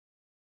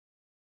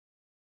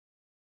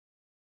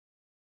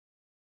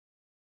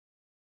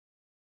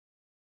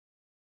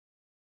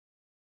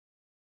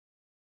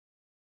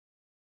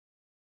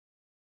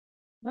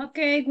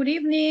Okay, good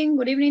evening.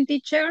 Good evening,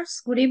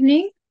 teachers. Good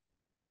evening.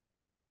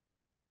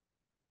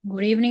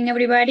 Good evening,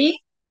 everybody.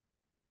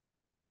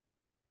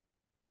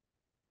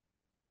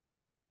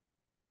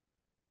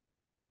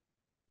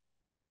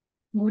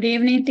 Good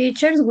evening,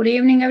 teachers. Good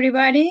evening,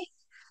 everybody.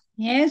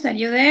 Yes, are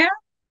you there?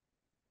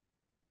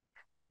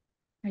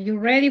 Are you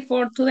ready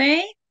for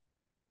today?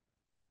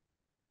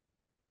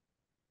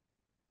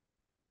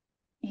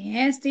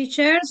 Yes,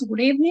 teachers. Good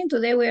evening.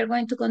 Today we are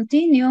going to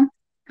continue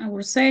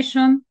our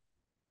session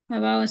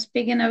about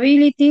speaking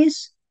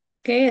abilities.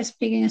 Okay,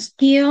 speaking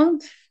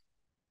skills.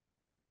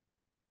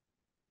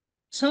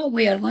 So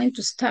we are going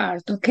to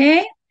start,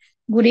 okay?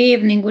 Good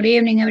evening,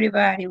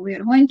 everybody. We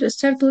are going to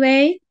start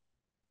today,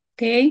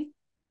 okay?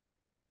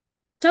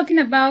 Talking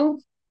about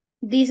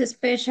this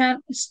special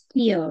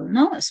skill,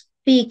 no?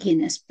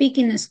 Speaking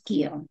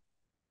skill.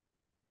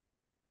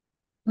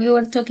 We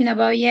were talking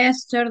about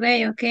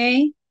yesterday,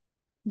 okay?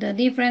 The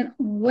different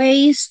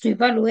ways to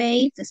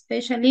evaluate,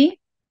 especially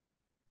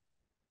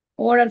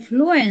oral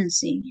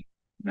fluency,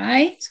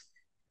 right?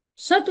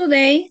 So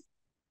today,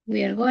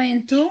 we are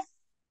going to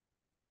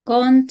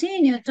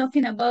continue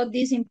talking about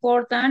this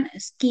important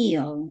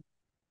skill,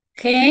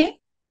 okay?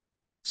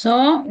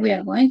 So we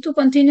are going to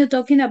continue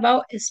talking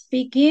about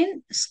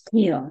speaking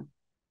skill,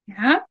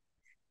 yeah?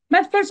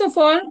 But first of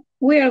all,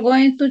 we are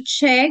going to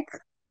check,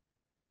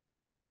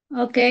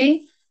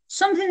 okay,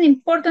 something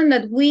important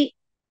that we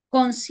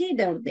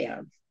consider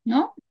there,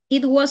 no?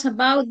 It was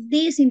about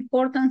this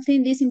important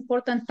thing, this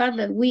important part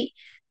that we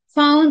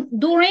found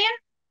during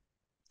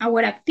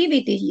our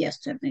activities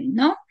yesterday,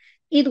 no?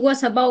 It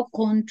was about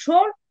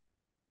control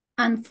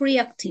and free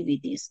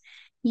activities.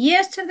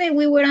 Yesterday,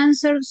 we were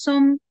answered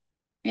some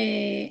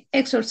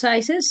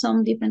exercises,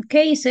 some different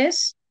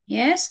cases,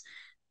 yes?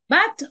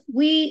 But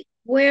we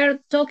were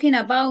talking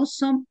about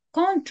some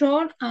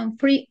control and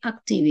free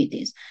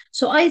activities.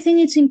 So I think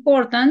it's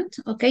important,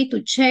 okay,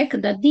 to check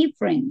the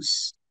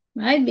difference,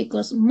 right?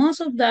 Because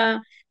most of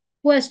the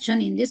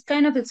questions in this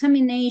kind of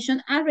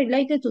examination are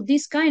related to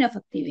this kind of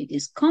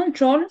activities,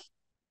 control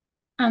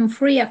and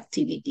free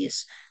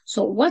activities.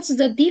 So what's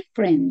the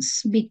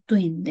difference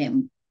between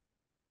them?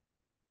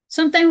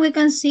 Sometimes we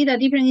can see the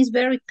difference is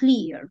very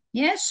clear.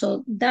 Yes,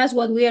 so that's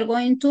what we are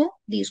going to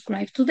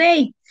describe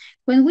today.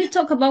 When we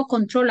talk about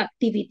control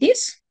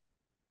activities,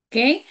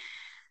 okay,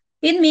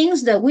 it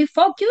means that we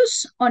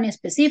focus on a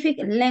specific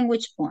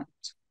language point.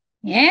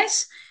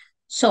 Yes,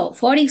 so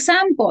for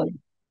example,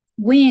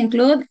 we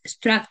include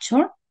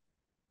structure,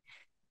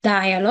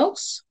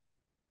 dialogues,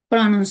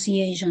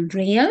 pronunciation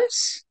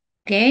drills,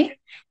 okay,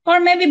 or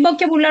maybe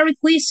vocabulary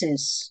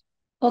quizzes,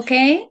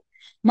 okay.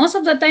 Most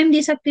of the time,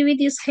 these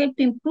activities help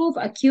improve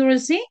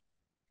accuracy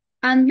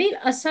and build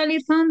a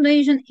solid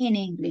foundation in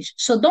English.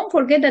 So don't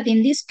forget that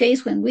in this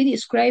case, when we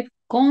describe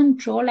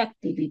control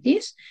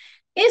activities,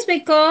 it's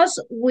because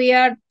we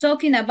are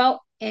talking about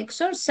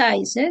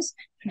exercises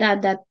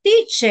that the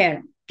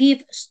teacher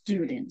gives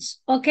students,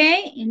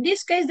 okay? In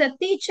this case, the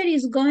teacher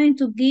is going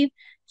to give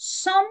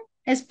some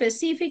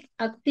specific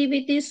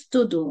activities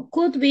to do.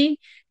 Could be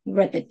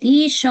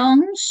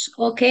repetitions,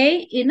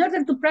 okay? In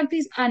order to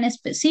practice a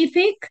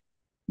specific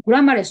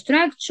grammar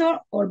structure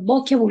or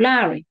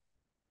vocabulary,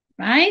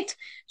 right?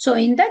 So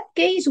in that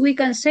case, we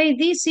can say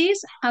this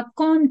is a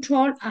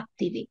control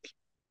activity,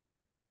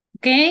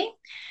 okay?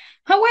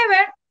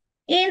 However,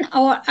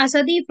 as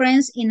a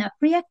difference in a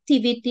free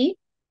activity,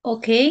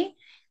 okay,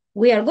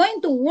 we are going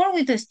to work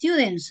with the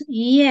students.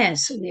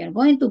 Yes, we are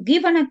going to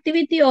give an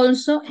activity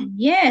also.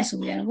 Yes,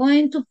 we are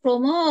going to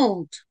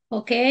promote,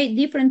 okay,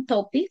 different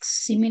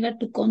topics similar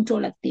to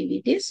control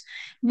activities.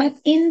 But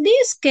in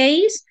this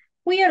case,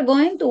 we are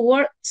going to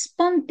work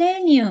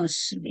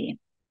spontaneously,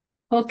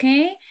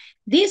 okay?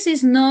 This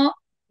is not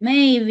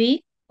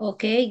maybe,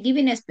 okay,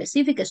 giving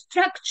specific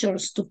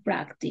structures to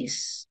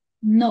practice.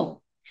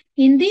 No.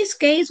 In this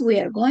case, we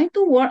are going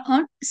to work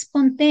on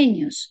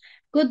spontaneous.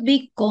 Could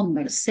be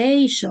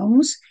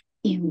conversations,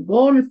 in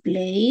role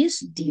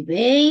plays,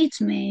 debates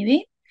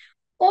maybe,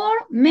 or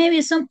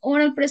maybe some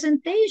oral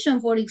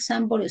presentation, for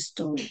example,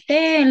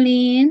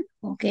 storytelling,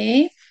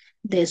 okay,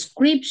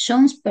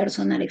 descriptions,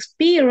 personal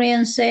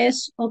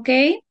experiences,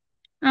 okay?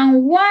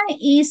 And why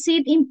is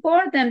it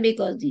important?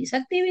 Because these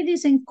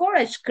activities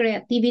encourage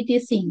creativity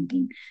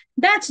thinking.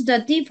 That's the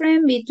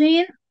difference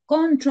between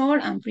control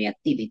and free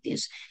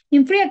activities.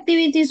 In free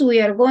activities, we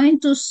are going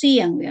to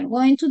see and we are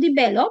going to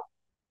develop,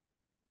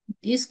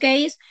 in this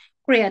case,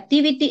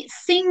 creativity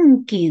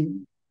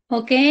thinking,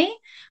 okay?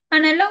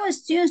 And allow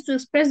students to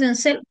express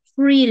themselves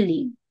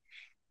freely.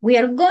 We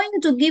are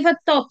going to give a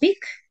topic,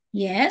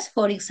 yes,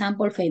 for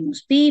example,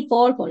 famous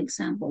people, for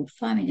example,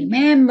 family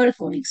members,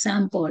 for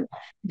example,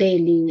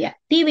 daily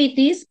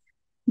activities,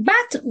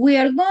 but we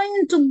are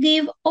going to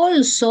give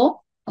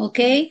also,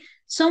 okay,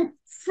 some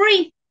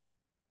free,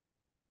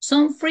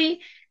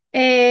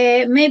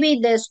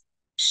 maybe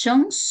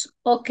descriptions,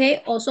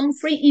 okay, or some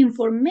free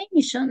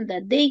information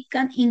that they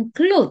can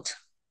include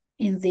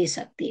in this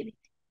activity.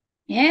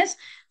 Yes,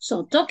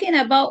 so talking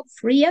about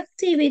free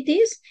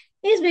activities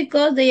is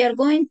because they are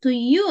going to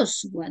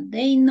use what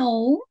they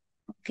know,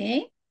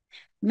 okay?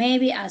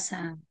 Maybe as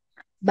a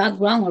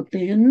background or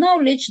period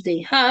knowledge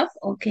they have,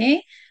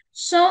 okay?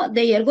 So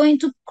they are going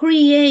to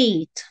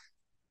create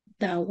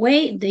the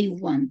way they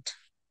want,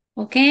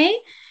 okay?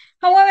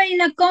 However,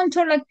 in a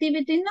control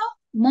activity, no.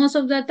 Most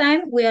of the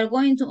time, we are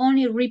going to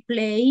only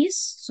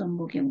replace some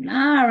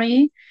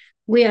vocabulary.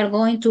 We are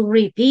going to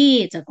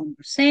repeat a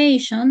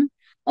conversation,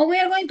 or we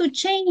are going to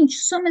change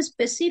some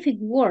specific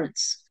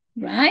words,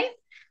 right?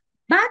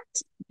 But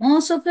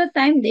most of the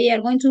time, they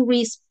are going to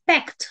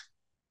respect,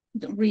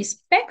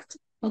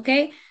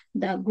 okay,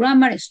 the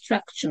grammar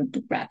structure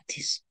to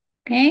practice,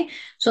 okay?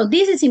 So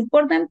this is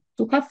important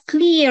to have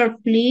clear,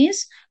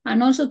 please,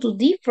 and also to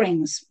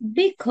difference,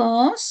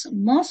 because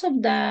most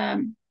of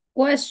the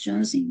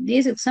questions in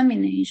these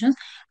examinations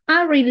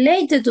are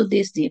related to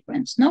this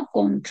difference, no?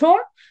 Control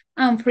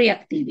and free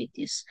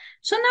activities.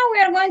 So now we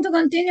are going to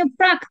continue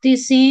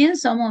practicing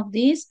some of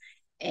these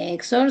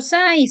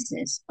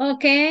exercises,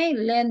 okay?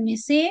 Let me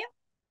see.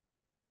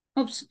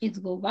 Oops, let's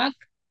go back.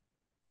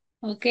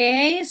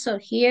 Okay, so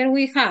here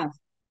we have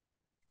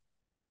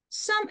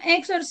some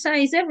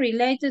exercises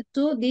related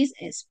to this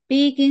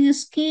speaking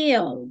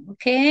skill,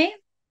 okay?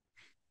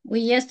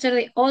 We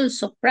yesterday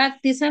also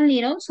practiced a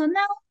little, so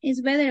now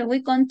it's better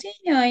we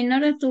continue in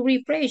order to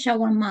refresh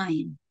our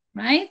mind,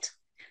 right?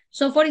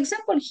 So for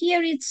example,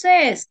 here it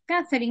says,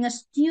 Catherine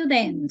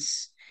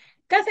students.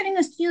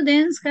 Catherine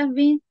students have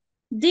been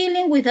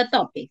dealing with a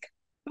topic,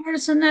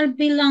 personal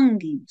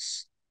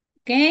belongings,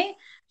 okay?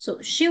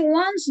 So she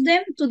wants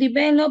them to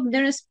develop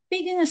their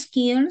speaking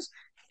skills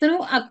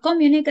through a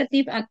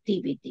communicative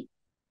activity.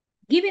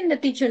 Given the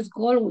teacher's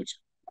goal, which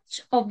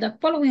of the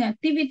following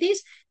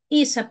activities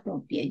is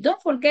appropriate?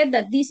 Don't forget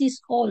that this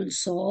is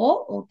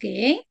also,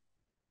 okay,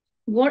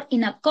 work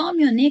in a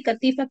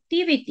communicative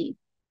activity.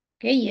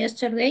 Okay,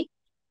 yesterday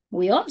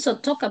we also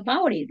talked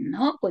about it,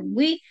 no? When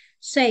we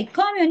say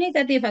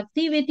communicative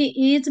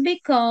activity, it's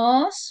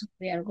because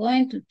we are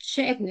going to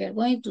check, we are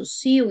going to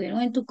see, we are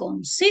going to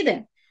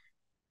consider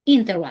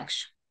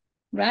interaction,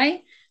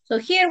 right? So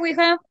here we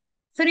have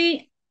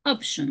three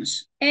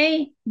options,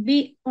 A,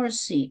 B, or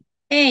C.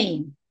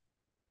 A,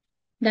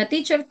 the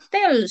teacher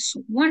tells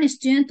one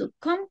student to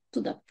come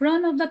to the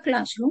front of the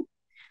classroom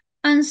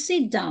and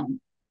sit down,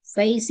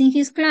 facing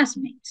his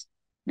classmates.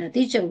 The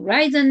teacher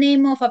writes the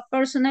name of a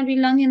personal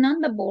belonging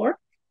on the board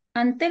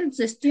and tells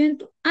the student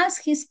to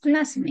ask his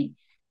classmate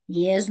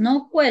yes,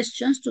 no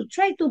questions to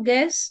try to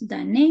guess the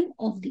name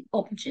of the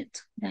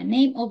object,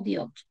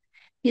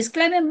 His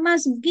classmate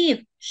must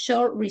give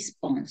short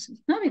responses,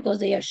 not because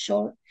they are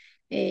short,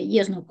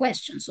 yes, no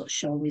questions, so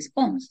short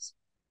responses.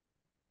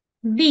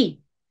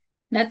 B,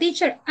 the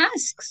teacher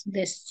asks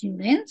the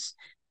students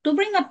to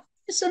bring a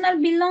personal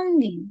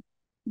belonging.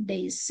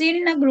 They sit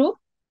in a group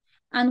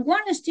and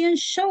one student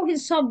shows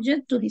his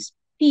subject to his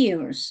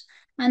peers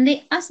and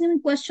they ask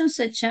them questions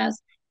such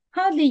as,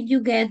 how did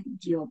you get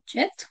the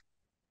object?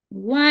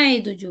 Why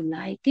do you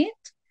like it?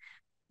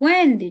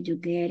 When did you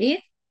get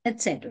it?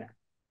 Etc.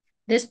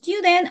 The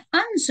student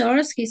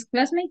answers his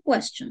classmate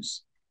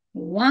questions.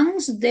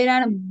 Once there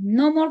are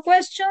no more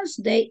questions,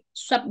 they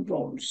swap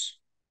roles.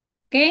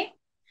 Okay?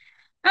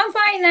 And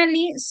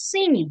finally,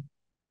 C,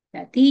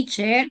 the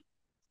teacher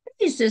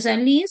places a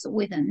list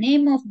with the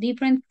name of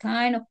different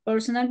kind of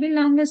personal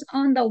belongings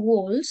on the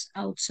walls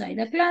outside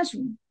the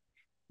classroom.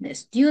 The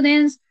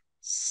students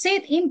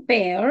sit in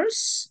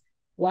pairs.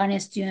 One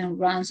student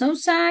runs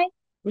outside,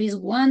 reads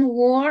one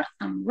word,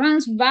 and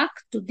runs back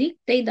to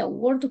dictate the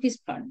word to his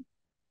partner.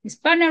 His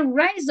partner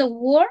writes the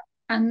word,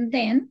 and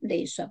then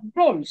they swap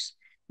roles.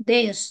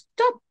 They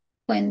stop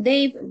when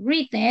they've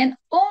written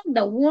all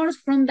the words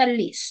from the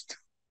list.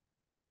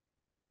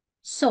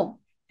 So,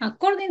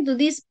 according to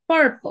this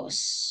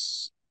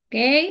purpose,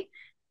 okay,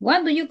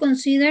 what do you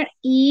consider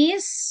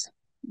is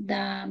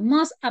the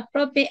most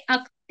appropriate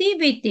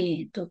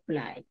activity to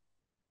apply?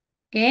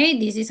 Okay,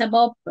 this is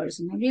about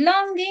personal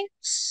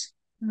belongings,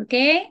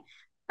 okay?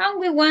 And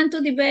we want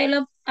to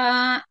develop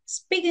a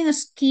speaking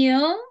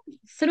skill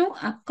through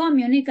a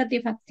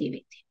communicative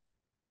activity.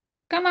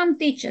 Come on,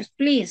 teachers,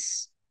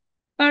 please.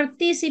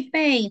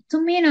 Participate.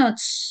 2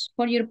 minutes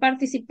for your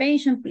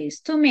participation, please.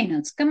 2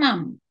 minutes, come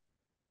on.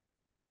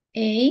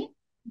 A,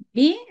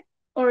 B,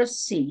 or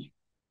C?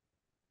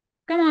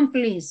 Come on,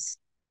 please.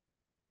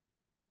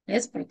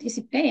 Let's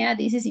participate.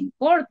 This is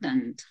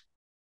important.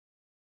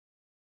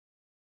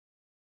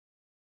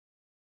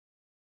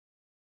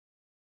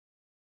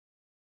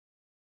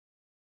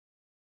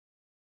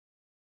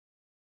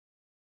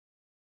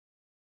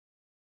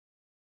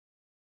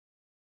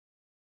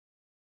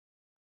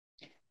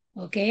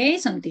 Okay,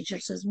 some teacher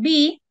says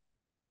B.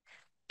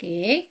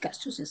 Okay,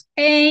 Castro says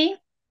A.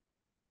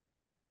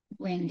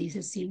 Wendy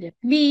says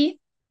B.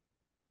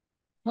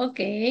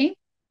 Okay.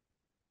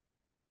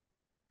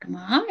 Come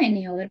on,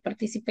 any other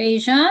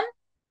participation?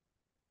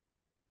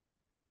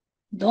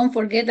 Don't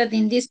forget that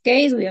in this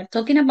case, we are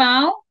talking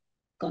about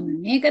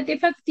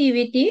communicative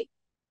activity,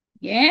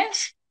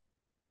 yes,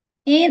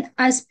 and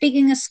a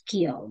speaking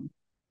skill.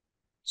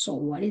 So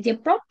what is the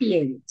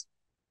appropriate?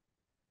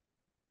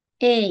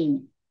 A,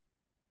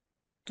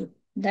 to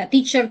The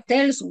teacher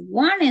tells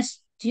one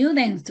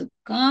student to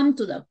come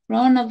to the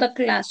front of the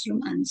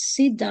classroom and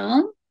sit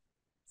down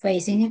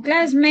facing his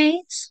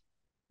classmates.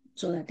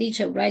 So the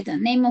teacher writes the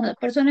name of the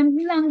person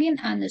belonging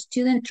and the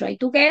student try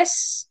to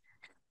guess,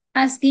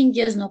 asking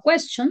yes, no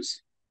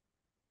questions.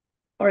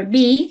 Or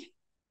B,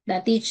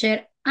 the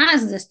teacher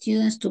asks the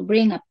students to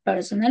bring a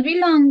personal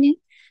belonging.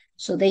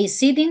 So they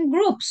sit in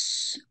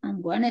groups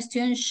and one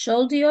student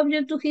shows the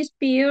object to his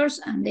peers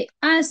and they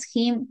ask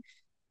him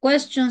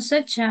questions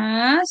such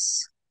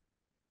as,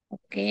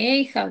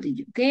 okay, how did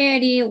you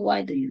get it?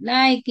 Why do you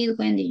like it?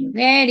 When did you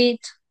get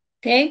it?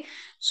 Okay,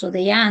 so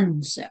they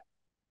answer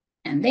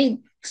and they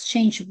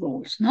exchange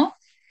roles, no?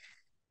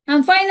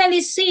 And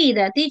finally, C,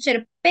 the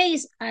teacher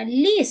pastes a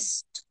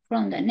list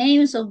from the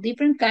names of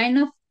different kind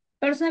of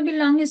personal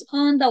belongings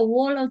on the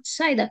wall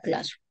outside the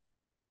classroom.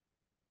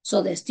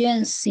 So the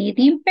students sit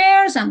in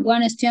pairs and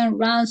one student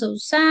runs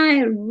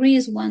outside,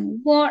 reads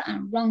one word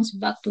and runs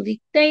back to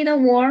dictate the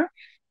word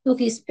to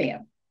his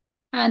pair.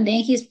 And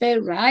then his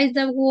pair writes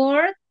the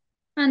word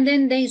and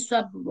then they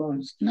swap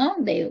roles, no?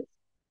 They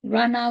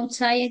run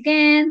outside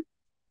again,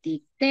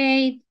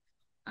 dictate,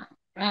 and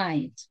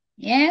write,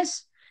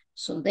 yes?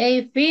 So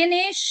they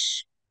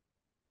finish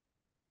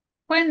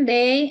when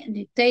they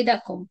dictate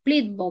a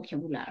complete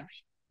vocabulary.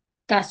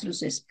 Castro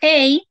says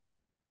A,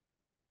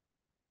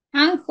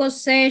 and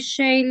Jose,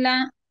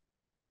 Sheila,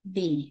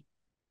 B.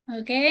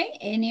 Okay,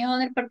 any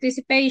other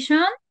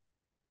participation?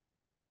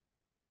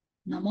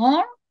 No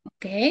more?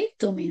 Okay,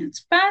 2 minutes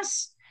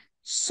pass.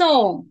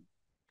 So,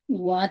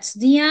 what's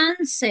the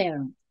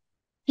answer?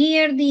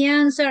 Here the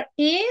answer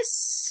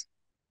is,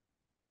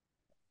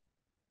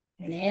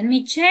 let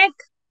me check.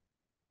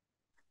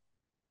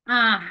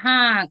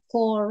 Aha,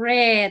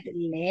 correct,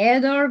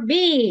 letter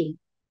B.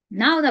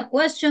 Now the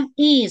question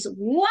is,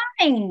 why?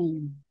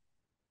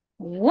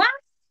 Why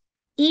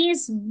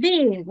is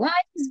B? Why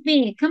is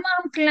B? Come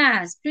on,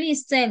 class,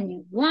 please tell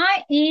me.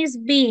 Why is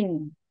B?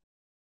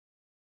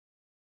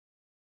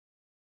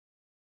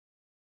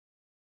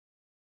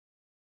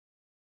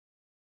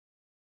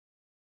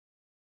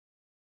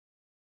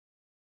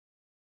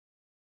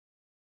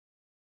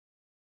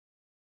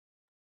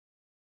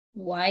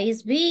 Why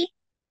is B?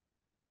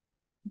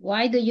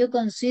 Why do you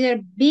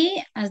consider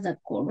B as the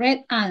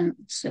correct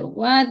answer?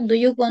 What do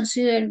you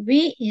consider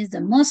B is the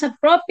most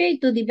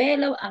appropriate to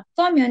develop a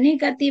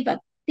communicative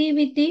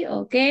activity,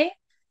 okay,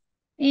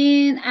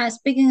 in a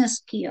speaking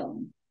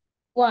skill?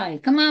 Why?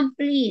 Come on,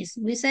 please.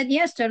 We said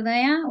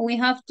yesterday, we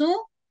have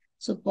to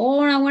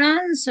support our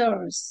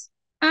answers.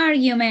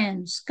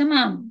 Arguments, come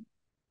on.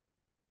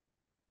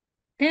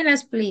 Tell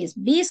us, please.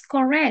 B is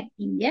correct.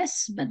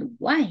 Yes, but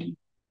why?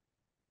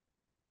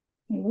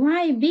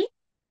 Why B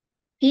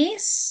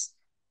is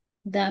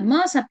the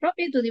most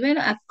appropriate to develop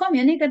a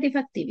communicative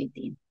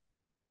activity?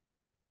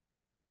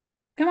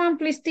 Come on,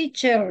 please,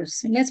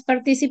 teachers. Let's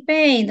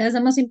participate. That's the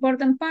most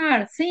important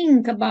part.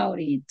 Think about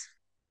it.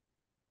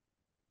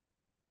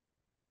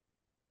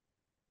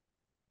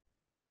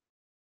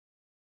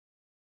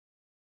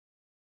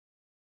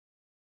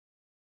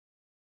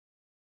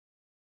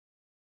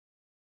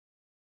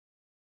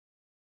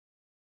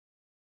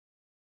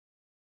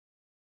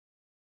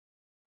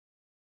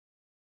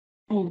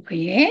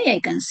 Okay, I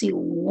can see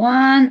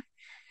one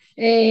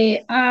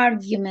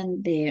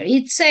argument there.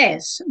 It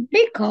says,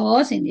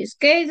 because in this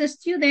case, the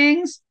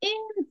students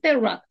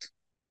interact,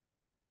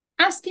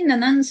 asking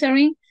and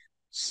answering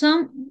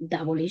some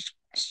double-edged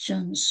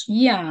questions.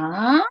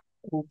 Yeah,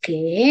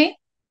 okay,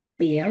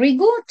 very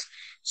good.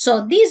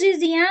 So this is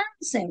the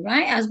answer,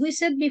 right? As we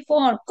said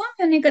before,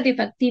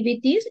 communicative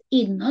activities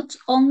is not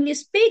only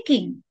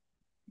speaking.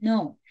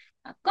 No,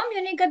 a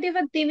communicative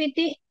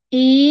activity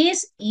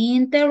is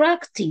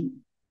interacting.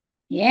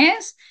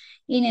 Yes,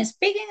 in a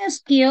speaking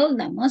skill,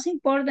 the most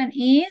important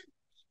is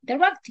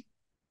interacting.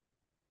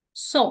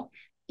 So,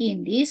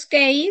 in this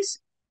case,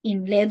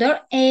 in letter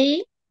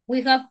A,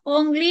 we have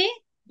only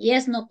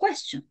yes, no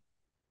question,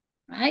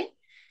 right?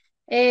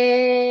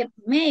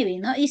 Maybe,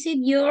 no? Is it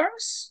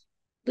yours?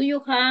 Do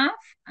you have?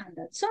 And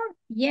that's all.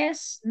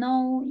 Yes,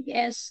 no,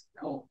 yes,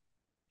 no.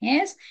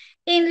 Yes.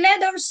 In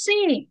letter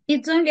C,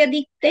 it's only a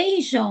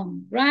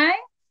dictation, right?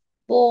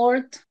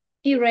 Board,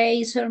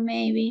 eraser,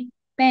 maybe,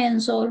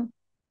 pencil,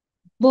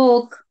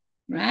 book,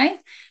 right?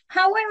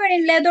 However,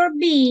 in letter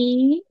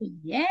B,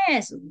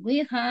 yes,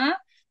 we have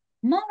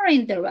more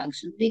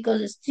interactions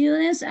because the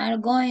students are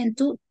going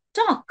to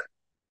talk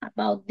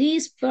about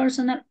this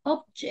personal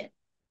object.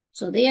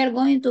 So they are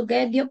going to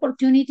get the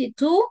opportunity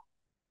to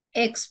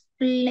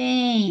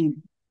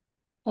explain.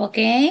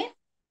 Okay?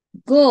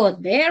 Good,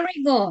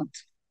 very good.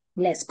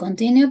 Let's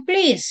continue,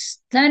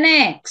 please. The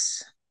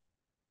next.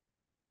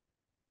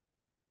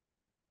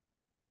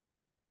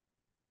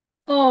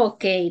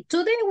 Okay,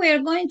 today we are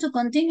going to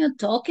continue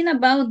talking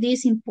about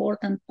this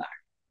important part.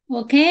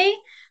 Okay?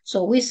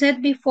 So we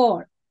said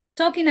before,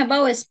 talking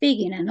about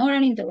speaking and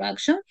oral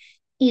interaction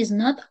is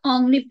not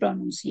only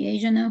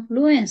pronunciation and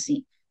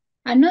fluency.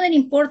 Another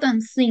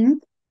important thing,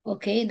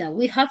 okay, that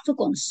we have to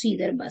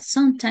consider, but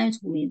sometimes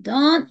we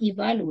don't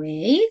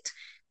evaluate,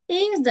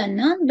 is the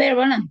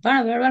nonverbal and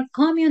paraverbal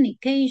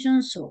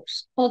communication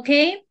source,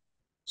 okay?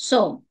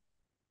 So,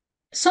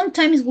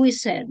 sometimes we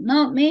said,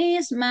 no,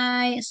 miss,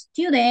 my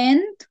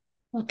student,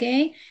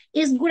 okay,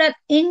 is good at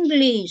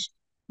English,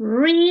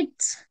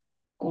 reads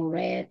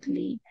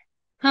correctly,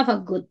 have a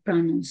good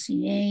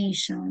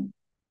pronunciation,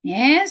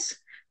 yes?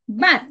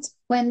 But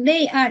when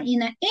they are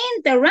in an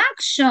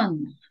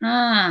interaction,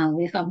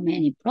 we have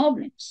many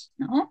problems,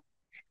 no?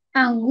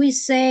 And we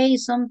say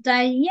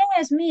sometimes,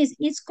 yes, miss,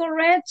 it's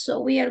correct. So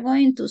we are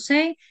going to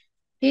say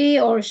he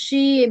or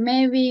she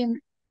maybe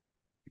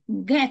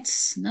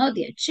gets no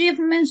the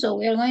achievement. So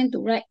we are going to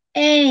write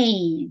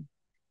A.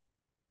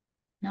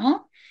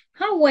 No?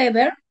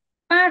 However,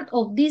 part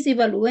of this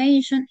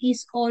evaluation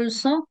is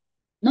also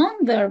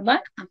nonverbal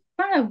and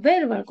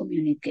paraverbal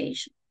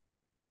communication.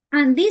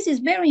 And this is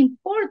very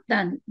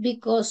important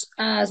because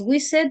as we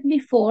said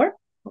before,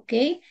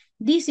 okay,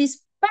 this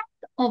is part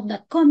of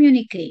the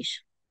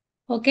communication,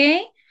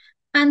 okay?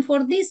 And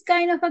for this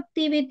kind of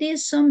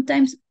activities,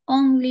 sometimes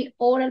only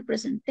oral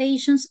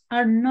presentations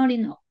are not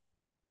enough.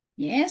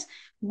 Yes,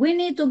 we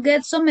need to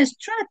get some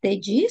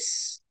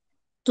strategies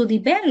to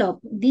develop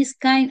this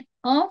kind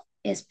of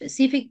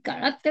specific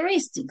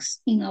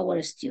characteristics in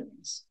our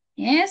students.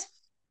 Yes,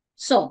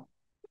 so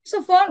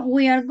first of all,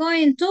 we are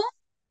going to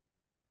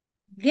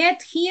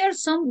get here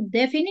some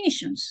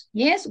definitions.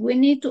 Yes, we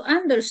need to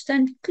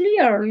understand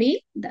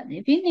clearly the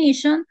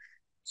definition,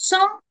 so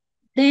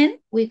then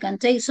we can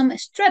take some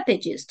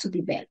strategies to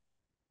develop.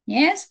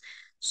 Yes,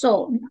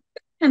 so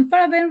and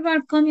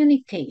paraverbal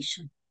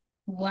communication.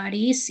 What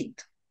is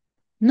it?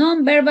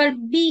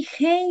 Nonverbal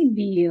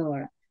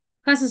behavior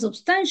has a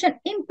substantial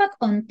impact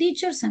on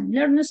teachers and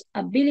learners'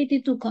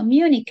 ability to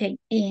communicate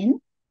and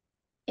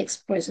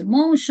express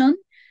emotion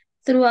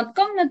through a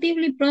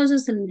cognitively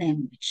processed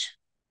language.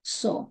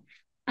 So,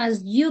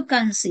 as you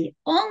can see,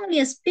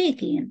 only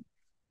speaking,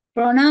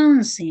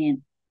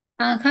 pronouncing,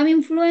 and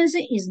having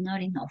fluency is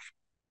not enough.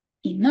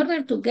 In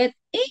order to get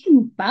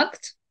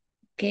impact,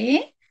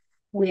 okay,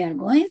 we are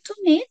going to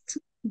need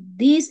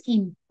these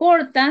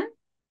important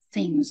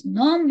things,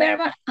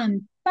 nonverbal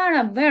and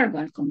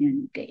paraverbal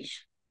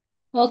communication.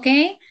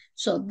 Okay,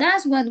 so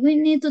that's what we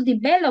need to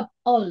develop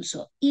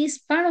also. Is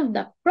part of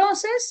the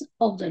process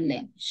of the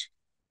language.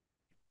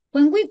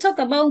 When we talk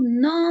about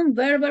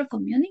nonverbal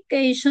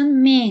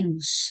communication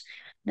means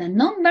the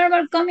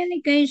nonverbal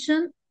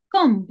communication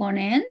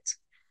component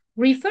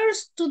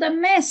refers to the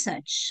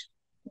message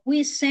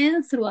we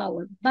send through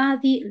our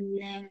body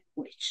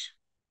language.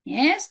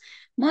 Yes,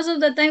 most of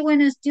the time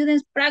when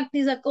students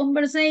practice a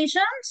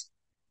conversations,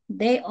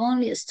 they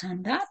only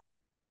stand up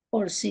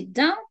or sit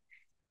down,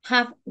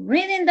 have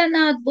reading the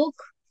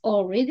notebook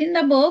or reading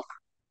the book,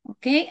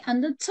 okay,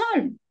 and that's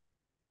all.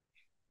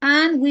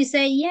 And we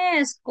say,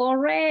 yes,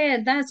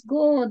 correct, that's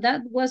good,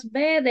 that was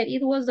better,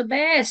 it was the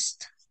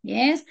best.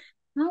 Yes,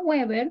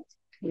 however,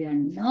 we are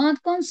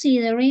not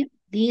considering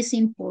this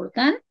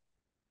important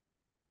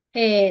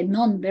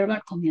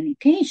non-verbal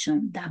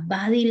communication, the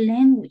body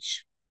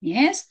language.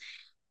 Yes,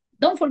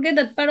 don't forget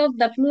that part of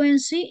the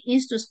fluency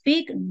is to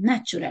speak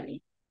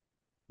naturally,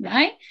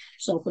 right?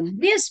 So when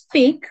we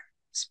speak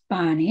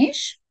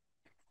Spanish,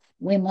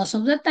 we most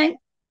of the time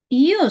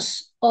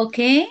use,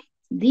 okay,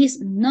 this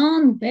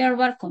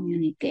non-verbal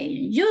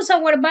communication. Use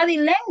our body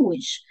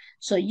language.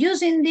 So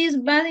using this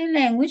body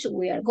language,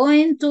 we are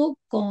going to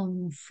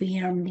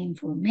confirm the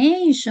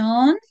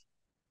information.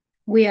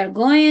 We are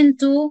going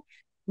to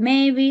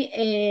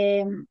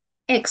maybe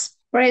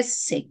express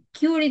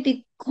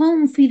security,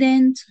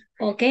 confidence,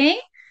 okay?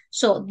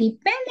 So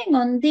depending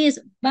on this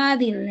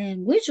body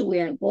language, we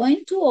are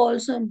going to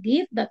also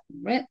give the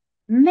correct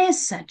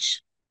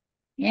message,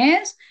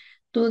 yes,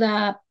 to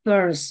the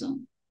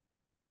person.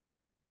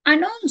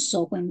 And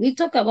also, when we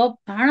talk about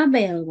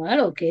paraverbal,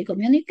 okay,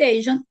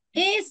 communication,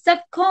 it's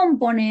the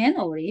component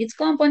or its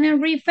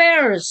component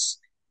refers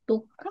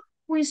to how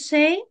we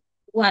say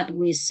what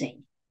we say.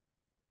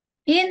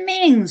 It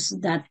means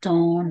the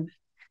tone,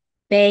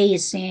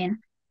 pacing,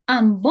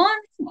 and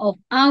volume of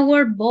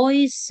our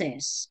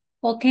voices,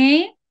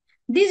 okay?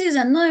 This is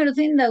another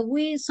thing that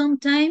we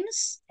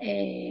sometimes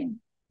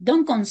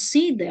don't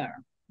consider,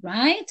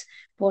 right?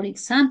 For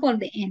example,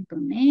 the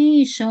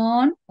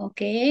intonation,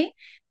 okay?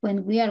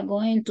 When we are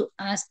going to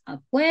ask a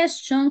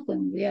question,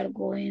 when we are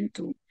going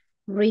to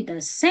read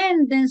the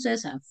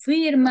sentences,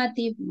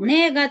 affirmative,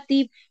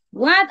 negative,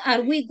 what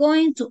are we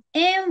going to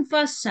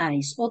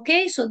emphasize?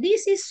 Okay, so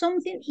this is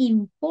something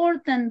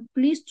important,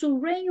 please, to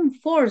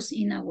reinforce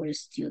in our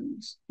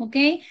students.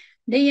 Okay,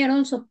 they are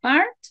also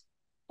part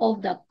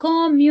of the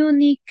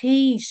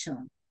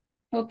communication.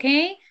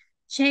 Okay,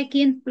 check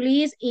in,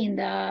 please, in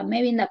the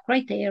maybe in the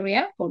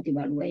criteria for the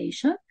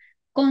evaluation.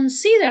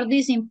 Consider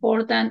these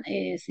important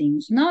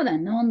things, no, the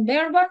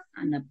non-verbal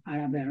and the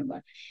paraverbal.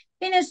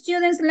 In a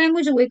student's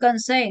language, we can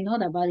say, no,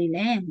 the body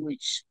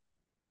language.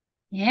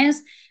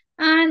 Yes,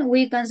 and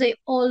we can say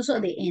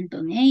also the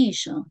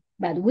intonation,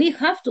 but we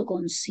have to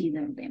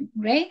consider them,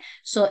 right?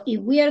 So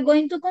if we are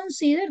going to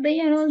consider,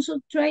 they are also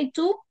try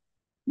to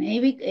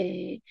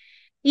maybe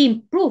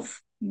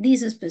improve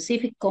this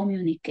specific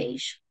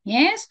communication.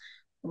 Yes?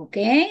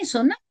 Okay,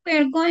 so now we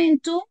are going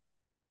to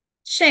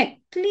check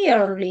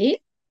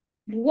clearly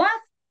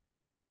what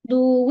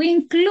do we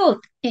include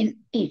in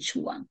each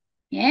one.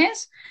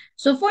 Yes?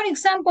 So for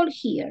example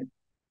here,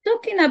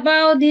 talking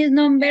about this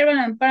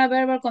nonverbal and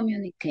paraverbal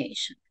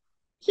communication.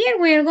 Here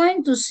we are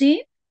going to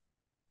see,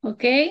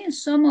 okay,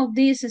 some of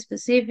these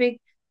specific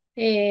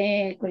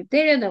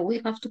criteria that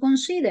we have to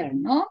consider,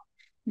 no?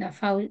 The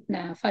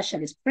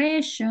facial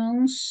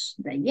expressions,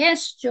 the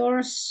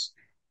gestures,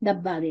 the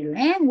body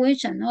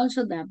language, and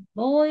also the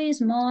voice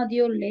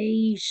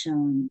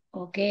modulation,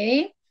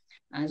 okay?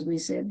 As we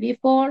said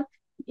before,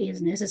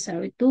 it's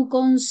necessary to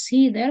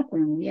consider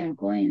when we are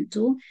going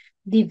to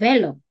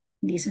develop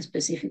this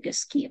specific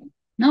skill,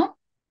 no?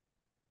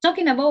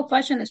 Talking about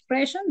facial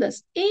expression,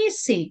 that's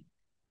easy.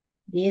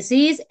 This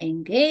is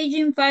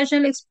engaging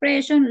facial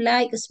expression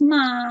like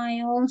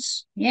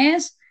smiles,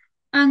 yes,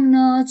 and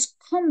nods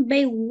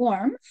convey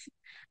warmth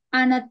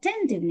and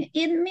attentiveness.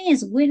 It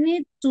means we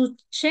need to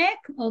check,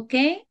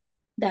 okay,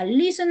 the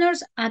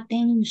listener's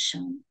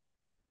attention,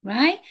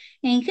 right?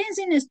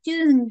 Enhancing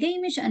student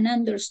engagement and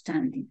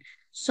understanding.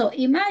 So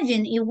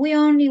imagine if we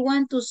only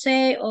want to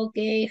say,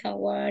 okay,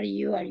 how are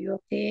you? Are you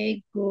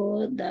okay?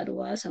 Good. That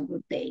was a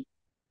good day.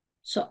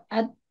 So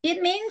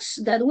it means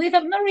that we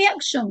have no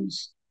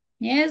reactions.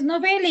 Yes,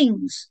 no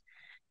feelings.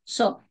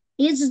 So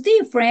it's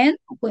different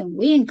when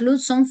we include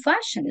some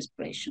facial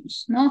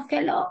expressions. No,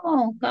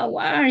 hello, how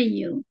are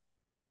you?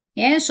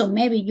 Yeah, so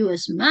maybe you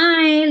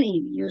smile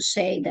if you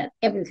say that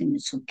everything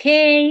is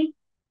okay,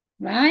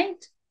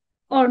 right?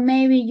 Or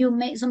maybe you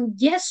make some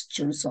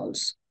gestures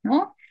also,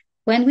 no?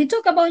 When we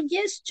talk about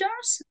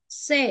gestures,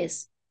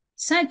 says,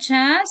 such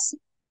as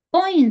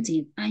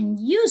pointing and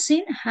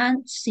using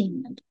hand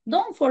signals.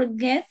 Don't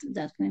forget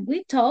that when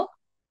we talk,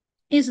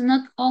 it's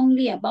not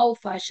only about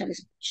facial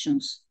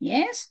expressions,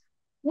 yes?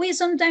 We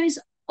sometimes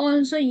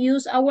also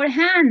use our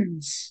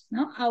hands,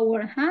 no?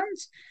 Our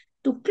hands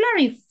to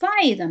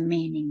clarify the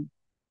meaning,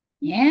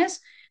 yes?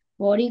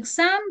 For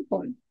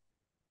example,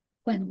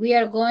 when we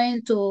are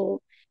going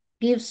to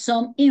give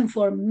some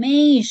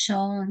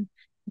information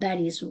that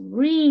is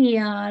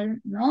real,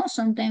 no?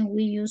 Sometimes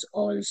we use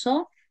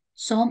also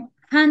some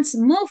hands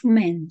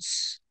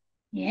movements,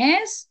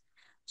 yes?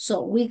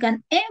 So we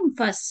can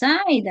emphasize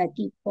the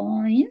key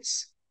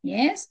points,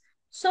 yes?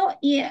 So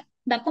yeah,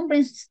 the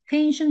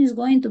comprehension is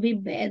going to be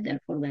better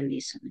for the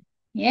listener,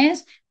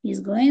 yes? He's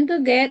going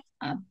to get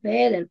a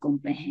better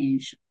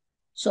comprehension.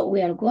 So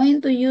we are going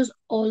to use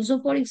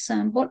also, for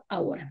example,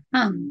 our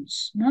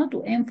hands, no,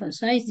 to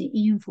emphasize the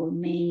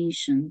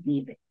information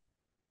given.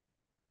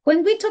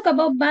 When we talk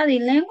about body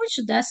language,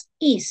 that's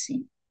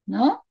easy,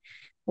 no?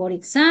 For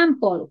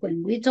example,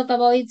 when we talk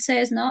about it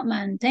says, no,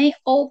 maintain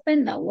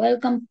open the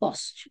welcome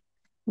posture,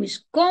 which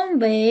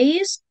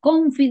conveys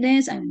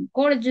confidence and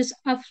encourages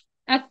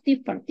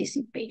active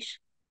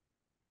participation.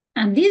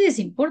 And this is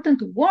important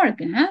to work,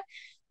 huh?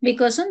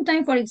 Because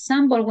sometimes, for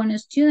example, when a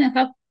student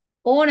have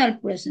oral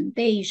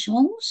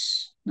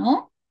presentations,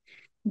 no,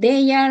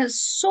 they are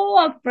so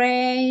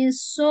afraid,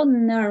 so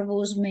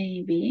nervous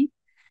maybe.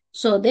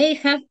 So they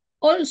have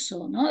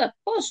also, no, the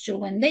posture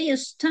when they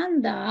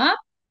stand up,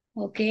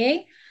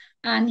 okay,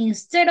 and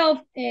instead of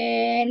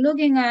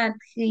looking at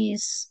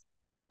his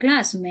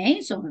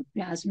classmates or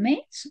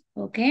classmates,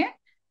 okay,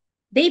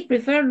 they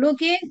prefer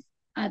looking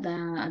at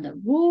the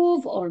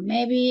roof or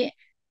maybe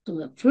to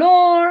the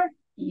floor,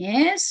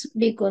 yes,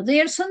 because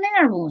they are so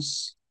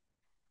nervous.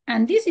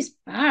 And this is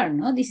part,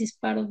 no, this is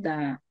part of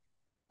the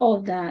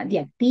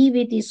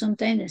activity.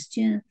 Sometimes the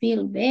students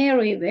feel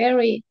very,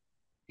 very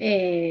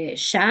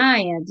shy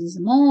at this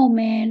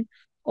moment,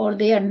 or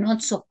they are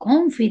not so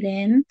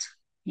confident,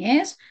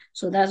 yes?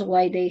 So that's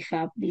why they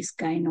have this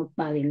kind of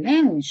body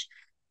language.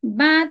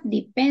 But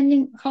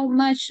depending how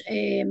much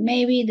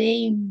maybe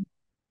they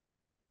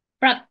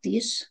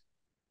practice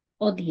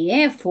or the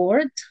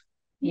effort,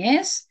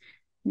 yes,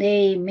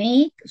 they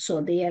make, so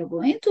they are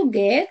going to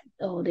get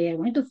or they are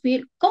going to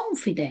feel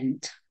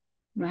confident,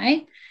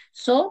 right?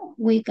 So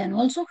we can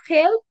also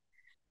help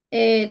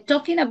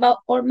talking about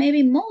or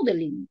maybe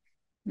modeling,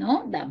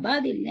 no, the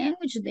body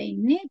language they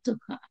need to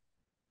have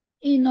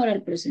in oral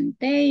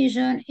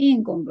presentation,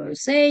 in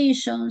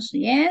conversations,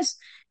 yes.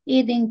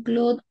 It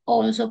includes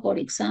also, for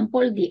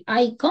example, the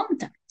eye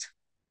contact,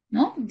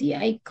 no, the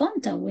eye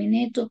contact. We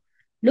need to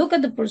look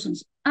at the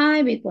person's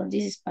eye because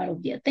this is part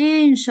of the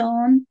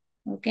attention,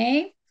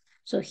 okay?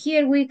 So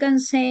here we can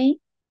say,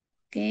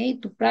 okay,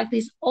 to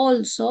practice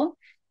also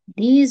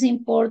this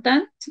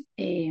important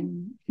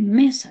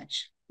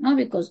message, no?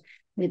 Because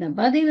with the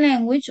body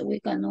language, we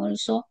can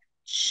also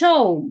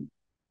show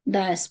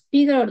the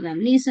speaker or the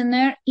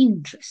listener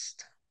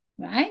interest,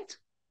 right?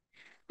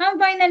 And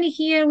finally,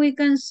 here we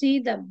can see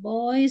the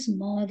voice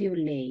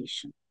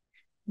modulation.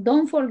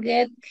 Don't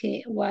forget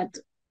what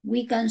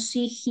we can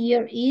see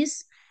here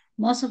is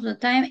most of the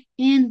time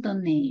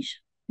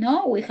intonation.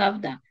 No, we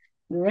have the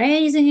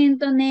raising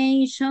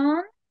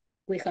intonation,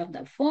 we have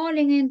the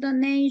falling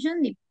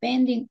intonation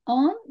depending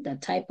on the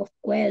type of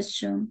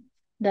question,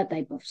 the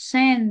type of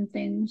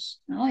sentence,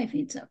 no? If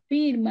it's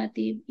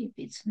affirmative, if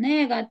it's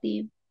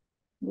negative,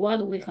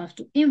 what we have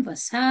to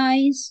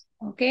emphasize,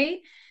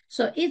 okay?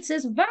 So it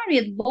says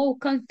varied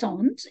vocal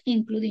tones,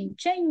 including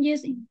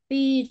changes in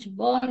pitch,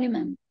 volume,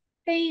 and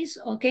pace,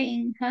 okay?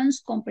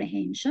 Enhance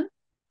comprehension,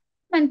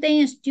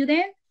 maintain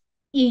student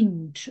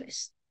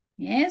interest,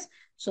 yes?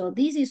 So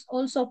this is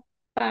also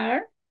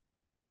part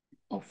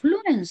of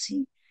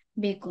fluency,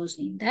 because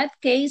in that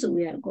case,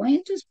 we are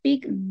going to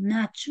speak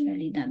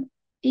naturally. That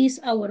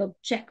is our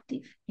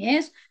objective,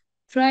 yes?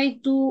 Try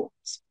to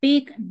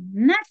speak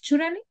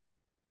naturally,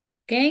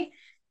 okay?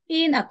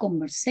 In a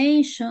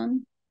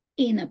conversation,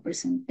 in a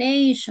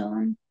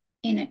presentation,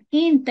 in an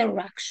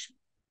interaction.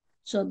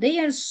 So they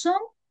are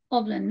some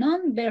of the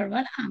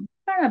nonverbal and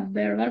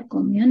paraverbal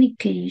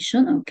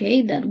communication,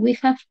 okay, that we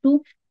have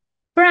to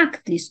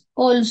practice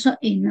also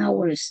in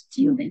our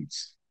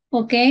students,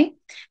 okay?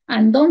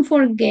 And don't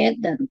forget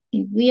that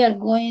if we are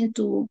going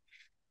to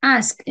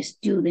ask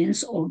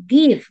students or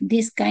give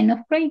this kind of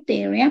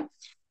criteria,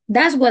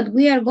 that's what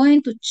we are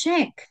going to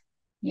check,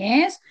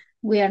 yes?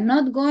 We are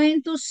not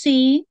going to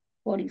see,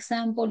 for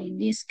example, in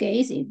this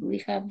case, if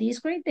we have this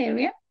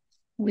criteria,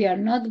 we are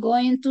not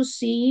going to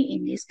see,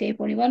 in this case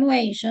for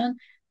evaluation,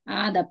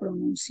 the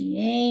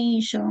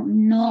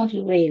pronunciation, not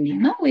really,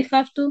 no? We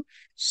have to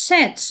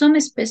set some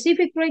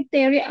specific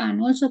criteria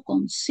and also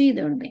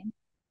consider them,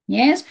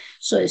 yes?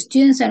 So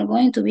students are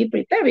going to be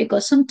prepared,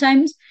 because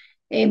sometimes,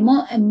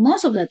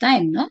 most of the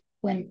time, no?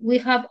 When we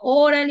have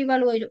oral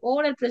evaluation,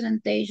 oral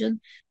presentation,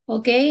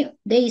 okay,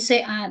 they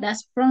say,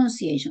 that's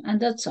pronunciation, and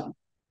that's all,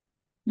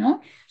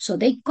 no? So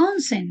they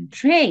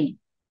concentrate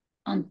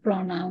on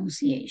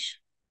pronunciation,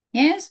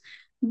 yes?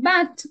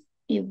 But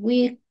if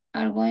we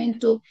are going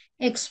to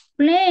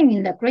explain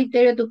in the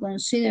criteria to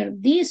consider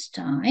this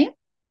time,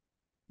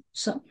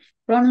 so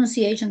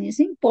pronunciation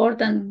is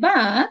important,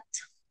 but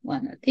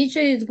what the teacher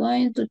is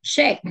going to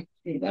check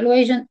the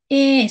evaluation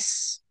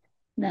is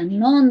the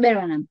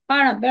nonverbal and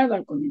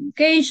paraverbal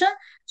communication.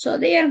 So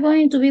they are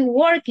going to be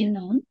working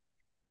on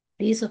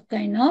this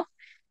kind of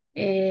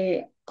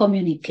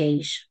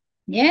communication.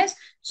 Yes,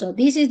 so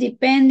this is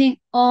depending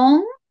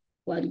on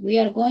what we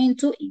are going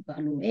to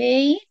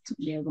evaluate,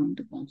 we are going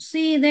to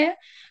consider,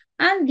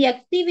 and the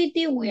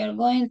activity we are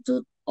going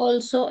to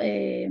also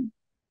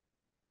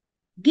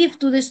give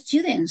to the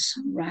students,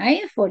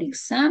 right? For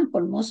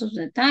example, most of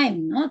the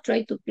time, no,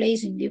 try to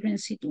place in different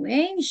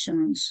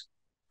situations.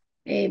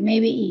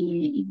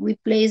 Maybe if we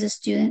place a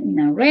student in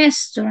a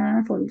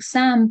restaurant, for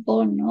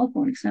example, no,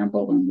 for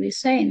example, when we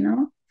say,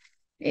 no,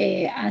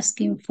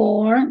 asking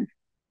for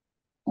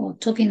or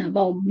talking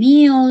about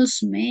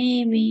meals,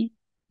 maybe,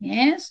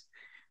 yes?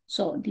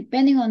 So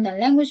depending on the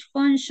language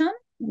function,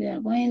 we are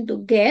going to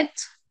get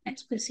a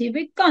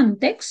specific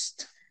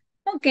context,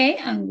 okay?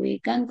 And we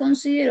can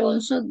consider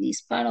also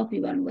this part of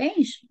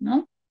evaluation,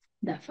 no?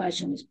 The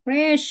facial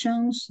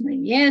expressions, the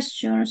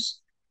gestures,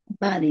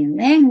 body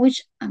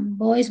language, and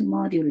voice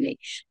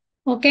modulation,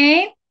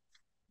 okay?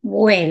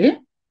 Well,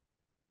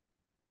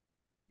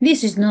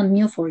 this is not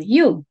new for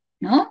you,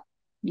 no?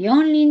 The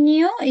only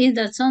new is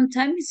that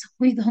sometimes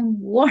we don't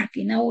work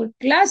in our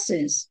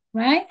classes,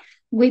 right?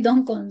 We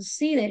don't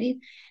consider it.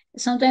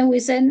 Sometimes we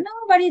say, no,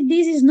 but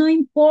this is not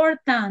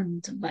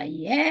important. But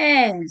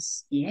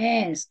yes,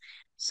 yes.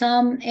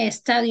 Some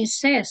study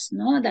says,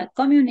 no, that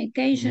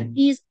communication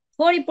is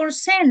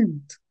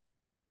 40%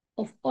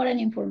 of oral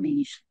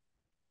information.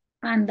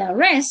 And the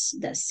rest,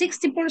 the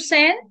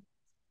 60%,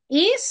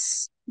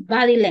 is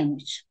body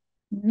language,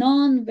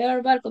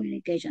 non-verbal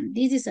communication.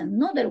 This is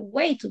another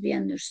way to be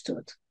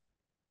understood,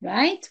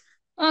 right?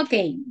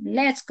 Okay,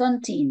 let's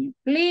continue.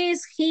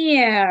 Please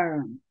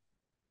here.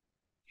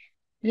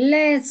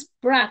 Let's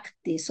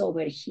practice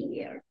over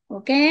here,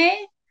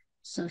 okay?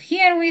 So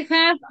here we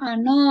have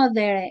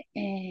another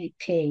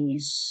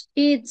case.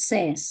 It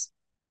says,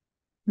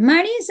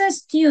 Marisa's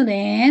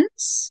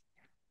students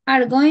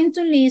are going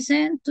to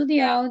listen to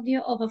the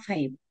audio of a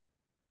fable.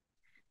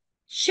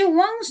 She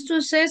wants to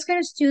assess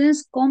her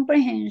students'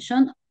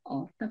 comprehension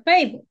of the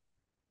fable.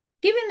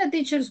 Given the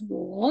teacher's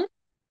goal,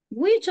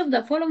 which of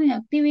the following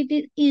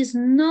activities is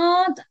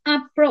not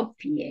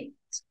appropriate?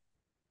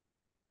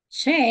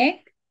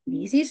 Check,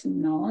 this is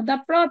not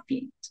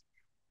appropriate.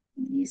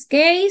 In this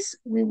case,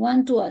 we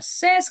want to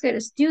assess her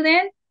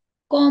student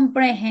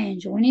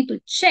comprehension. We need to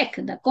check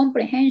the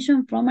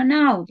comprehension from an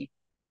audio.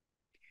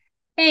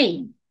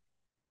 A,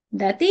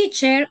 the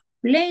teacher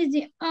plays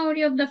the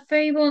audio of the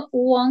fable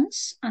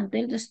once and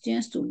tells the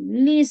students to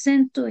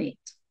listen to it.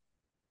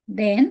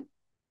 Then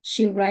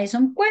she writes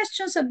some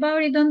questions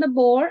about it on the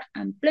board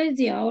and plays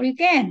the audio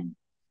again.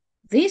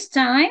 This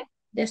time,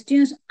 the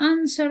students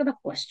answer the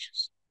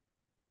questions.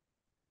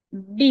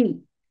 B,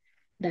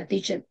 the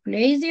teacher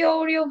plays the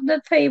audio of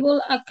the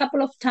fable a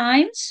couple of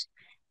times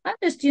and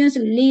the students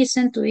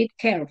listen to it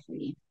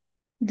carefully.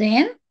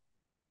 Then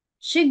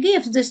she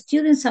gives the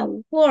students a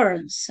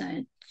word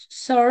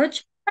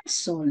search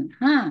puzzle,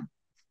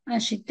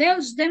 and she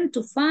tells them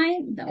to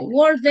find the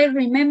word they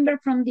remember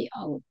from the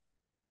audio.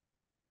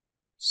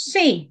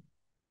 C,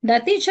 The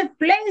teacher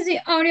plays the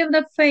audio of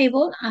the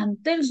fable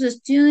and tells the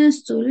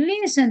students to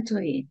listen to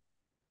it.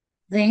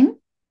 Then,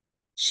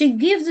 she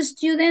gives the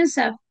students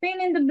a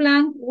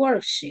fill-in-the-blank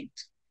worksheet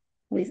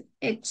with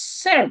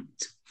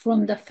excerpts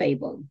from the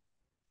fable.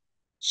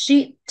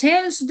 She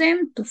tells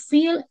them to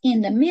fill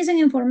in the missing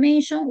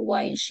information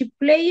while she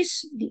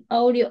plays the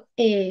audio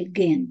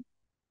again.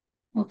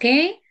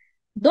 Okay?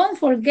 Don't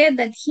forget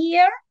that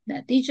here,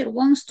 the teacher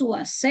wants to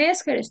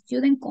assess her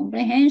student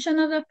comprehension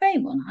of the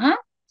fable. Huh?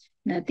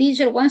 The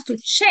teacher wants to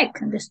check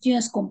the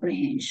student's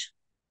comprehension,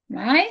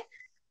 right?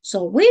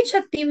 So which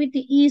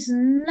activity is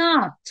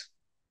not?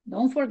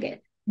 Don't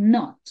forget,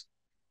 not.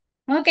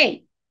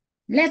 Okay,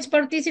 let's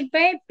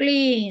participate,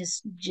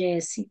 please.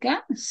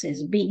 Jessica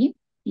says B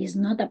is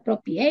not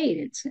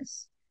appropriated,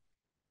 says.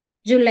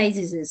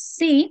 Julius says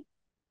C.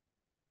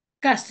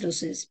 Castro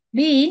says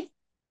B.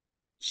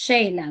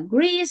 Sheila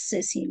agrees,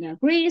 Cecilia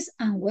agrees,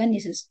 and Wendy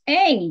says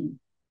A.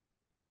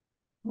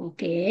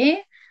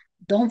 Okay,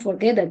 don't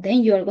forget that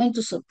then you are going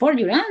to support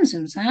your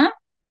answers, huh?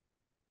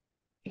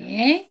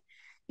 Okay,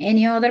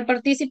 any other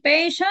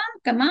participation?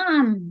 Come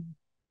on.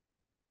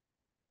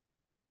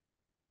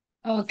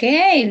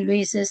 Okay,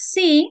 Luis says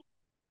C.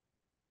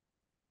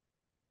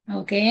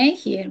 Okay,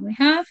 here we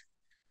have.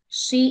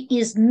 She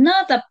is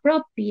not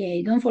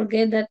appropriate. Don't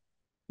forget that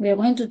we are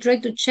going to try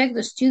to check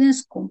the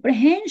student's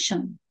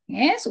comprehension.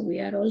 Yes, we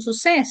are also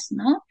says,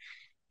 no?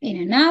 In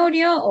an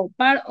audio or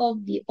part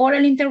of the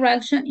oral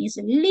interaction is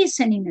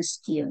listening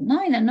skill,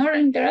 no? In an oral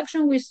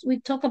interaction, we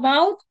talk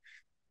about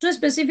two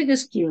specific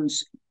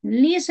skills,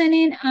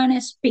 listening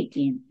and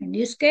speaking. In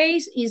this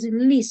case, is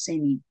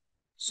listening.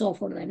 So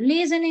for the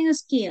listening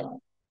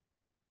skill,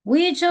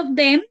 which of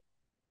them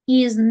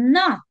is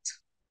not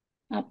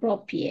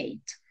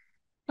appropriate?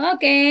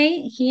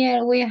 Okay,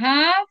 here we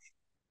have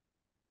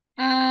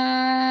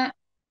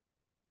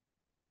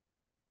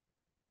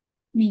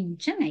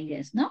Minchan, I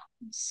guess, no?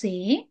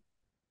 See?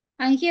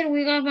 And here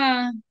we have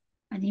an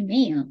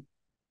email.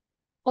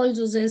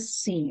 Also says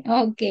see.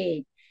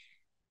 Okay.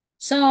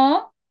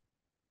 So,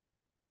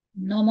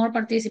 no more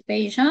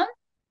participation.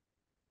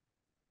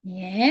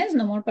 Yes,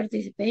 no more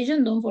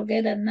participation. Don't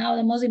forget that now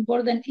the most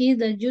important is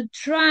that you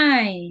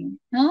try,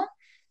 no?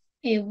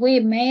 If we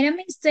made a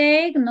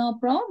mistake, no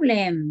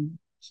problem.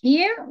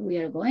 Here, we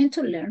are going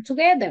to learn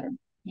together.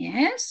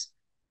 Yes?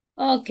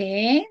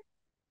 Okay.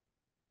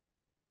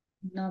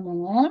 No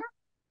more.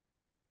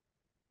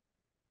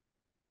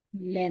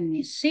 Let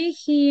me see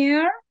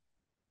here.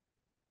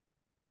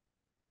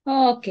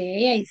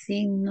 Okay, I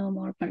think no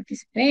more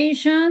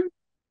participation.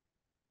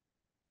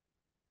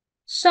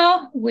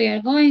 So we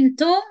are going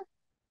to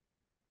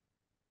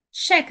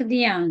check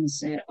the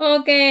answer.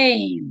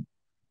 Okay,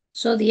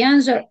 so the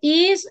answer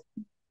is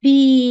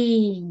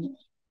B.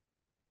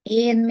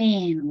 It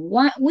means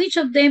which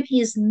of them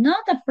is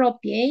not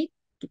appropriate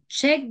to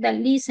check the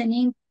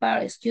listening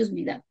part,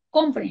 the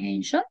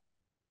comprehension.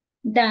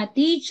 The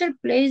teacher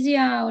plays the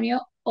audio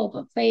of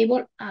a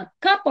fable a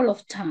couple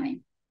of times,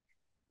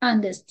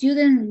 and the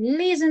students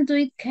listen to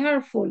it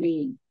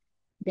carefully.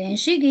 Then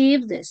she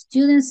gives the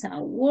students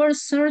a word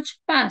search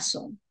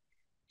puzzle.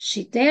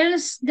 She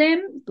tells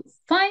them to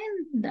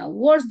find the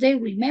words they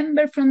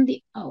remember from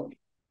the audio.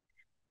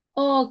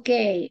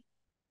 Okay,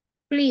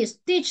 please,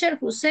 teacher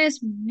who says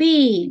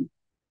B.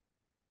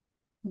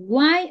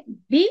 Why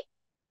B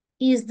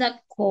is the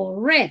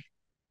correct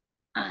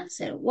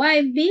answer?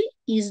 Why B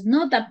is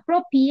not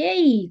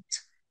appropriate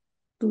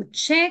to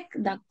check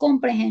the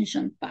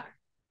comprehension part?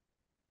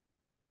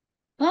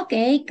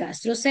 Okay,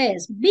 Castro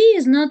says B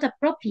is not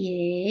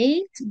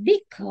appropriate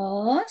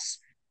because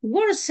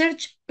word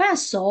search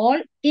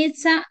puzzle,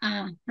 it's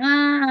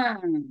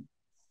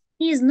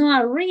it's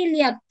not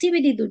really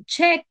activity to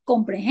check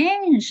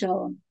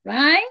comprehension,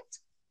 right?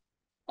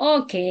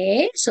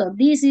 Okay, so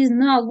this is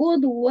not a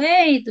good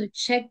way to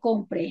check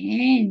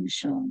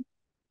comprehension,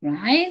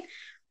 right?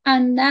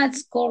 And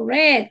that's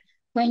correct.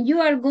 When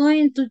you are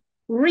going to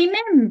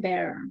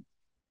remember,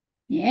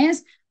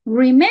 yes,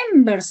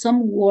 remember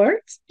some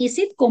words, is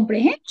it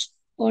comprehension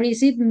or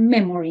is it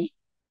memory?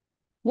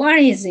 What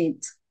is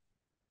it?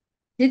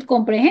 Is it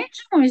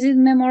comprehension or is it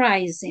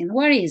memorizing?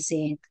 What is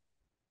it?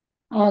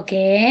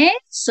 Okay,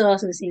 so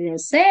Cecilia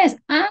says,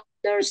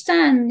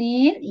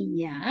 understanding,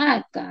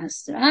 yeah,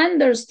 Castro,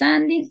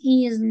 understanding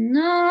is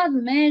not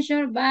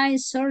measured by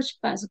search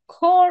pass.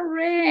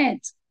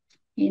 Correct.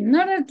 In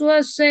order to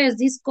assess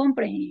this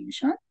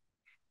comprehension,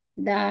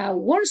 the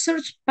word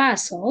search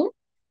puzzle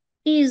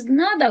is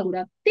not a good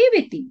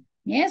activity.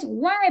 Yes,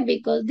 why?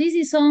 Because this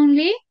is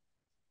only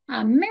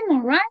a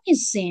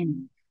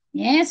memorizing,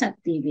 yes,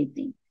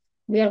 activity.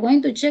 We are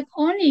going to check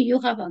only you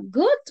have a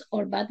good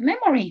or bad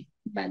memory,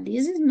 but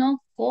this is not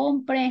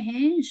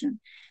comprehension.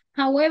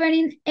 However,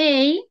 in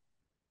A,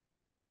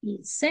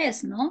 it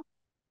says, no,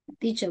 the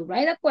teacher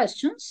write the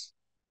questions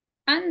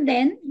and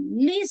then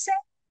listen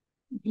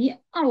the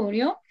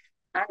audio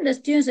and the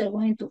students are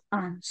going to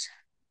answer.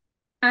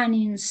 And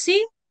in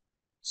C,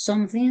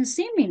 something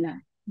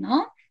similar,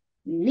 no?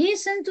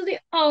 Listen to the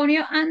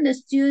audio and the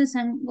students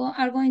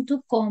are going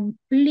to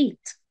complete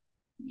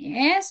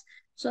Yes,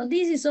 so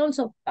this is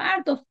also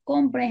part of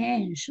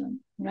comprehension,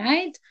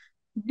 right?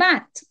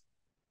 But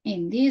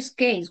in this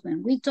case,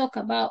 when we talk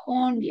about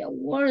only a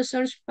word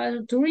search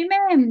puzzle to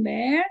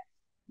remember,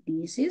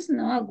 this is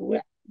not a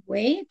good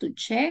way to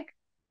check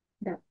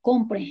the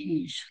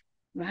comprehension,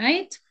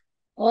 right?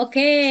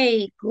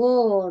 Okay,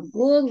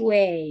 good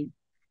way.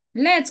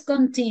 Let's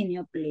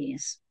continue,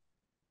 please.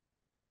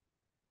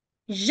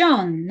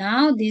 John,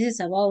 now this is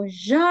about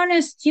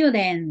John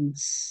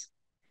students.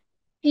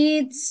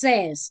 It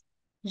says,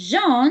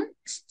 John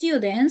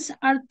students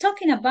are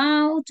talking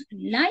about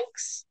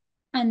likes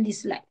and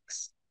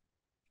dislikes.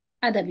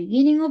 At the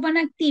beginning of an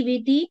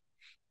activity,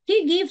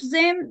 he gives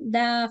them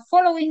the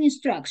following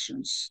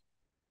instructions.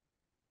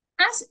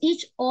 Ask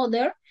each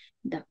other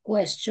the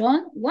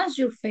question, what's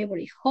your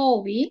favorite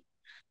hobby?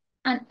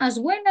 And as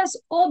well as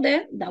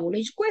other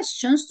double-H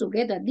questions to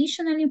get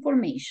additional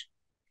information.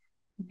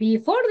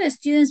 Before the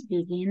students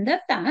begin the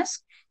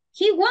task,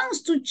 he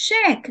wants to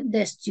check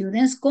the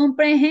students'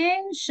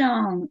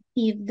 comprehension,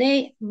 if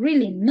they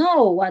really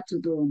know what to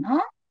do,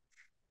 no?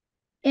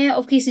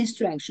 Of his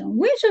instruction.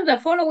 Which of the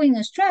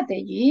following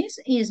strategies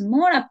is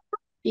more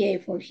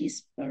appropriate for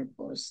his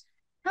purpose?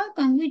 How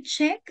can we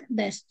check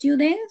the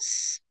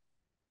students'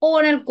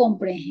 oral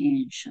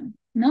comprehension?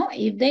 No,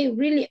 if they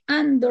really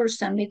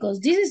understand, because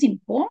this is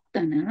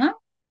important. Huh?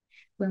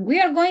 When we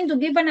are going to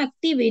give an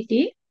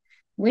activity,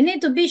 we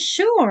need to be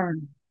sure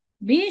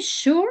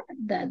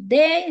that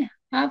they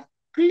have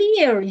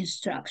clear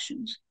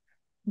instructions,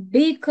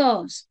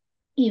 because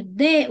if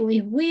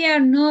we are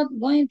not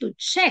going to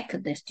check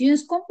the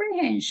students'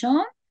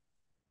 comprehension,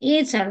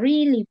 it's a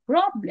really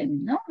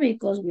problem, no?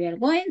 Because we are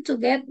going to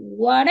get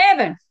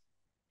whatever,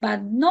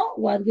 but not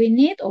what we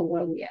need or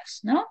what we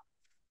ask, no?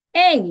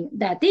 A,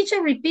 the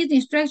teacher repeats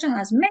instruction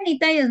as many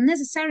times as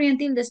necessary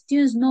until the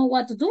students know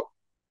what to do.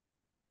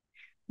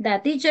 The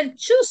teacher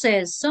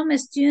chooses some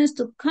students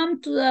to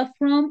come to the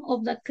front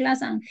of the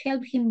class and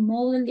help him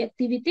model the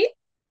activity.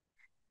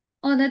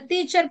 Or the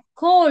teacher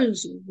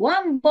calls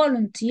one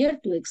volunteer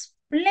to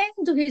explain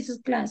to his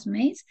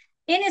classmates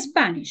in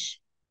Spanish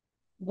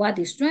what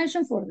the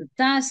instruction for the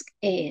task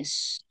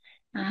is.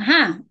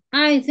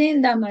 I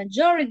think the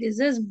majority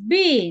says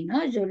B,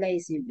 no?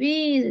 Jolaysi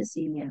B,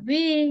 Cecilia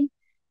B,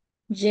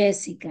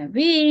 Jessica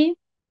B.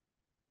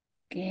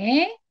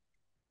 Okay.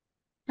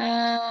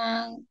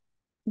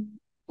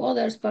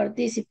 Others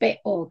participate.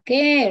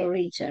 Okay,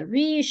 Richard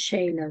B,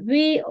 Sheila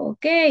B.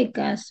 Okay,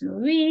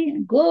 Castro B.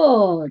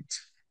 Good.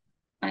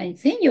 I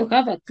think you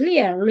have a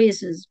clear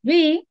list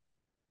B.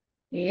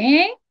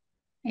 Okay.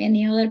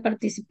 Any other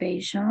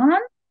participation?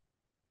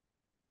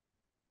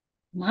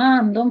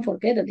 Mom, don't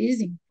forget that this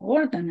is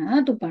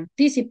important to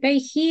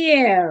participate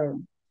here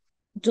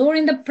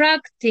during the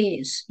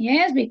practice.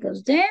 Yes,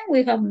 because then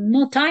we have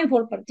no time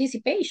for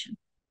participation,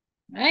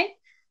 right?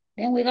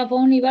 Then we have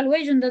only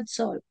evaluation, that's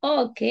all.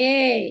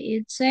 Okay,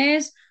 it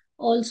says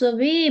also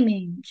be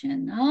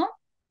mentioned, no?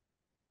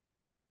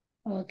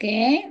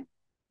 Okay.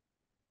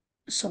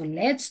 So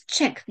let's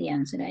check the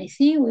answer. I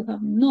think we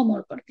have no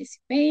more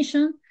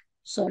participation.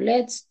 So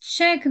let's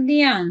check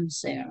the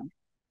answer.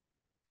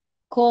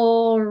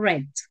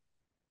 Correct.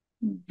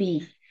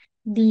 B.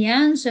 The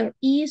answer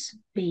is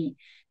B.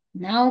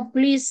 Now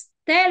please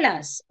tell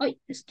us. Oh,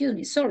 excuse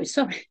me, sorry.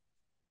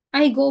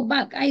 I go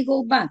back.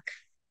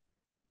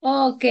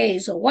 Okay,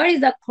 so what is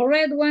the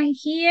correct one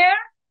here?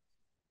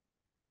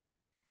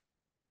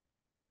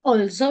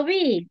 Also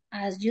B,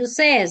 as you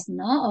says,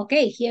 no?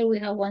 Okay, here we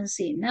have one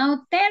C.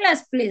 Now tell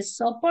us, please,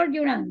 support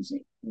your answer.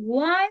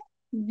 Why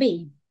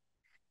B?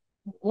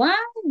 Why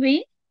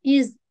B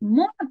is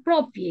more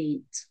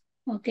appropriate,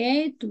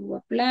 okay, to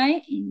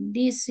apply in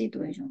this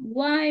situation?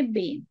 Why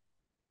B?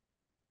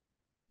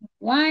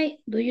 Why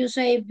do you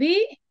say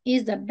B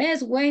is the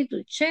best way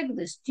to check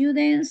the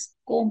student's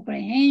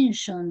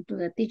comprehension to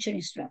the teacher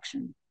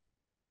instruction?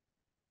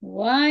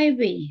 Why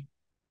B?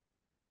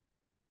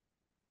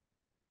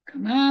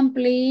 Come on,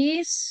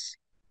 please.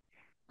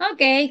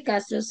 Okay,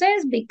 Castro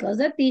says because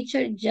the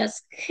teacher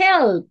just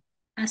helped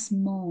us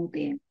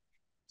model.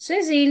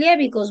 Cecilia,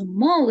 because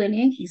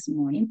modeling is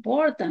more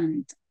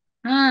important.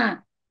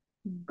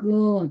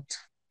 Good.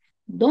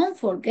 Don't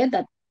forget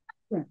that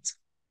part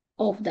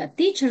of the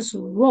teacher's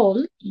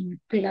role in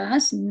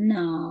class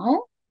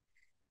now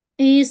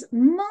is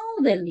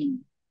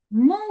modeling.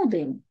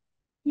 Model.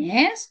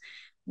 Yes,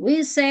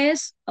 we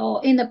says,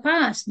 in the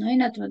past, no,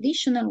 in a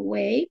traditional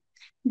way,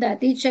 the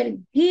teacher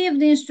give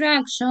the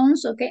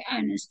instructions, okay,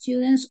 and the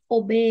students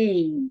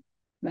obey,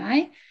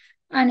 right?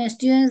 And the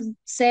student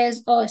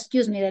says, oh,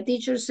 excuse me, the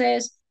teacher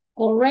says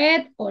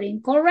correct or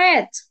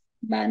incorrect.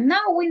 But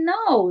now we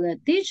know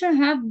that teachers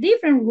have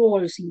different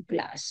roles in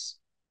class.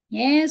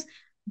 Yes,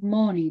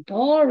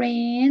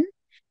 monitoring,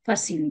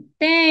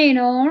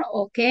 facilitator,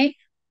 okay,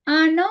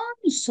 and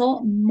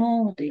also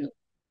model.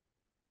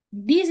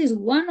 This is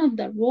one of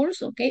the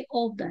roles, okay,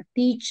 of the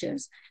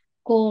teachers.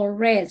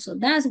 Correct. So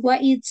that's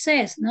what it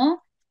says, no?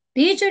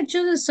 Teacher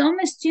chooses some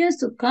students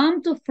to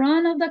come to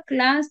front of the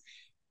class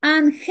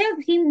and help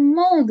him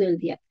model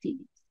the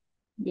activity.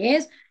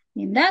 Yes.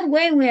 In that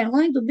way, we are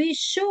going to be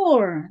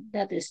sure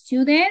that the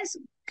students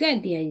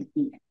get the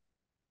idea.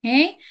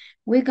 Okay,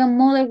 we can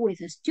model with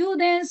the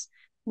students,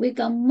 we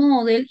can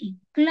model in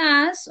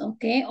class,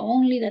 okay,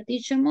 only the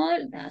teacher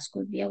model, that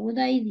could be a good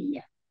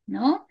idea,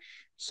 no?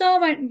 So,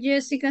 but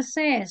Jessica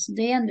says,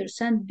 they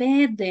understand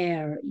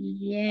better,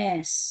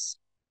 yes.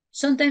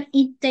 Sometimes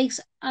it takes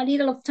a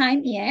little of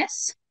time,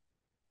 yes,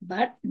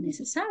 but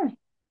necessary,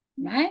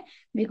 right?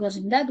 Because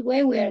in that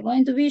way, we are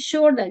going to be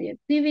sure that the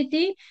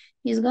activity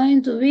is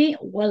going to be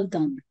well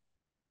done,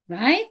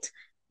 right?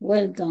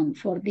 Well done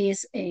for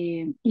this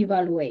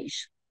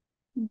evaluation.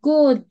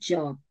 Good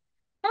job.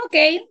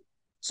 Okay,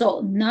 so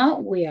now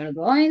we are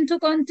going to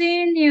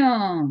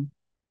continue.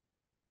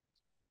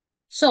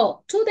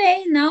 So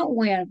today now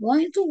we are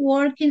going to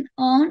working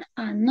on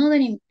another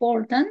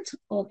important,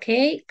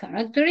 okay,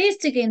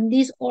 characteristic in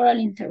this oral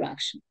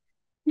interaction.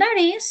 That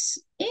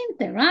is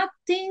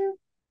interacting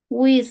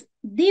with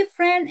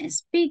different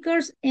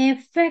speakers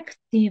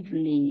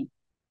effectively.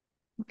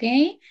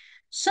 Okay,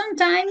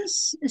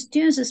 sometimes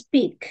students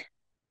speak.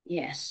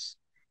 Yes,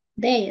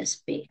 they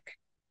speak.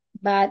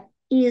 But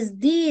is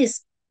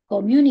this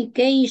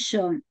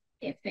communication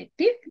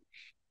effective?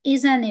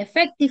 Is an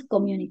effective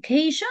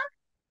communication?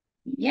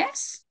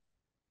 Yes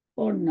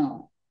or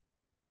no?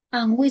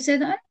 And we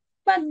said,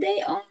 but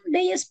they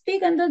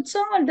speak and that's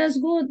all. That's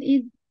good.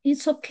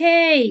 It's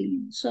okay.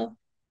 So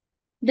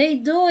they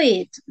do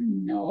it.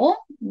 No,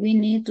 we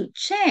need to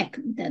check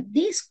that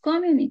this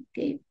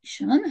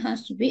communication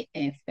has to be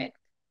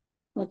effective.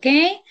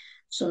 Okay?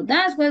 So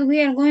that's what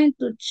we are going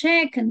to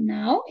check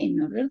now in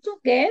order to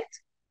get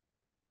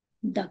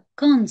the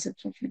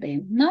concept of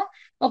them, no?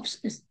 Oops,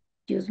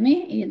 excuse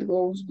me, it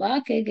goes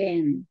back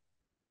again.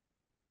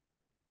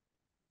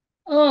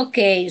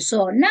 Okay,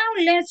 so now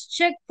let's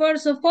check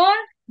first of all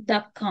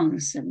the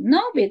concept,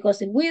 no?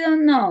 Because if we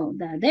don't know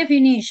the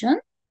definition,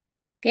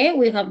 okay,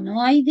 we have no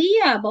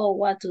idea about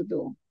what to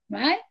do,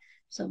 right?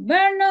 So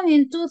Vernon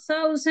in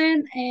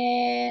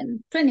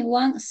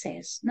 2021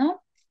 says,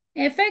 no?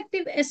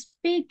 Effective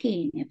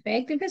speaking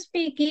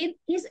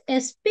is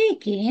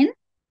speaking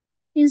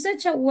in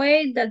such a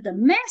way that the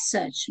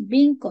message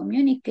being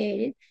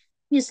communicated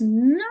is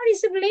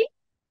noticeably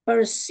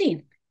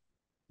perceived,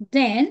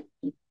 then,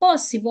 if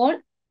possible,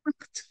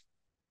 act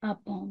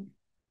upon.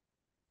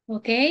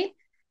 Okay?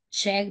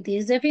 Check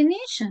this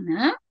definition.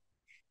 Huh?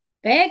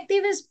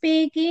 Effective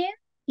speaking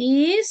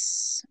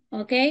is,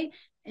 okay,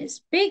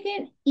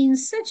 speaking in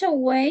such a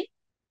way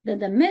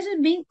that the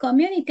message being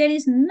communicated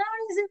is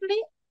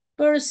noticeably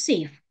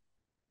perceived.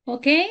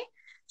 Okay?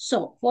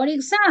 So, for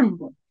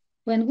example,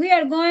 when we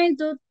are going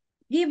to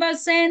give a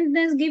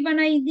sentence, give an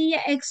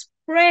idea,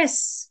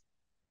 express,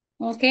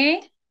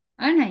 okay,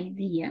 an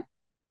idea.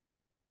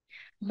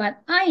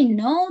 But I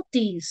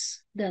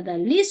notice that the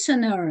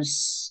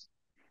listeners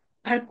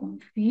are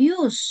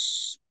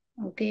confused,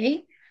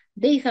 okay?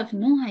 They have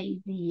no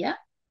idea.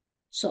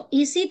 So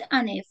is it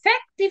an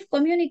effective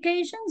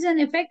communication? Is it an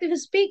effective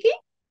speaking?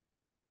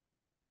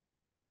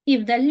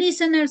 If the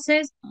listener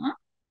says, huh?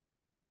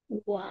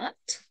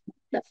 What?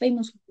 The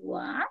famous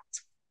what?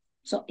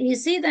 So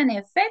is it an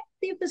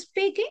effective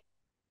speaking?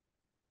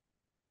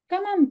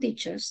 Come on,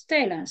 teachers,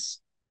 tell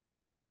us.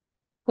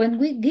 When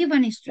we give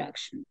an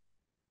instruction,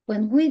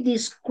 when we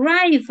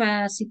describe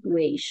a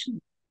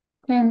situation,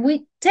 when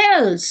we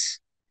tell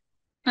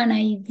an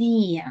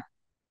idea,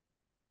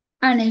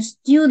 and a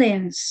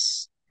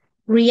student's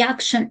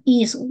reaction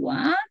is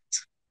what?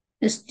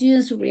 The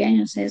student's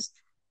reaction says,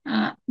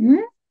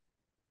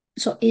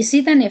 so is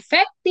it an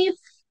effective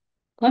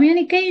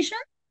communication?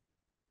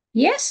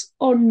 Yes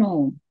or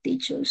no,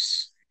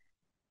 teachers?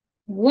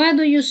 What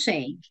do you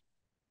say?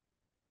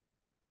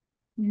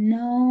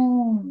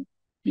 No.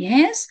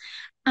 Yes?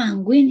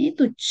 And we need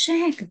to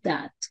check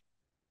that.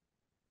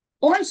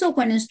 Also,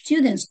 when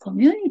students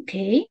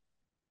communicate,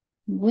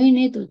 we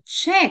need to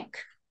check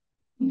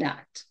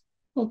that.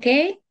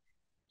 Okay?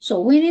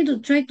 So we need to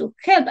try to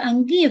help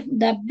and give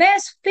the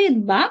best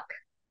feedback,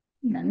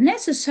 the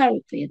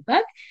necessary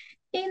feedback,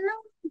 in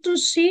order to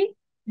see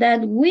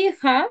that we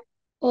have,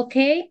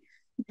 okay,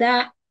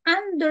 the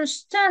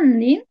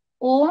understanding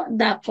or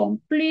the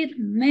complete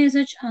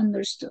message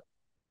understood.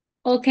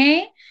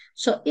 Okay,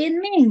 so it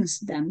means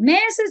the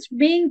message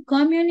being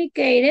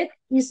communicated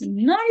is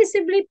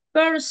noticeably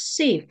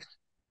perceived.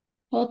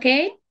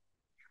 Okay,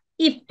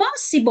 if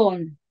possible,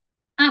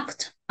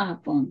 act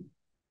upon.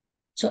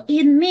 So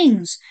it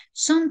means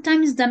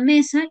sometimes the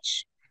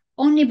message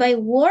only by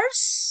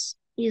words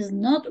is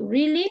not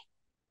really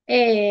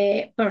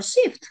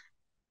perceived.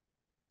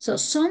 So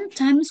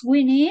sometimes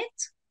we need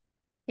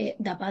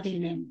the body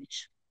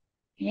language.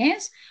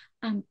 Yes,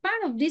 and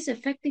part of this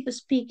effective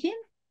speaking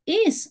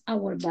is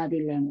our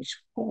body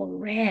language.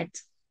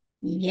 Correct.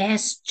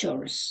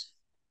 Gestures.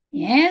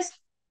 Yes.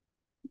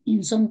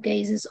 In some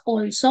cases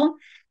also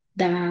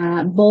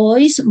the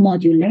voice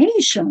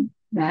modulation,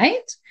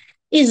 right?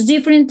 It's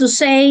different to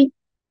say,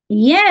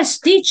 yes,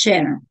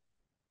 teacher,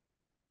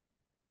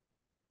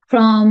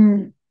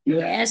 from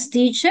yes,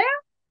 teacher,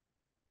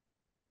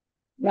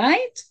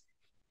 right?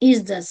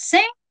 Is the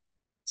same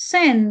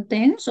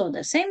sentence or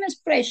the same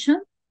expression,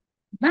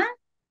 but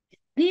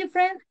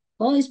different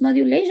voice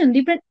modulation,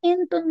 different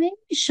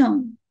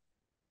intonation.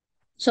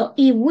 So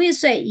if we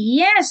say,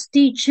 yes,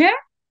 teacher,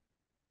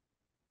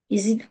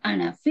 is it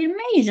an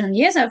affirmation?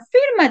 Yes,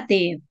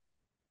 affirmative.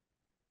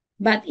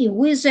 But if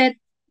we said,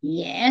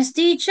 yes,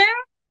 teacher,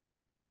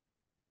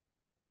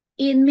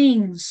 it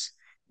means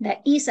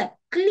that is a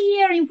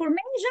clear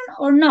information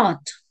or not.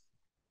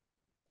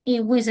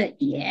 If we said,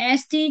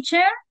 yes,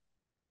 teacher,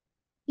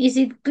 is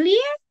it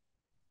clear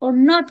or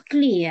not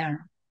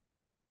clear?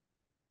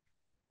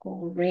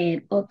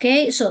 Correct.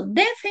 Okay, so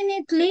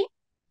definitely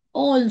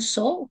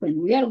also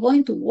when we are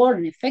going to work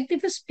on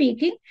effective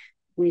speaking,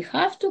 we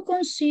have to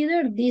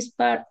consider this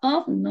part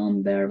of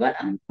nonverbal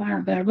and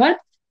paraverbal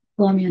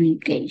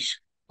communication.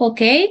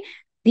 Okay,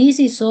 this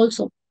is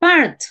also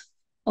part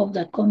of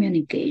the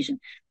communication.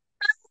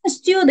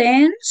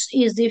 Students,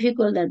 it's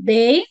difficult that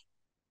they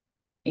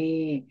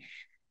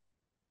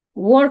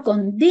work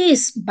on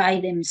this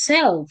by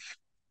themselves,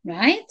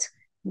 right?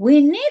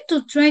 We need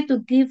to try to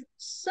give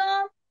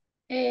some,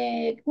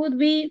 could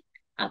be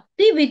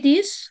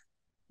activities,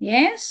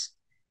 yes,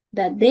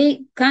 that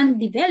they can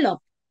develop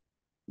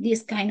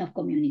this kind of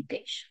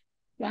communication,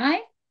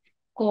 right?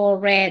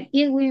 Correct.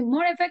 It will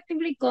more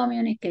effectively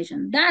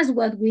communication. That's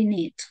what we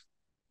need.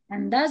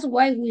 And that's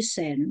why we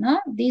said, no,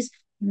 this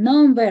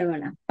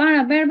nonverbal and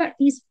paraverbal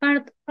is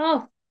part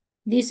of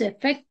this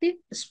effective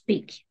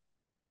speaking.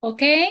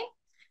 Okay?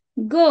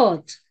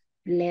 Good.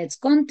 Let's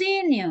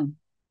continue.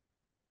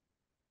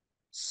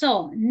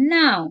 So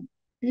now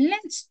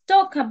let's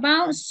talk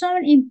about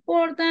some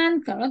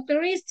important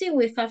characteristics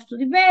we have to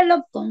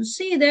develop,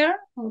 consider,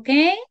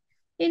 okay,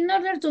 in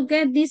order to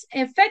get this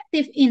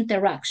effective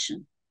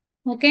interaction,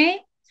 okay?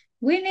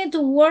 We need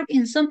to work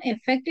in some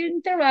effective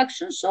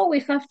interaction, so we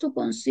have to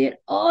consider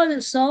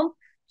also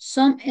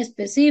some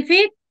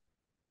specific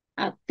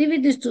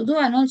activities to do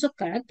and also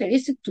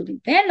characteristics to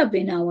develop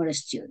in our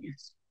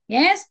students,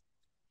 yes?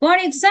 For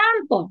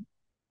example,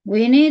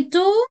 we need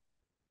to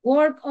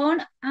work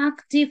on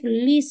active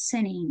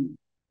listening.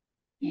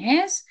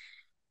 Yes?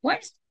 What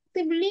is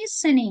active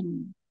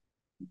listening?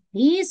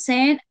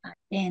 Listen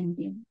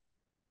attentively,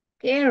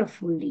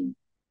 carefully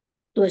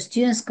to a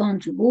student's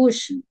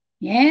contribution.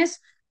 Yes?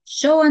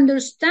 Show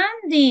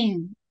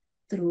understanding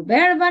through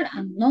verbal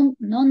and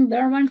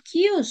non-verbal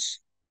cues.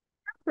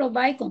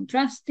 Provide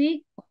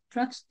contrasting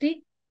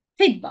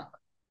feedback.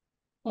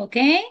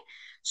 Okay?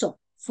 So,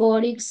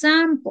 for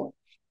example,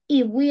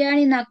 if we are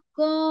in a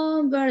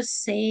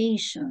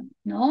conversation,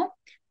 no,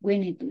 we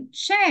need to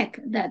check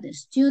that the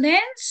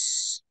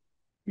students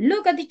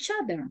look at each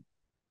other,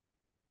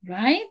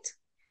 right?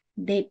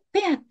 They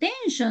pay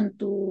attention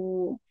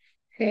to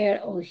her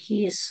or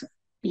his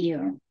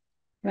peer,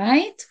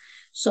 right?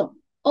 So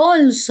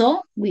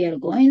also we are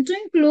going to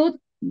include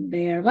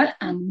verbal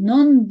and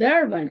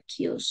non-verbal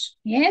cues.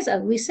 Yes,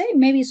 as we say,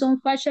 maybe some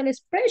facial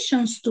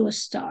expressions to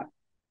start.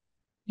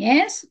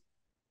 Yes,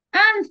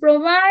 and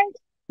provide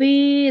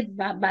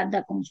feedback, but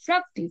the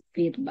constructive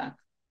feedback,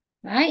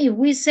 right? If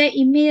we say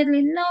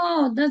immediately,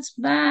 no, that's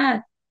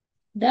bad,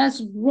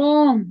 that's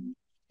wrong,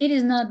 it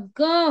is not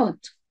good.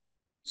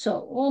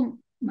 So, oh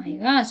my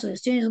God, so the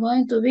student is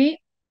going to be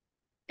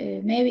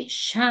maybe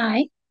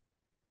shy,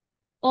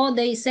 or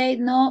they say,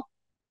 no,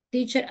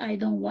 teacher, I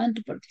don't want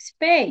to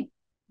participate.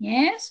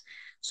 Yes,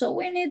 so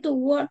we need to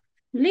work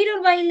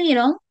little by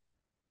little,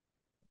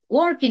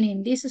 working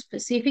in this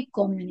specific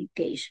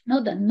communication,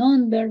 not the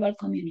non-verbal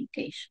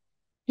communication.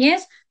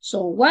 Yes,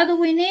 so what do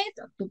we need?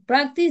 To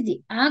practice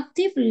the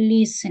active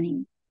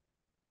listening.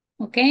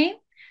 Okay,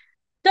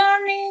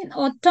 turning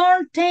or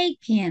turn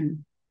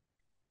taking.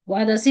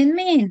 What does it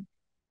mean?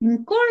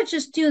 Encourage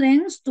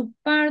students to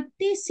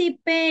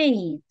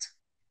participate,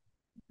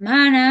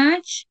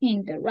 manage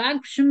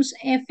interactions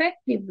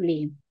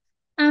effectively,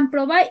 and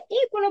provide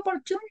equal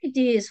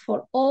opportunities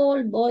for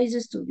all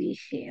voices to be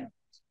heard.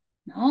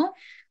 No?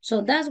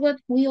 So that's what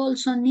we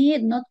also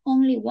need, not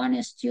only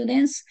one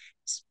students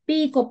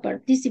speak or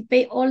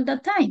participate all the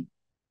time,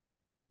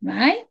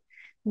 right?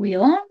 We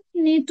only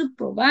need to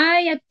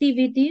provide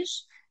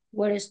activities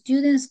where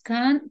students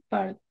can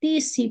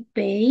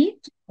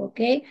participate,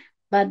 okay,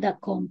 but the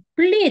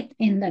complete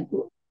in the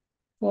group.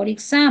 For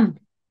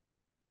example,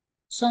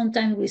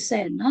 sometimes we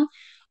say, no,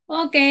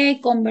 okay,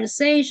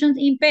 conversations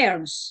in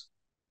pairs.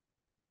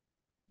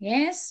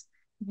 Yes,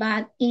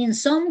 but in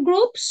some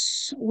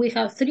groups, we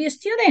have 3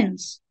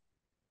 students.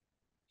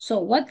 So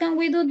what can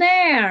we do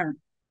there?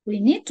 We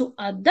need to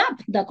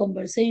adapt the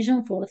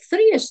conversation for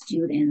 3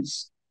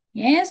 students.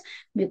 Yes,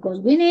 because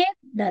we need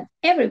that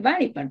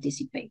everybody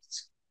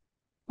participates.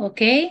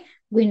 Okay,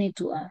 we need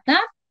to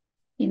adapt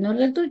in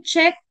order to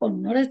check, or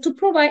in order to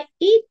provide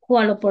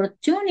equal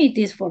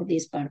opportunities for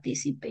this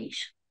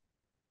participation.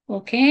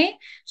 Okay,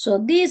 so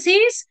this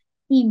is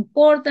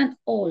important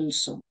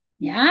also.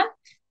 Yeah,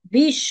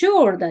 be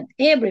sure that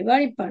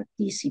everybody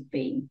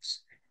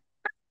participates.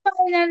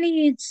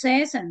 Finally, it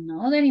says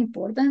another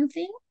important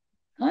thing,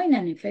 in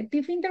an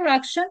effective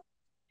interaction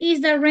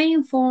is the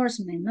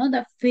reinforcement, not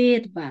the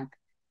feedback.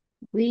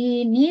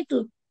 We need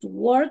to to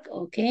work,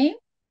 okay,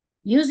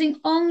 using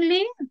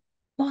only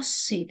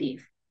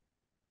positive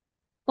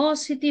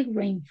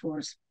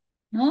reinforcement,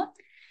 no?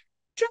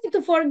 Try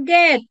to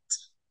forget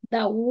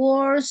the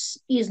words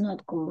is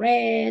not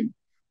correct,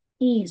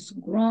 is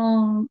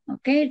wrong,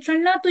 okay? Try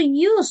not to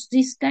use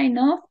this kind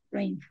of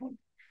reinforcement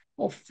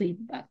of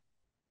feedback,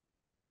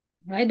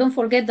 right? Don't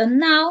forget that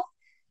now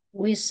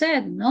we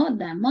said, no,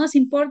 the most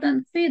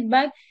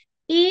feedback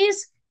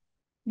is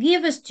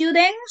give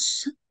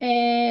students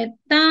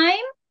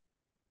time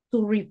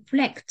to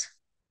reflect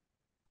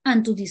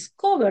and to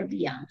discover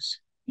the answer,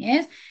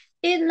 yes?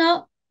 It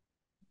not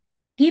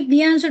give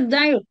the answer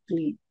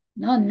directly.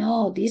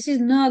 No, this is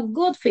not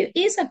good feedback.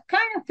 It's a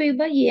kind of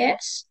feedback,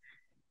 yes,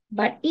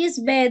 but it's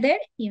better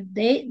if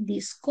they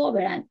discover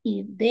and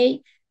if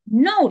they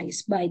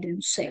notice by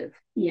themselves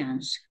the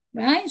answer,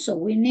 right? So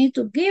we need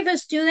to give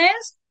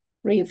students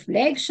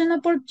reflection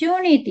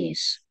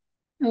opportunities,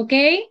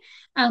 okay?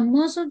 And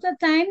most of the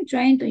time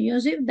trying to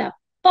use it the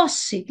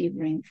positive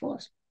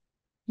reinforcement.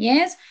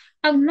 Yes,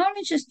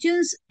 acknowledge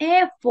students'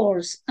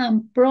 efforts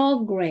and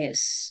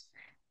progress,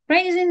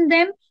 praising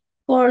them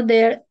for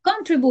their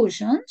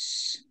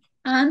contributions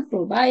and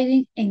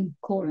providing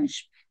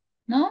encouragement,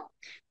 no?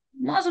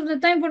 Most of the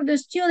time for the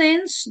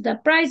students, the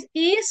prize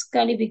is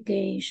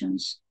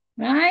qualifications,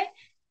 right?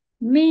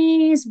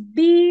 Miss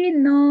B,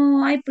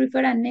 no, I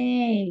prefer an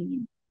A,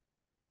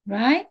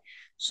 right?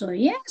 So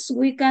yes,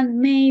 we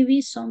can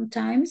maybe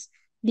sometimes,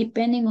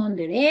 depending on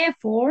their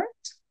effort,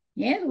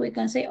 yes, we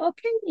can say,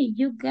 okay,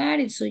 you got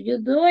it, so you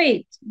do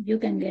it. You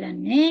can get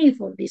an A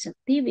for this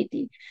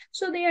activity.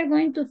 So they are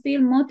going to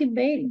feel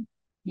motivated,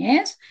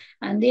 yes?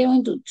 And they're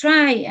going to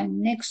try,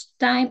 and next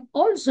time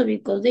also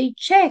because they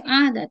check,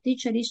 the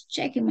teacher is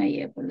checking my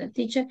effort. The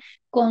teacher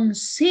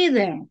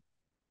consider,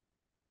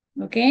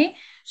 okay?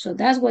 So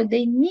that's what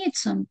they need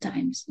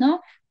sometimes,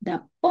 no?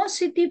 The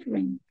positive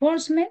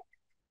reinforcement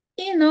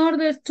in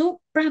order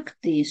to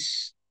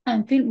practice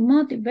and feel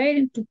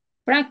motivated to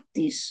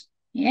practice.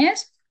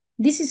 Yes,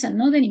 this is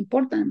another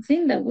important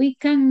thing that we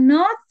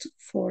cannot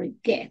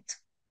forget,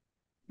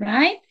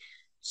 right?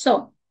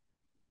 So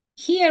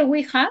here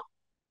we have,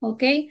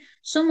 okay,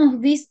 some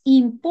of these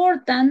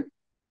important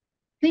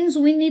things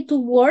we need to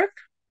work,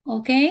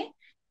 okay,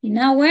 in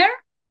our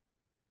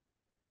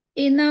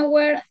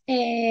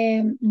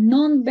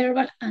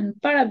non-verbal and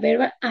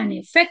paraverbal and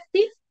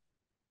effective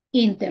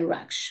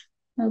interaction,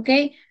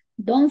 okay?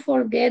 Don't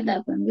forget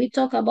that when we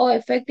talk about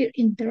effective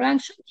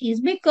interaction,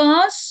 is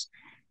because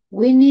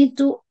we need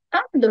to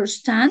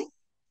understand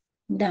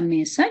the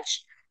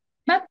message,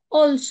 but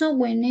also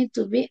we need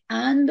to be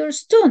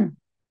understood,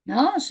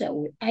 no?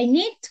 So I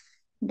need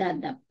that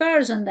the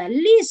person, the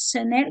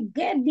listener,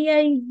 get the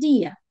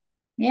idea,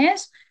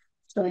 yes?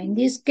 So in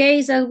this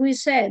case, as we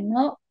said,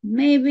 no,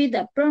 maybe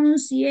the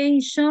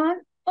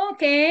pronunciation,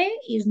 okay,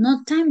 it's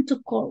not time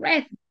to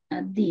correct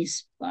at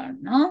this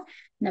part, no?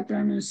 The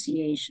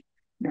pronunciation.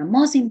 The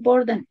most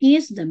important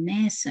is the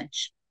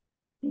message,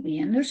 to be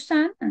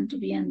understood and to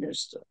be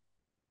understood.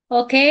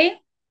 Okay,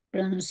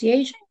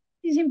 pronunciation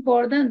is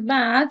important,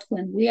 but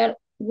when we are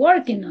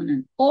working on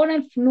an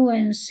oral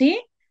fluency,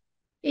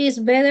 it's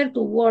better to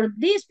work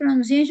this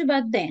pronunciation,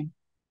 but then,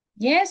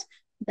 yes,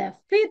 the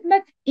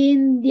feedback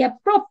in the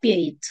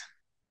appropriate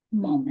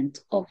moment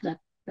of the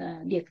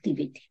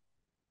activity,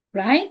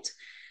 right?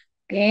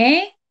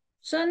 Okay,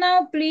 so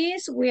now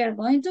please, we are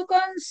going to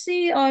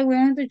consider, or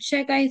we're going to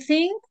check, I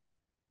think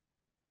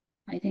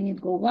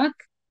it go back.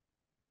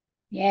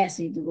 Yes,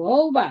 it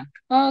go back.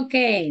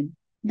 Okay,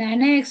 the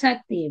next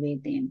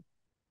activity.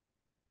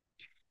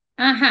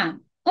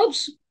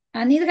 Oops,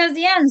 and it has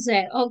the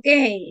answer.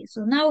 Okay,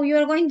 so now you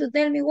are going to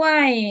tell me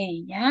why,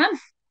 yeah?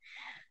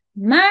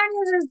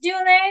 Marius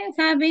students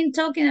have been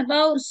talking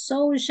about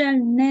social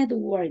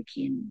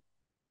networking.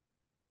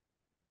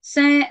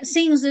 So,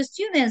 since the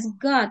students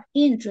got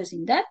interest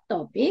in that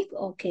topic,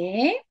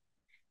 okay,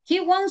 he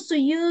wants to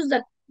use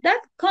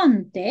that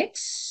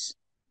context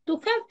to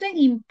help them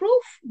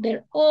improve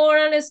their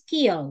oral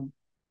skill.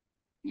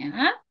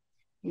 Yeah,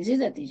 this is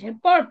the teacher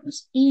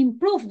purpose,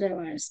 improve their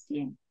oral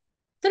skill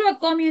through a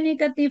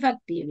communicative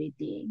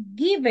activity.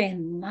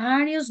 Given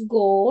Mario's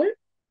goal,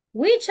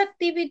 which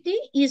activity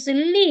is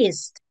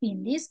least?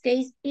 In this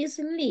case, is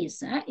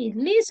least. Is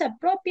least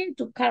appropriate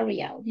to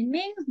carry out. It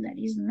means that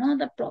is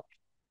not appropriate.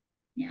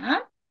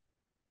 Yeah.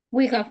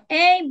 We have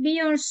A, B,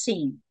 or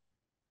C.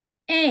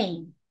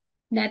 A.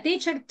 The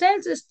teacher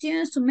tells the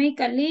students to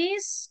make a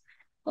list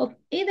of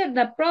either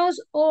the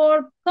pros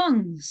or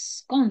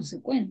cons,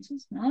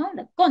 consequences, no?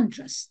 The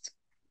contrast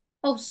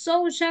of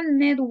social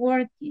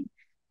networking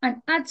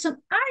and add some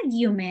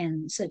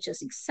arguments such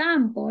as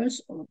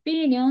examples or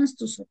opinions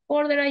to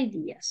support their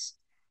ideas.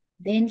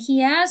 Then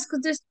he asks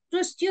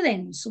the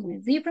students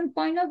with different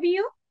point of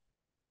view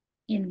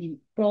in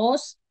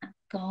pros and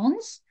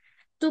cons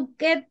to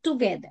get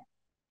together.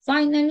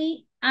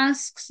 Finally,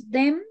 asks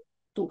them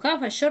to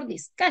have a short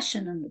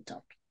discussion on the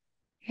topic.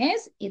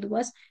 Yes, it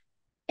was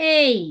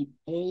A,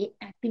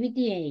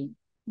 activity A.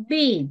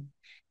 B,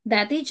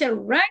 the teacher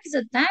writes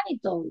the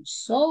title,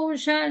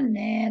 social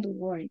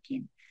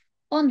networking.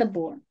 on the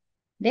board.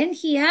 Then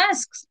he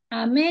asks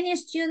as many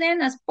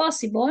students as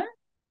possible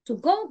to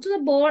go to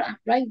the board and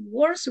write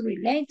words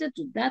related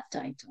to that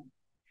title.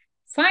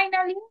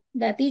 Finally,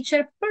 the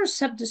teacher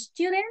pairs up the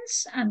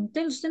students and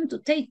tells them to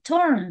take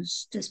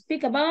turns to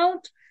speak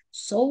about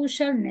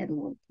social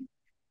networking.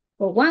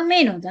 For 1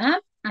 minute,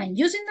 and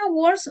using the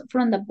words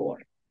from the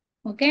board,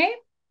 okay?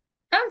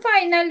 And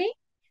finally,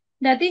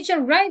 the teacher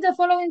writes the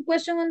following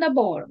question on the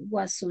board.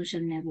 What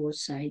social network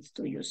sites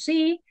do you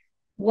see?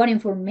 What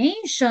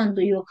information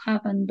do you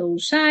have on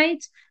those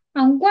sites?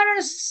 And what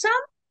are some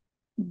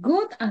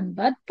good and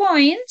bad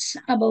points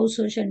about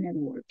social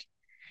networking?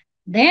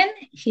 Then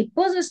he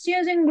puts the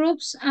students in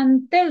groups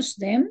and tells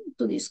them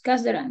to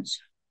discuss their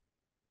answer.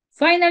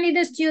 Finally,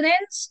 the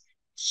students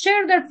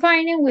share their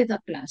finding with the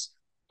class.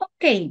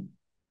 Okay,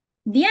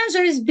 the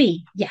answer is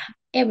B. Yeah,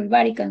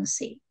 everybody can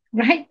see,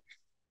 right?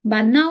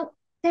 But now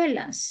tell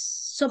us,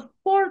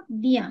 support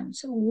the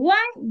answer.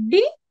 Why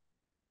B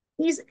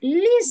is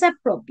least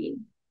appropriate?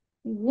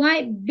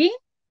 Why B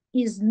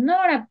is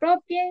not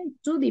appropriate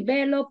to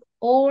develop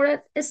oral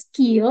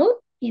skill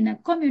in a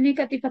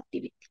communicative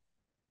activity?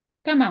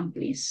 Come on,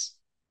 please.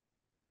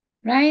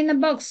 Write in the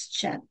box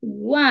chat.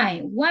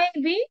 Why? Why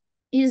B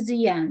is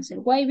the answer?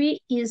 Why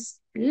B is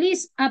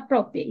least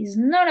appropriate? Is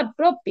not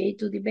appropriate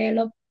to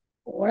develop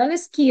oral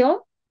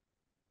skill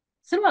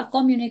through a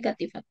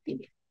communicative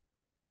activity.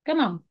 Come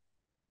on.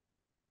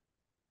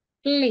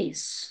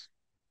 Please.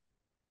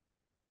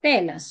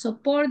 Tell us.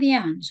 Support the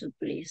answer,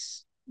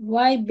 please.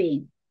 Why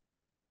B?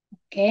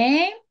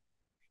 Okay.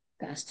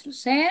 Castro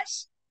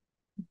says,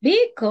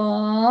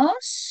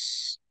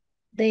 because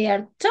they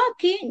are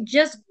talking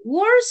just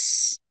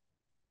words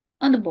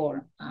on the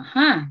board.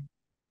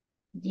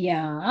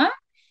 Yeah.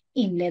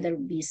 In letter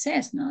B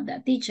says, no,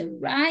 the teacher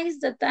writes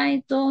the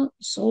title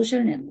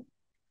social network.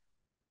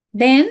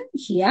 Then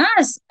he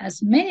asks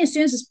as many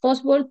students as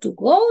possible to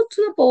go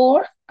to the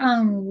board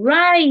and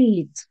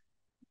write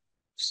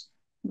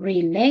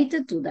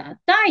related to that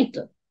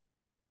title.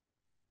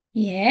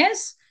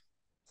 Yes.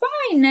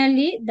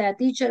 Finally, the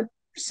teacher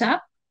picks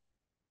up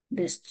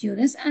the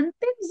students and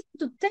tells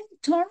them to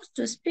take turns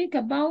to speak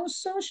about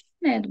social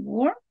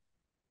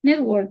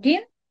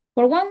networking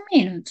for 1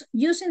 minute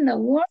using the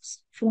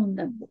words from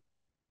the book.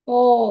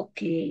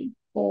 Okay,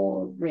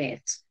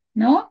 correct.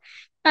 No?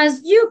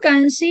 As you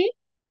can see,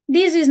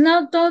 this is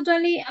not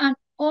totally an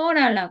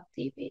oral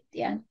activity,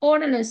 an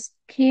oral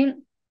skill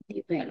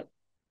development,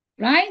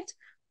 right?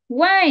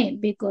 Why?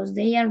 Because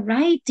they are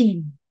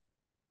writing.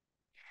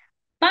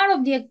 Part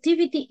of the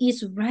activity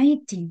is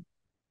writing,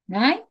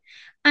 right?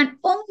 And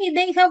only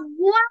they have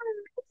 1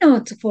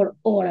 minute for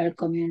oral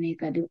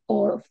communicative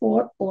or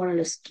for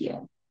oral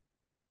skill.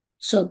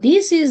 So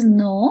this is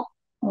no,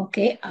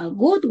 okay, a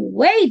good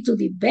way to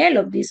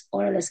develop this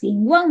oral skill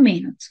in 1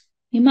 minute.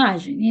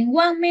 Imagine, in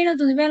 1 minute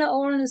to develop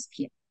oral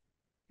skill.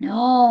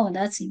 No,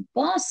 that's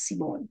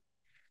impossible.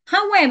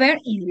 However,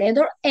 in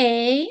letter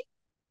A,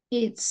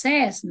 it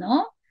says,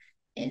 no,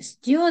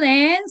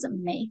 students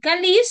make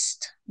a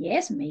list.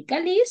 Yes, make a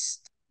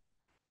list.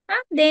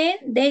 And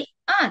then they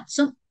add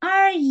some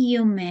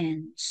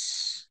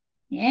arguments.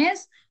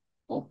 Yes,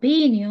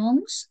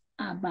 opinions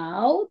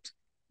about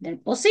their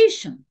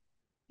position.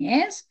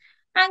 Yes,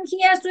 and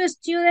he has two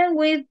students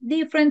with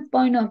different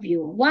point of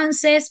view. One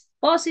says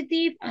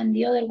positive and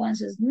the other one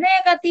says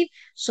negative.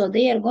 So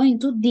they are going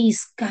to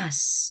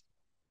discuss.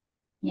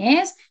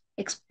 Yes,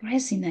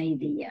 expressing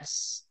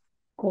ideas.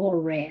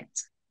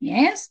 Correct.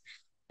 Yes,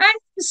 and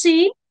you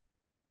see,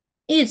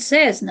 it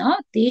says, no,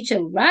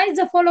 teacher writes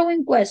the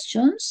following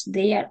questions.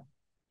 They are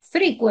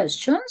 3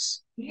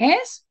 questions.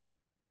 Yes,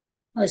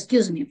 oh,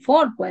 excuse me,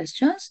 4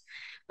 questions.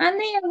 And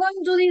they are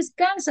going to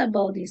discuss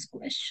about these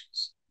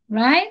questions,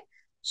 right?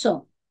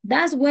 So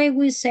that's why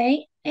we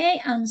say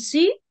A and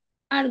C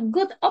are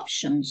good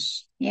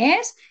options.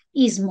 Yes,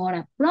 is more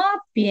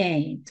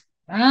appropriate,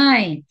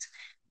 right?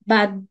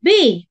 But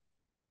B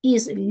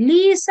is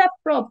least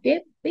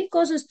appropriate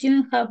because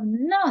students have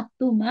not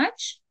too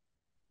much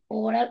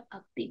oral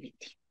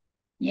activity.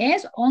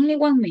 Yes, only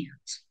 1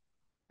 minute.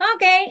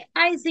 Okay,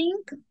 I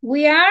think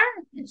we are,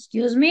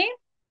 excuse me,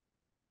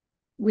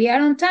 we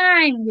are on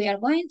time. We are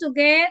going to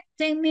get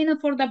 10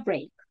 minutes for the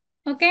break.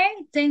 Okay,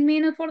 10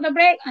 minutes for the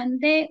break and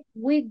then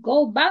we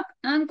go back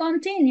and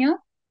continue.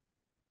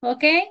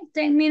 Okay,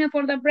 10 minutes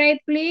for the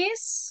break,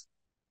 please.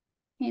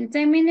 In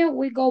 10 minutes,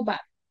 we go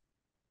back.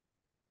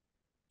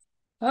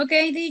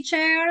 Okay,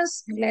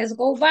 teachers, let's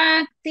go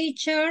back,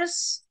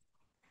 teachers.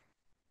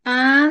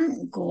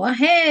 And go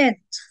ahead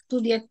to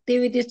the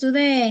activities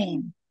today.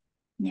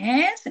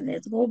 Yes,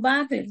 let's go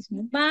back, let's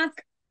move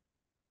back.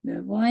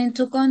 We're going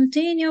to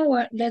continue.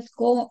 Let's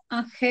go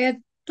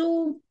ahead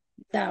to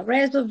the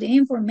rest of the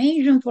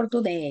information for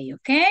today,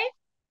 okay?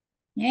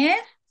 Yeah?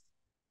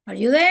 Are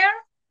you there?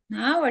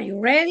 Now, are you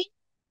ready?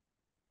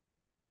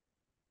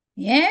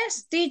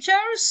 Yes,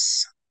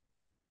 teachers?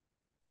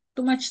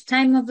 Too much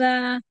time of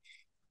the,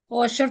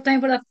 or short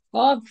time for the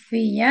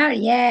coffee, yeah?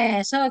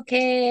 Yes,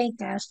 okay,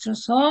 Castro.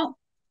 So,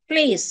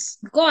 please,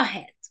 go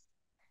ahead.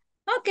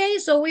 Okay,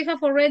 so we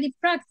have already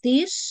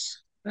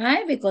practiced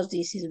right? Because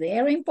this is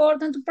very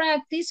important to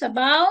practice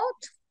about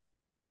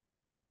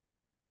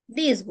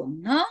this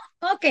one, no?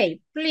 Okay,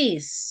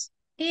 please.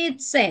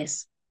 It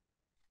says,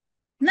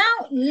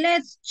 now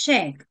let's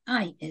check.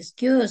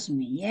 Excuse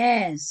me.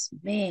 Yes,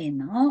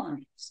 no.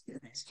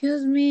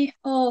 Excuse me.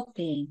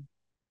 Okay.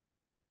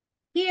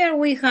 Here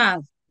we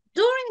have,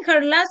 during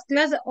her last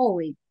class, oh,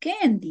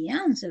 again, the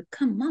answer.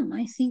 Come on,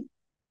 I think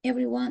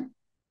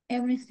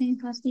everything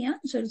has the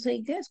answers, I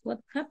guess. What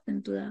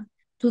happened to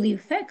the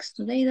effects?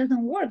 Today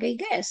doesn't work, I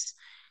guess.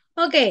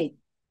 Okay,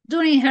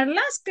 during her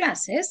last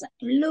classes,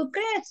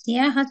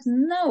 Lucrecia has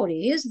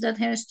noticed that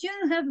her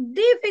students have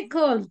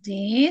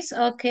difficulties,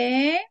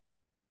 okay?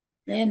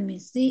 Let me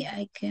see,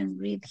 I can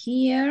read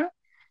here.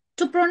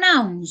 To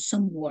pronounce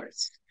some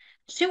words.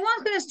 She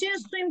wants her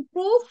students to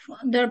improve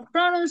their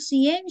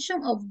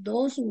pronunciation of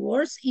those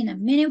words in a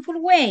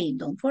meaningful way.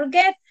 Don't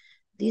forget,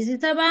 this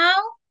is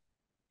about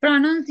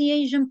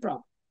pronunciation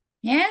problem.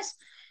 Yes?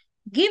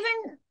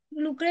 Given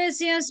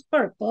Lucrecia's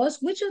purpose,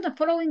 which of the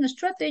following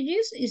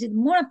strategies is it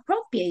more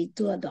appropriate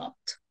to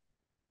adopt?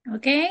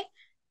 Okay?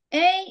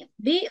 A,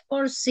 B,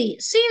 or C?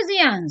 C is the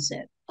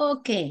answer.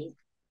 Okay,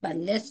 but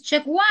let's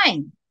check why.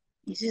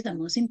 This is the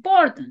most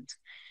important.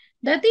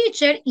 The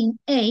teacher in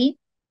A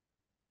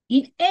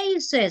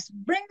says,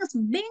 brings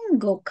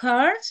bingo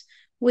cards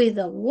with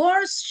the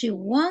words she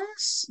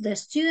wants the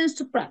students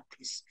to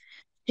practice.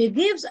 She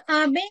gives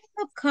a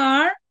bingo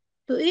card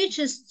to each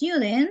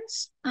student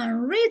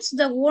and reads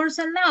the words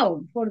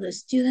aloud for the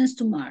students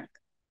to mark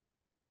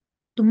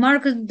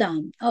it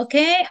down,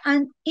 okay?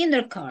 And in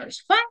their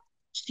cards. Fine.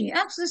 She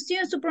asks the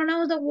students to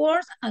pronounce the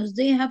words as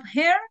they have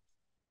heard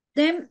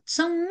them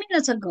some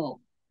minutes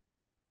ago.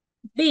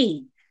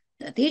 B,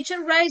 the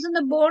teacher writes on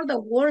the board the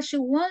words she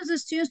wants the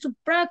students to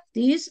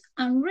practice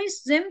and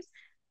reads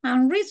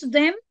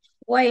them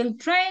while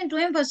trying to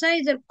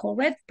emphasize their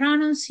correct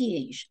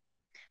pronunciation.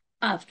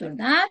 After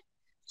that,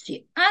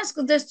 she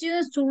asks the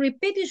students to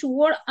repeat each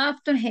word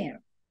after her.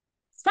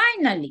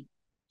 Finally,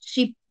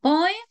 she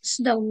points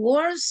the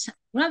words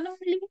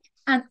randomly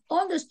and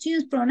all the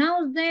students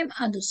pronounce them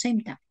at the same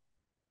time.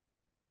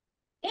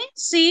 In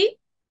C,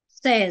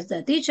 says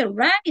the teacher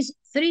writes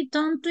 3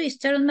 tongue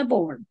twisters on the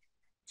board.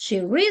 She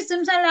reads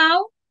them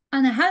aloud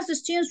and has the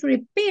students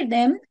repeat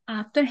them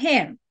after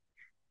her.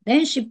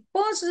 Then she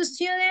puts the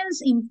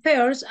students in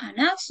pairs and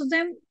asks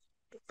them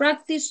to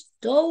practice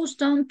those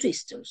tongue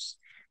twisters.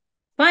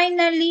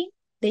 Finally,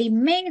 they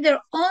make their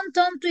own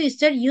tongue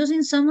twister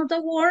using some of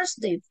the words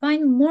they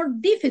find more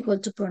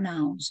difficult to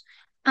pronounce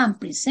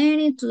and present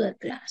it to the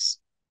class.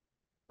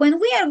 When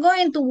we are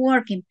going to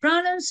work in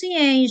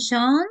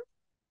pronunciation,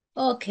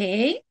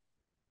 okay,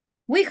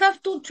 we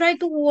have to try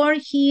to work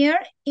here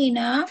in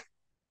a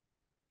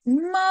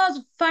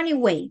most funny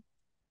way,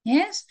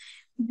 yes?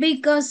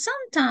 Because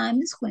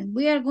sometimes when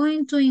we are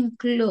going to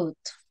include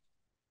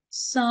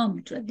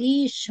some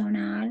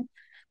traditional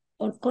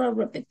or correct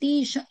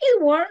repetition,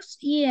 it works,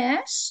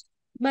 yes,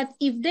 but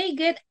if they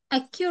get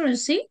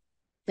accuracy,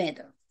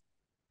 better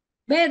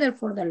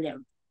for the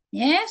learner,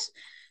 yes?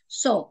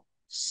 So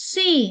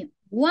C,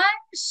 why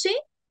C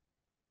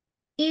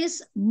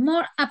is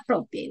more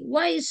appropriate?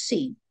 Why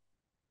C?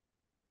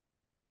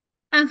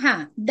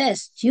 The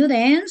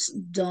students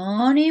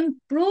don't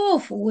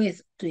improve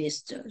with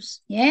twisters,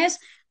 yes?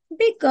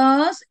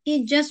 Because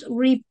it just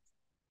repeat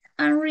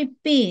and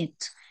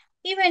repeat.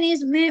 Even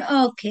it's,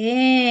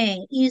 okay,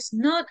 it's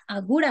not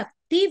a good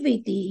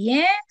activity,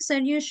 yes? Are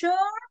you sure?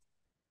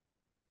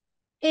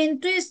 In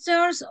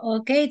twisters,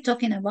 okay,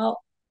 talking about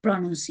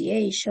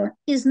pronunciation,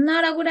 is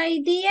not a good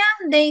idea.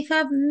 They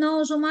have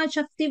no so much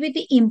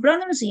activity in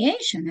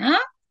pronunciation, huh?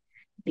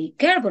 Be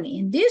careful.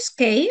 In this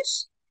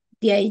case,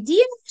 the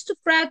idea is to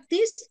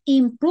practice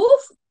improve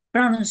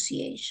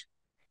pronunciation.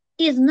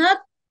 It's not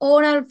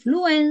oral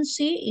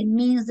fluency. It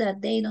means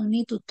that they don't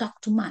need to talk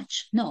too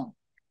much. No,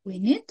 we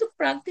need to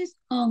practice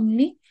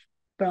only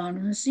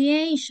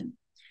pronunciation.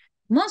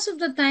 Most of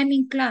the time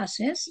in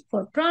classes,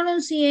 for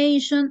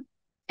pronunciation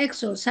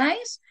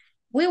exercise,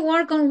 we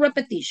work on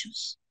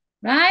repetitions,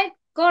 right?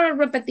 Correct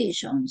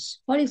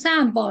repetitions. For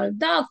example,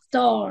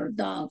 doctor,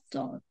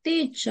 doctor,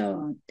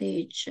 teacher,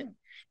 teacher,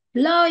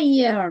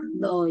 lawyer,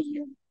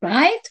 lawyer,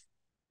 right?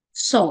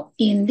 So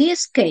in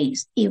this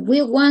case, if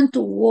we want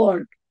to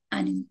work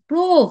and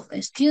improve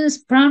a student's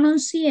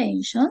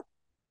pronunciation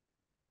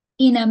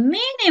in a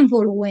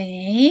meaningful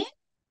way,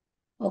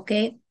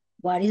 okay,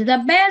 what is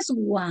the best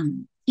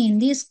one? In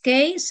this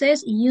case,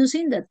 is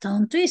using the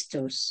tongue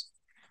twisters,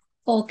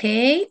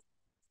 okay?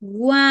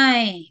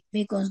 Why?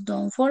 Because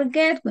don't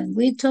forget when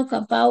we talk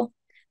about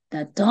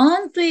the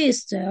tongue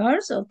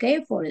twisters,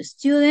 okay, for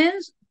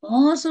students,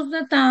 most of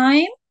the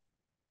time,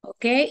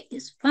 okay,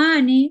 it's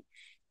funny,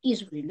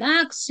 it's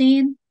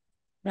relaxing,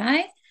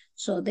 right?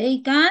 So they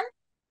can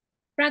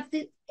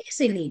practice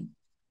easily,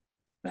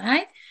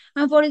 right?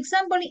 And for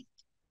example,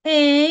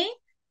 A,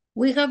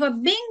 we have a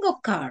bingo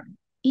card.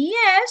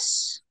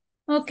 Yes,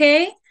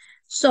 okay.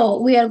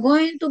 So we are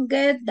going to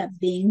get the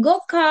bingo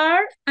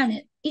card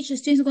and each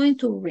student is going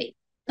to read.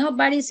 No,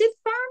 but is it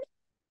fun?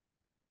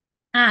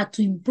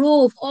 To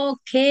improve.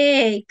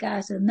 Okay,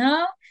 Casa.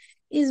 Now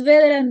it's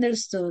better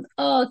understood.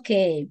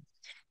 Okay.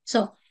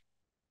 So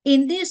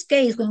in this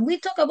case, when we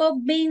talk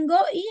about bingo,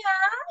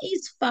 yeah,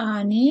 it's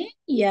funny.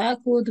 Yeah,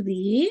 could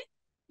be.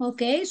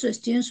 Okay, so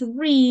students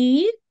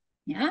read.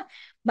 Yeah,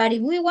 but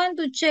if we want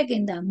to check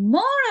in the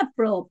more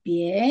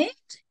appropriate,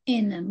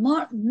 in a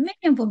more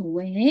meaningful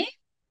way,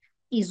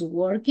 is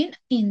working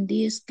in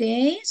this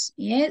case,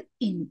 yes,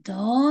 in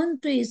tongue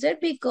twister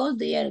because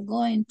they are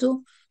going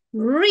to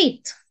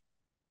read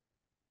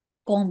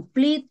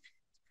complete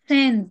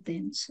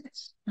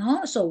sentences,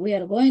 no? So we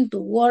are going to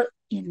work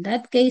in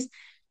that case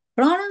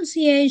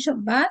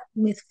pronunciation, but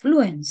with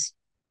fluency,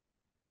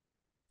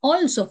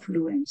 also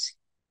fluency,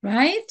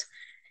 right?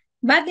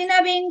 But in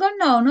a bingo,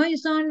 no,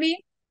 it's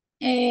only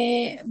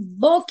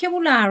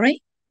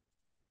vocabulary,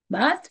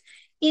 but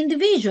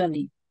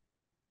individually,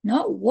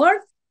 no, word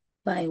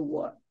by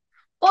word.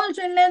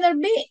 Also in letter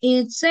B,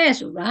 it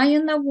says write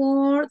in the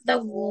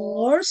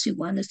words you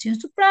want the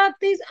students to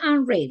practice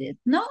and read it,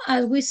 no?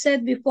 As we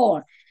said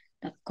before,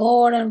 the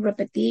choral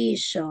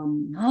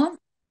repetition, no?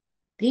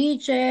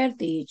 Teacher,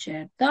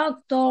 teacher,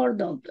 doctor,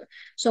 doctor.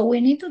 So we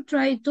need to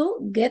try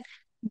to get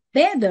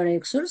better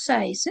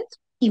exercises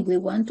if we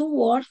want to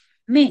work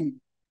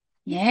meaning.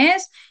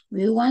 Yes,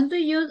 we want to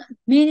use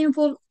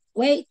meaningful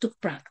way to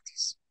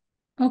practice.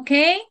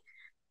 Okay?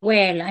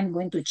 Well, I'm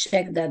going to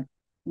check that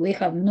we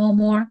have no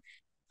more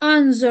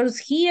answers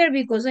here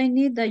because I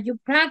need that you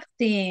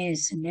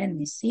practice. Let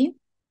me see.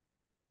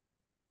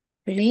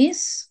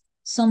 Please,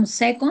 some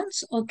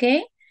seconds,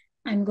 okay?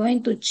 I'm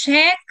going to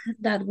check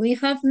that we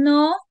have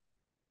no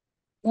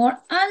more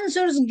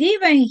answers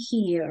given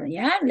here.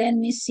 Yeah, let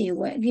me see.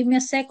 Well, give me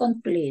a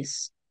second,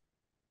 please.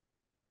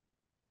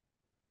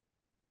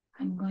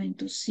 I'm going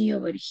to see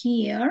over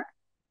here.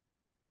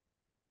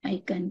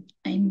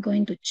 I'm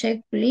going to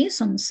check, please,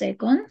 some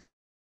second.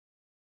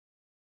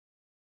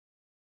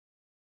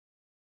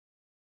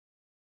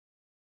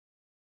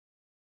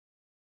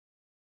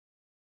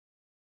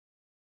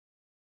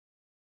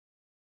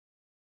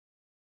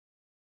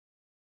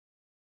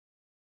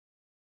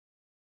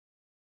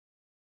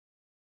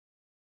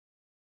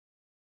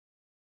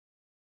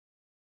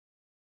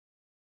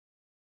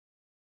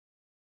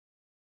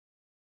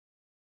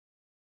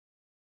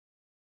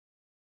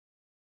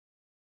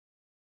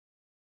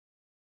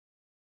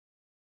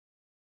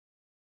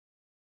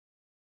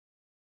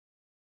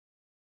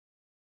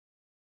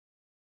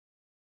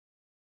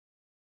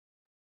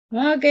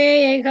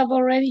 Okay, I have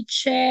already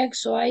checked,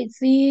 so I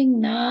think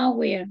now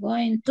we are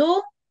going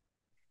to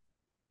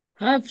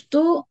have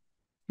to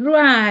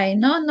try,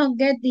 not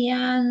get the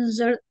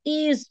answer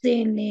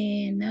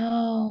easily.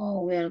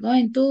 No, we are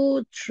going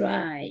to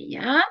try,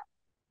 yeah?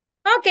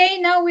 Okay,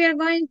 now we are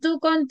going to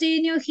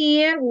continue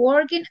here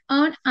working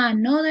on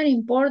another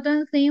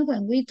important thing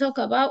when we talk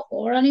about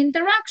oral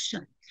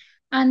interaction.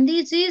 And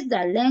this is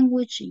the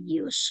language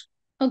use,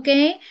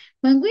 okay?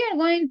 When we are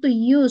going to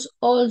use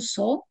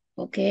also,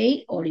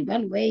 okay, or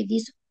evaluate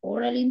this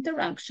oral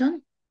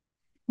interaction,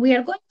 we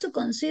are going to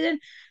consider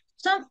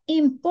some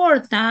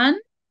important,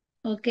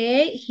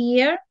 okay,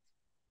 here,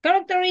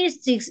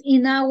 characteristics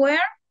in our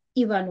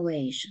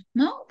evaluation,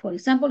 no? For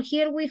example,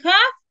 here we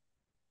have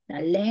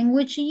the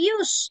language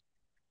use.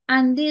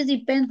 And this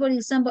depends, for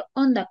example,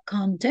 on the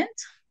content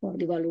for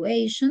the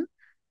evaluation,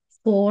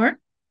 for,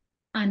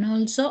 and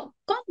also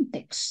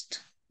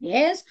context.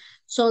 Yes,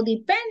 so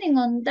depending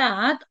on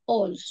that,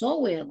 also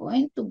we're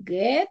going to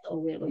get,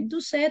 or we're going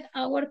to set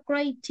our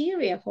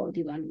criteria for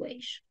the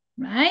evaluation,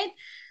 right?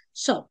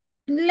 So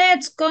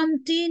let's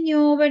continue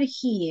over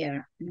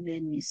here.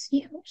 Let me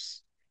see.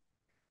 Oops.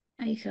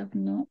 I have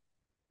no.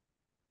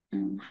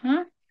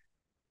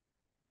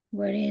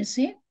 Where is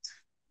it?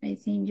 I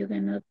think you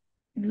cannot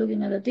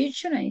looking at the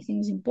teacher. I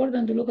think it's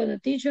important to look at the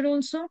teacher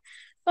also.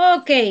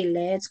 Okay,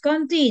 let's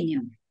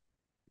continue.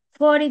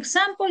 For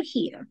example,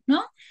 here,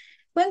 no?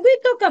 When we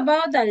talk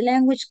about the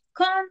language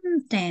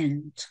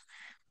content,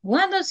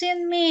 what does it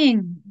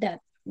mean?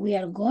 That we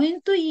are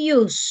going to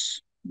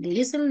use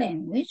this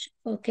language,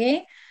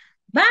 okay,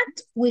 but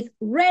with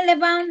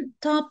relevant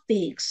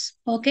topics,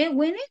 okay?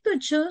 We need to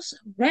choose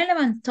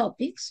relevant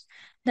topics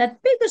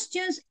that pick the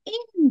students'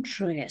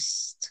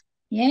 interest,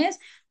 yes?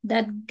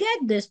 That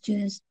get the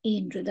students'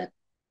 interest, that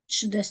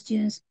the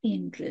students'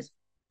 interest,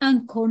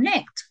 and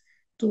connect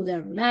to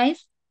their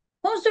life,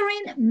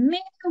 fostering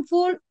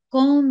meaningful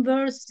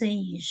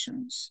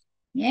conversations,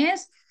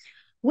 yes?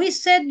 We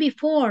said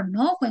before,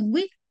 no? When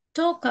we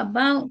talk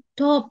about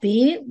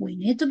topic, we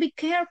need to be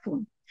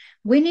careful.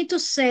 We need to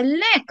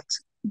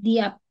select the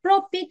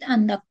appropriate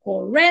and the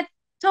correct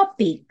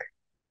topic,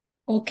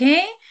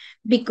 okay?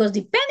 Because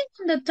depending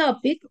on the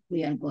topic,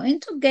 we are going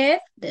to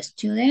get the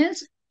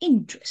students'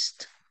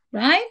 interest,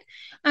 right?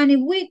 And if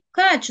we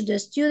catch the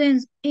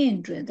students'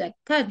 interest, that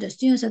catch the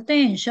students'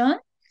 attention,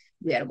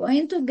 we are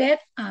going to get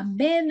a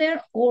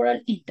better oral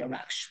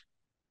interaction,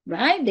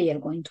 right? They are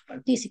going to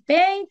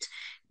participate,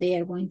 they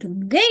are going to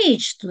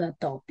engage to the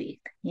topic,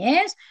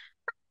 yes?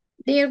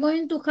 they are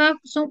going to have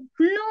some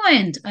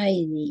fluent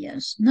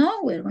ideas. No,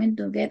 we're going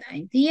to get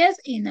ideas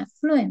in a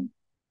fluent,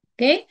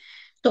 okay?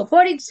 So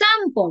for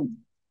example,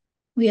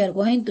 we are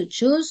going to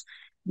choose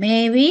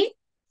maybe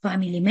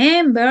family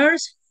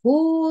members,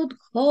 food,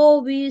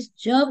 hobbies,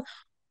 job,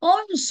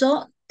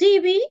 also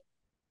TV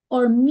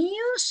or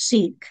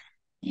music.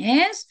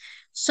 Yes,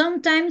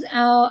 sometimes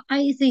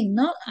I think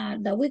not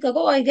the week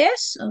ago, I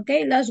guess,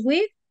 okay, last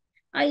week,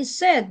 I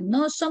said,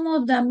 no, some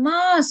of the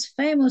most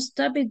famous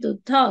topic to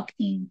talk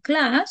in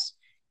class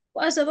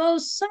was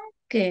about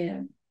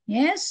soccer.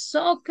 Yes,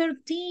 soccer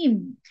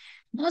team.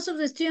 Most of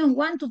the students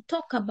want to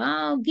talk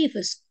about, give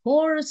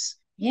scores,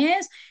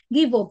 yes,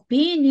 give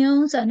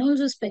opinions and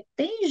also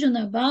expectation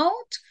about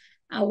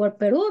our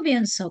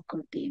Peruvian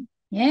soccer team.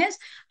 Yes,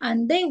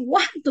 and they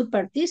want to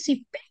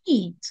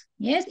participate.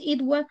 Yes,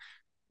 it was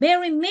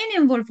very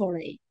meaningful for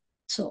them.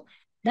 So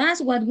that's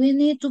what we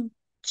need to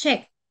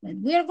check.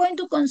 When we are going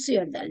to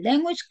consider the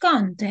language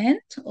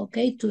content,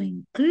 okay, to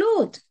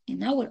include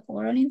in our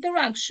oral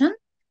interaction,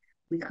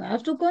 we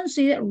have to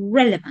consider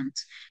relevant,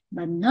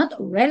 but not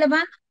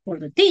relevant for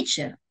the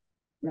teacher,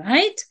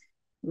 right?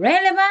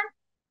 Relevant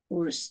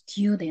for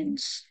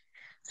students.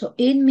 So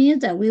it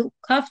means that we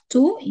have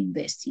to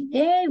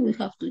investigate, we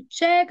have to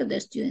check the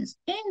students'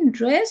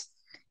 interest.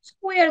 So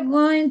we are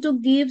going to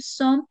give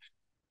some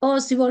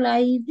possible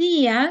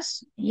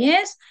ideas,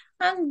 yes,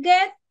 and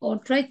get or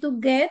try to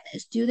get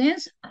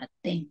students'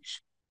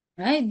 attention,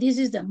 right? This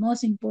is the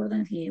most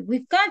important here.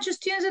 We catch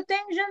students'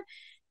 attention,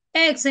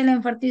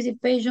 excellent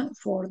participation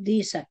for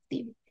this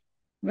activity,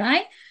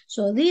 right?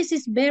 So this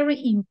is very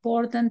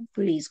important.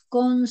 Please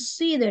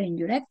consider in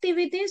your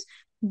activities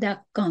the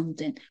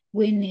content.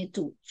 We need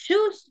to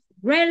choose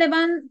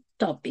relevant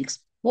topics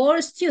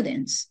for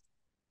students,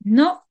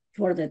 not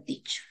for the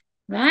teacher,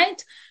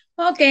 right?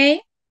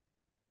 Okay,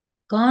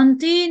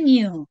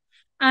 continue.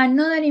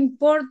 Another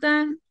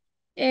important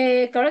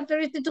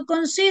characteristic to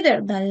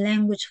consider, the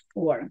language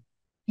form.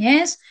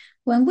 Yes,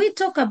 when we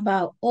talk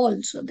about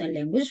also the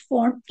language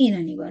form in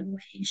an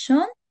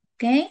evaluation,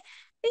 okay,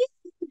 it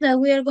means that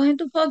we are going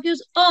to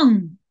focus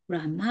on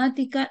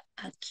grammatical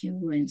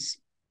accuracy,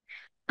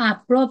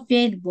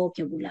 appropriate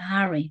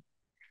vocabulary,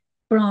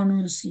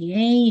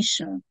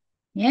 pronunciation.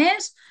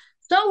 Yes,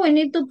 so we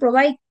need to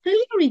provide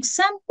clear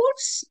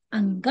examples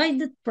and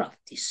guided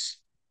practice.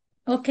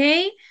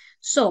 Okay,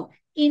 so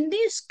in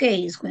this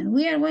case, when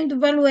we are going to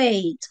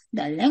evaluate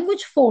the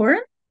language form,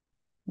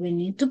 we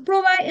need to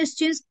provide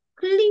students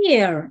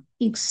clear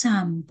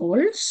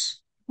examples,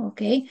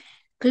 okay,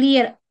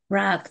 clear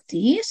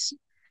practice,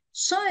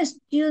 so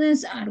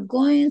students are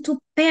going to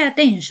pay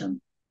attention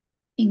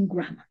in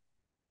grammar.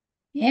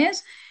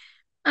 Yes,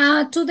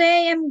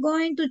 today I'm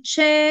going to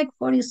check,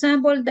 for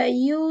example, the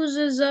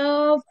uses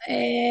of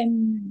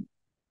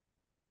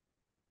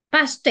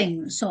past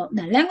tense. So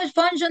the language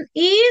function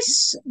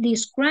is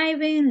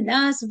describing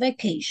last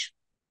vacation.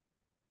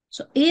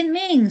 So it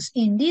means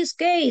in this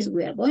case,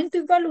 we are going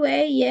to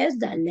evaluate, yes,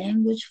 the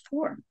language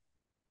form.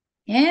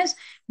 Yes,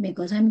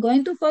 because I'm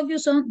going to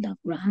focus on the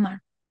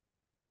grammar,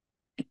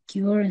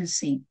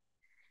 accuracy.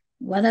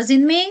 What does it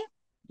mean?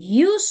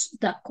 Use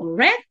the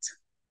correct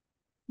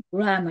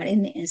grammar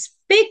and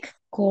speak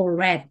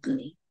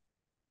correctly.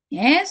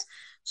 Yes,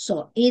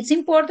 so it's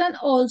important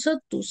also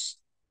to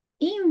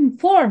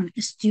inform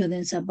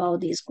students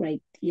about this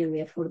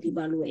criteria for the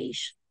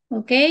evaluation.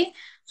 Okay,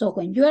 so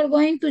when you are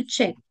going to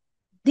check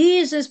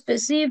this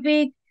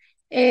specific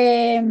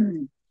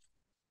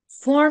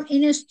form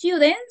in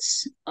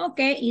students,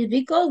 okay, is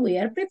because we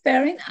are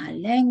preparing a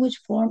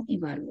language form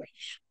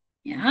evaluation.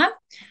 Yeah,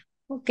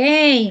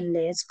 okay,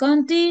 let's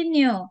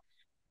continue.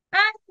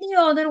 And the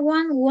other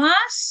one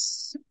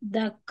was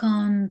the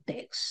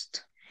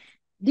context.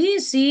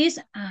 This is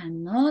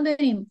another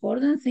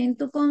important thing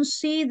to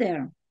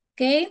consider,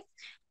 okay?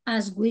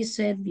 As we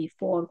said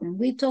before, when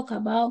we talk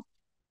about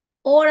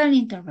oral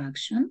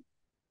interaction,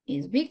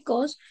 is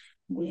because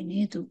we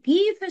need to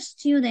give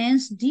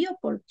students the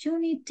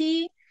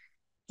opportunity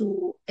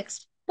to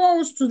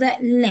expose to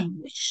that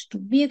language, to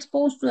be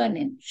exposed to that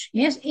language.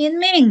 Yes, it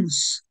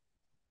means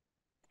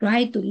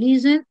try to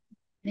listen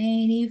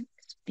native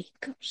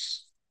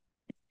speakers,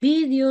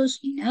 videos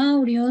in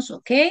audios,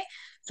 okay?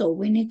 So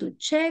we need to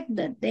check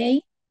that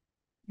they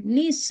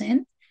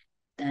listen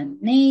the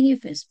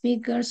native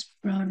speaker's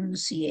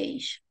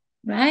pronunciation,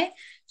 right?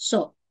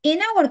 So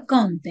in our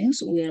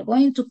contents, we are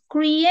going to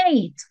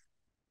create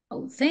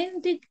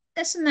authentic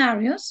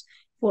scenarios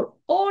for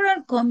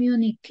oral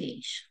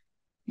communication,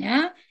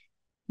 yeah?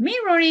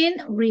 Mirroring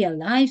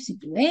real-life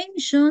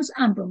situations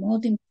and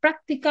promoting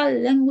practical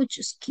language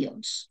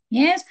skills.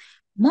 Yes,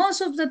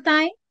 most of the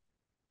time,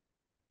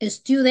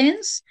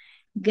 students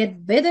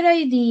get better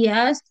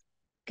ideas,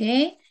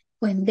 okay,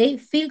 when they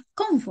feel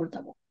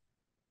comfortable,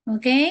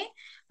 okay?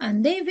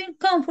 And they feel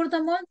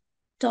comfortable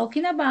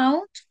talking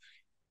about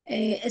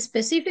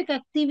specific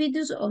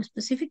activities or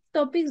specific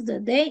topics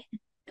that they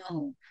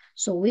know.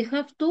 So we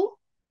have to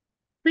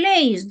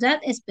place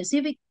that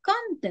specific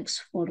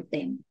context for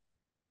them,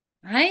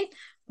 right?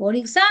 For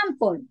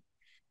example,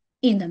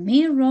 in the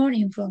mirror,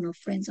 in front of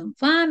friends and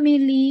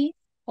family,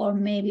 or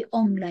maybe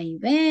online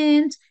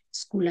events,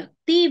 school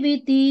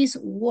activities,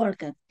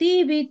 work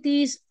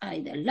activities,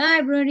 at the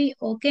library,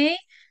 okay?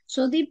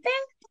 So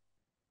depend,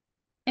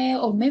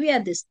 or maybe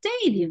at the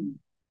stadium,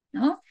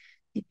 no?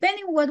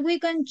 Depending what we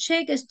can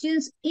check a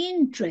student's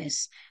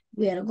interest,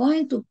 we are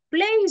going to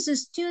place the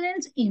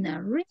students in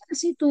a real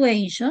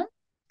situation,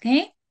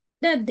 okay,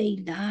 that they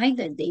like,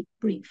 that they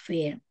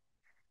prefer.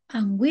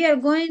 And we are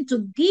going to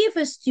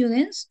give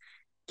students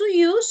to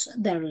use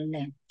their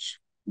language,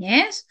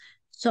 yes?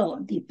 So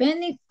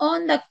depending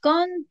on the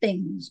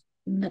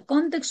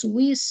context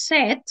we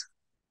set,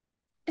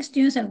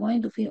 students are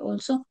going to feel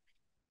also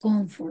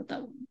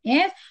comfortable,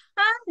 yes?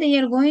 And they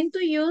are going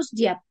to use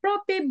the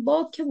appropriate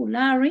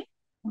vocabulary,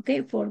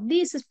 okay, for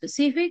this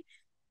specific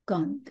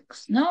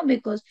context, no?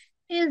 Because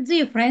it's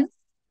different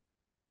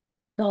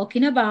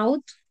talking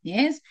about,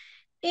 yes,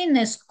 in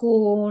a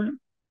school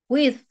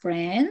with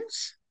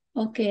friends,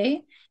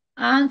 okay?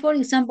 And for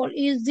example,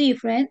 it's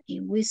different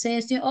if we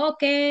say,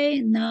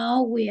 okay,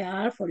 now we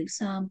are, for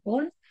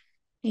example,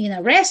 in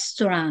a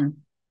restaurant,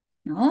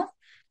 no?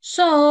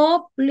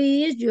 So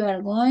please, you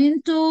are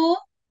going to,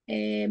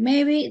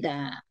 maybe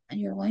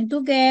you're going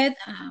to get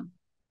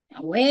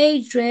a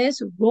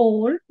waitress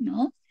role,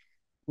 no?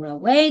 Or a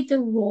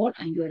waiter role,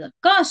 and you're the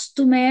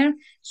customer.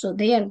 So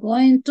they are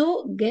going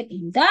to get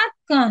in that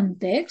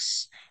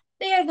context,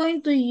 they are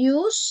going to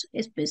use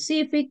a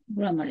specific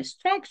grammar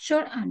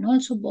structure and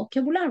also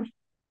vocabulary.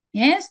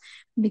 Yes,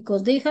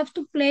 because they have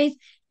to place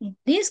in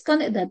this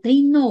context that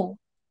they know,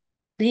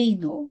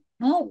 no,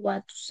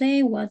 what to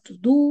say, what to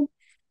do.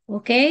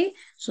 Okay,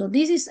 so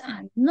this is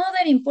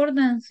another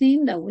important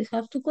thing that we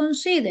have to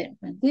consider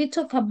when we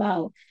talk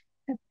about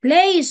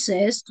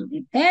places to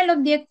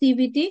develop the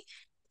activity,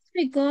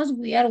 because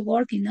we are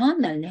working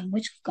on the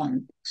language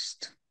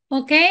context.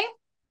 Okay,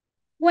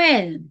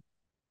 well,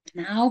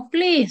 now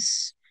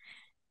please.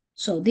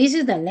 So this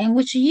is the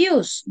language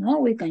use, no?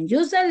 We can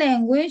use the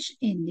language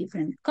in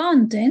different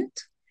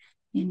content,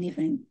 in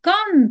different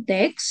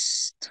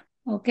context,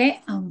 okay,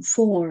 and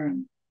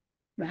form,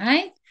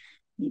 right?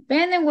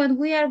 Depending what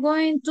we are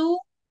going to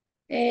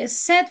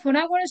set for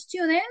our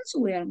students,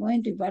 we are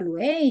going to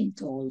evaluate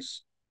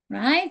also,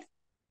 right?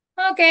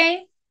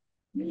 Okay,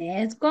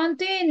 let's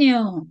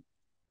continue.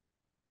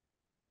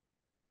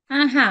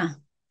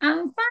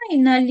 And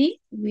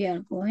finally, we are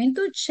going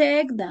to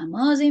check the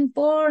most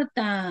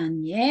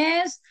important,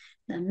 yes,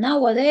 the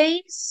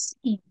nowadays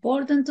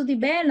important to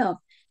develop,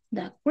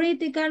 the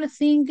critical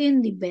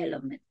thinking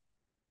development.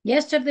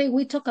 Yesterday,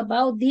 we talked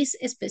about this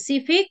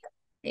specific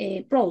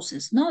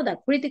process, no, the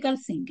critical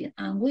thinking.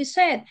 And we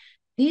said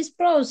this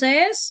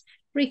process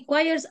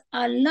requires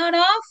a lot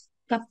of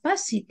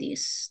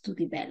capacities to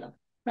develop,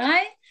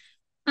 right?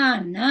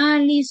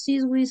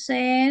 Analysis, we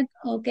said,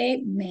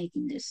 okay,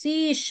 making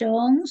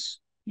decisions,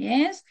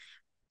 yes?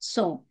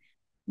 So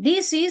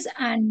this is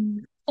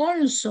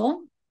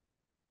also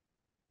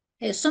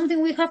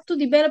something we have to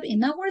develop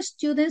in our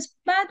students,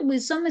 but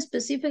with some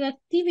specific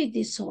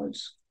activities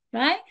also,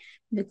 right?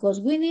 Because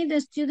we need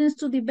the students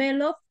to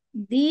develop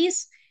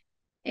this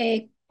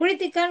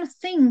critical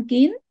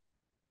thinking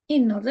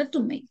in order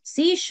to make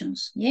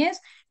decisions, yes?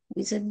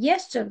 We said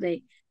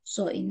yesterday.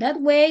 So in that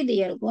way,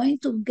 they are going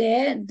to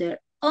get their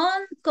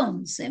own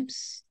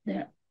concepts,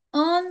 their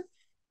own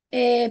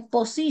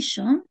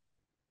position,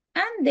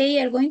 and they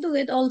are going to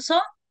get also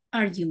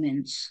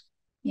arguments,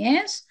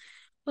 yes?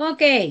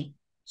 Okay,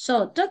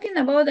 so talking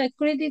about the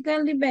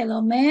critical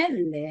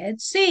development,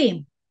 let's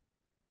see.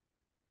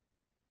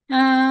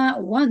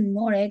 One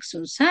more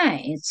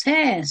exercise. It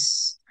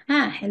says,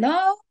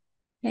 hello,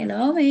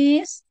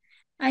 miss.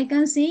 I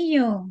can see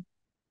you.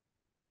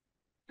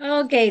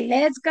 Okay,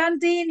 let's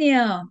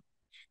continue.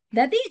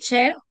 The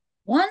teacher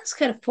wants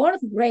her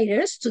fourth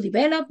graders to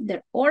develop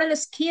their oral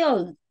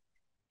skill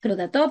through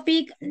the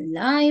topic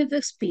life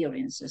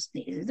experiences.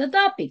 This is the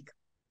topic.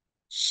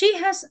 She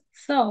has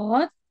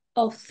thought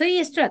of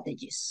 3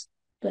 strategies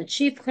to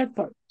achieve her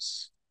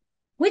purpose.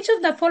 Which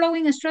of the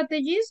following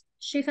strategies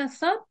she has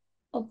thought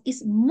of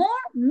is more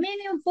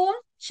meaningful,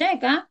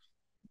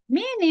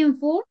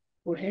 meaningful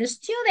for her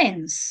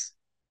students?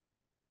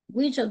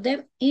 Which of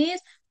them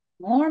is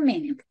more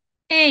meaningful?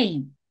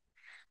 A,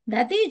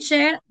 the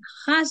teacher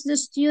has the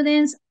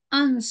students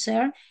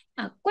answer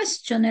a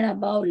questionnaire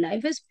about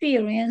life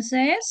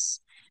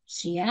experiences.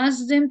 She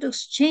asks them to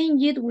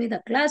exchange it with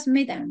a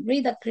classmate and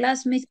read a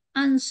classmate's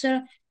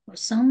answer for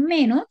some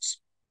minutes.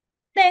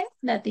 Then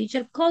the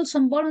teacher calls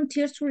some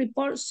volunteers to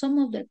report some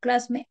of their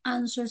classmate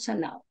answers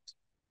aloud.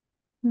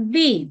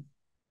 B,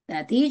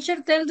 the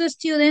teacher tells the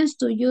students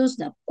to use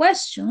the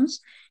questions,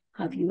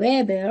 have you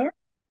ever,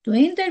 to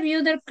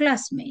interview their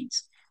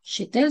classmates.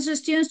 She tells the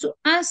students to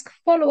ask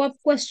follow-up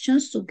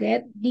questions to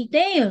get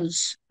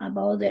details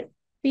about their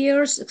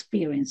peers'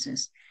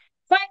 experiences.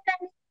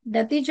 Finally,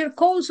 the teacher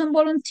calls on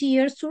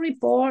volunteers to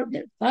report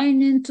their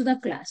findings to the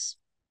class.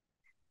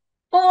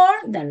 Or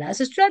the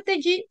last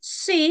strategy,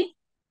 C,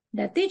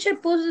 the teacher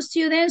puts the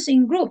students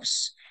in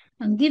groups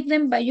and give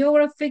them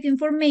biographic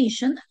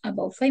information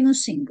about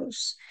famous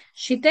singers.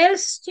 She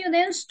tells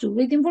students to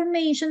read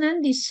information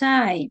and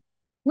decide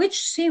which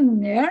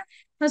singer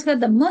has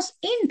had the most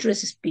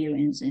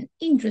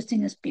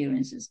interesting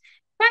experiences.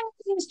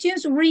 Finally,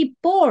 students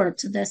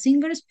report the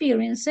singer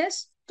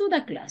experiences to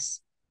the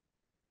class.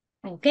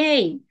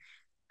 Okay,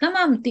 come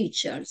on,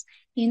 teachers.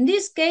 In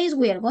this case,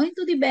 we are going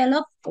to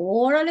develop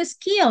oral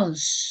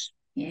skills.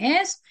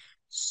 Yes?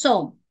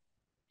 So,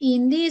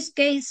 in this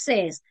case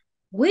says,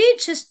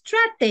 which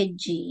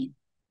strategy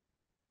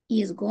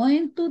is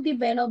going to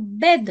develop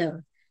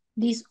better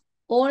this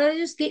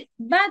oral skill,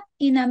 but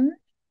in a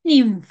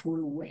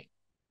meaningful way?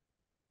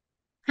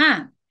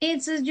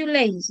 It's as you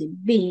lazy.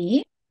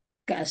 B,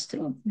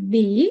 Castro.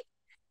 B.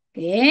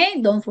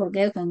 Okay, don't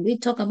forget when we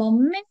talk about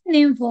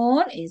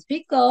meaningful, it's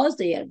because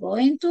they are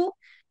going to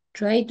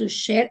try to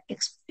share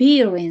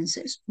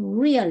experiences,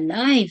 real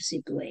life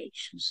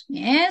situations.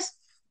 Yes?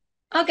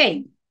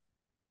 Okay.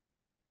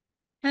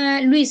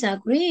 Luis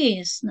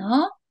agrees,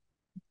 no?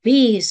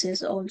 B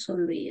says also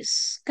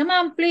Luis. Come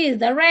on, please,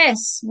 the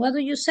rest. What do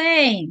you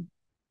say?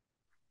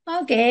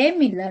 Okay,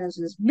 Milagros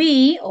says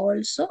B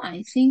also.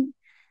 I think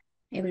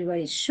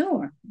everybody's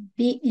sure.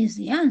 B is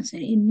the answer.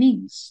 It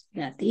means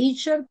the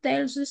teacher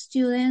tells the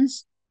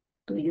students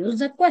to use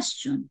the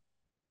question.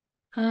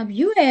 Have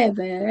you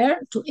ever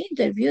to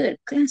interview their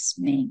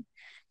classmate?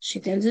 She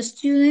tells the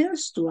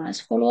students to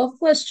ask follow-up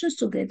questions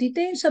to get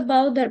details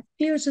about their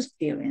peers'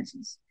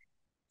 experiences.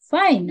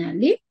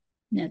 Finally,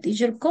 the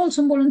teacher calls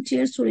on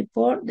volunteers to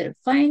report their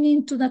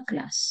finding to the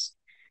class.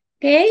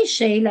 Okay,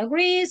 Sheila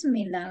agrees,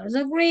 Milagros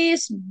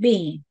agrees,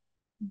 B.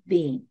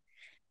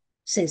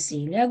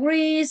 Cecilia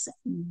agrees,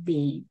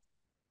 B.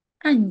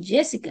 And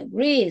Jessica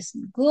agrees,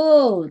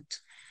 good.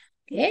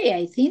 Okay,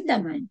 I think the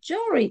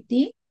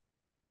majority,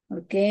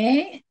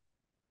 okay,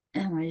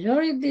 the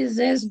majority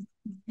says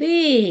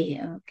B,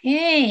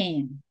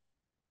 okay.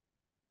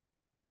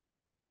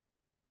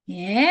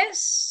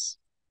 Yes.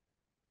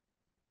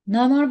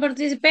 No more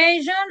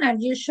participation, are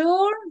you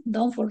sure?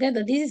 Don't forget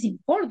that this is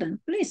important,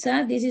 please.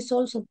 This is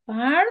also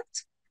part,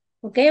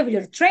 okay, of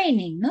your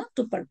training, no?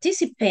 To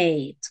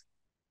participate.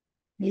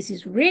 This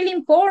is really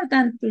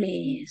important,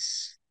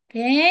 please.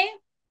 Okay?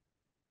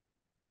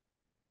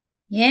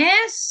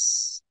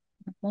 Yes?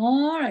 No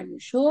more, are you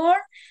sure?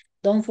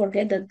 Don't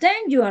forget that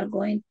then you are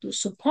going to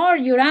support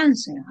your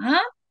answer,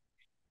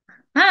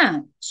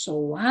 so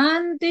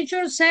one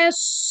teacher says,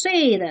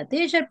 see, the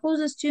teacher puts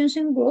the students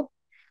in group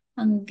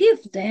and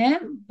give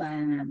them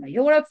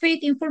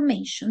biographic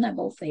information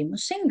about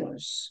famous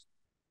singers.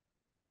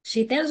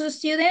 She tells the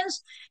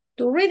students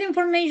to read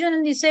information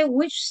and decide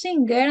which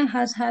singer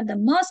has had the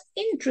most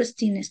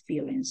interesting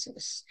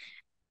experiences.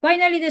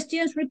 Finally, the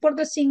students report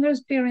the singer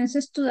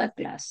experiences to the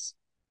class.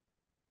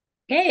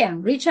 Okay,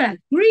 and Richard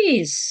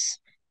agrees.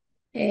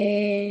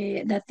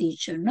 The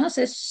teacher no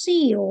says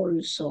sí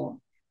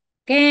also.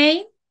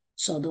 Okay,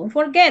 so don't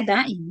forget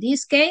that in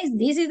this case,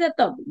 this is the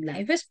topic,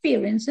 life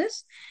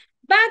experiences,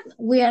 but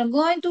we are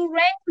going to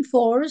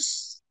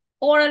reinforce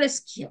oral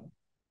skill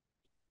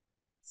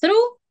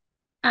through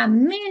a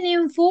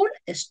meaningful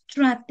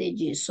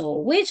strategy. So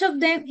which of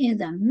them is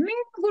the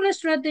meaningful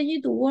strategy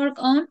to work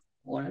on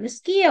oral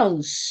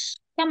skills?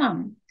 Come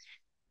on.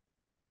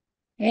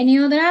 Any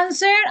other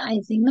answer? I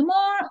think no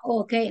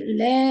more. Okay,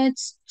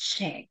 let's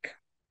check.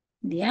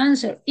 The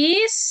answer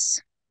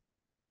is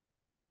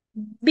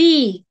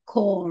B,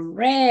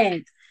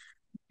 correct.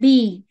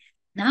 B.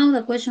 Now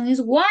the question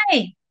is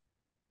why?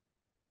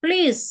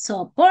 Please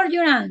support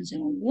your answer.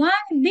 Why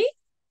B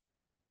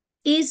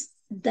is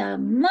the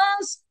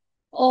most,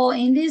 or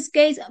in this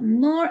case,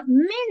 more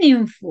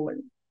meaningful,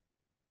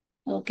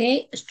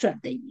 okay,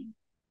 strategy.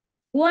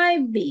 Why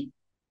B?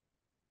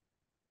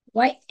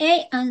 Why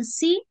A and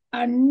C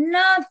are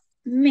not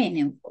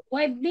meaningful?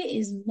 Why B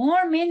is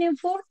more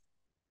meaningful,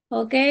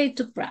 okay,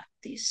 to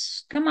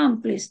practice? Come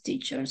on, please,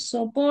 teachers,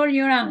 support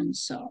your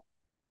answer.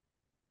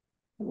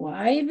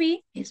 Why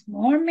B is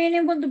more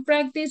meaningful to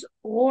practice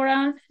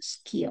oral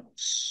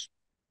skills?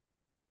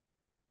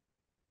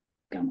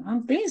 Come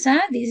on, please,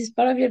 this is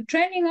part of your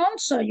training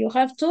also. You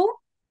have to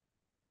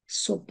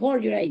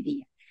support your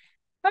idea.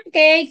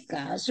 Okay,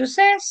 Castro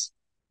says,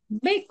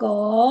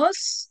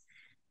 because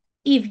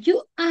if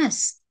you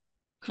ask,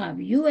 have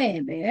you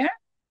ever,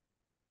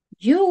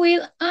 you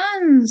will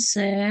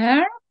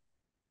answer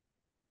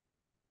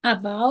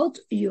about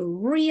your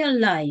real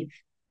life.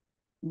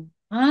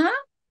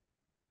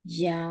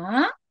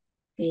 Yeah.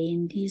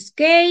 In this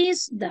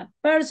case, the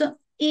person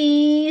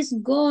is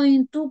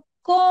going to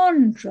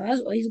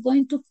contrast or is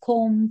going to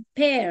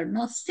compare,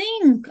 not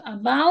think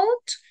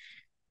about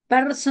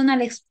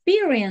personal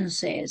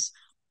experiences.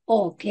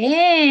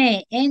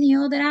 Okay, any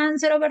other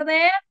answer over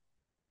there?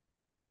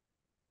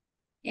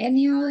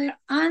 Any other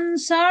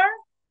answer?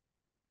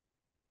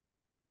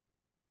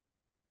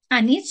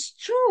 And it's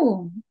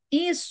true.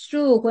 It's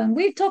true. When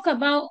we talk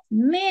about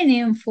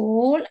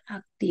meaningful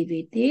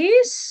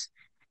activities,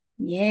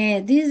 yeah,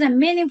 this is a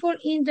meaningful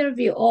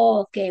interview.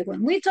 Okay,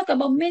 when we talk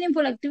about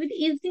meaningful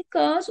activity, it's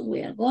because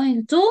we are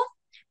going to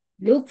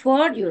Look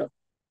for your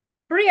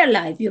real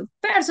life, your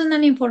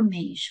personal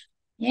information.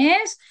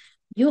 Yes,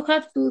 you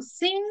have to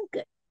think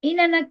in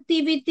an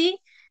activity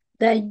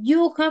that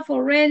you have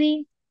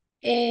already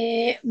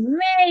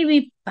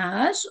maybe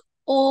passed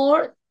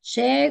or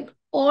checked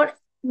or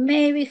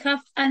maybe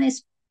have an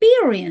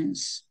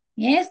experience,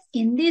 yes,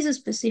 in this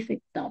specific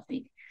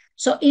topic.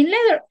 So in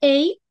letter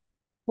A,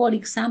 for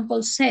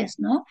example, says,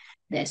 no,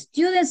 the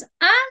students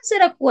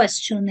answer a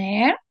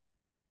questionnaire,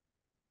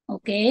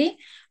 okay,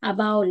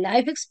 about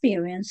life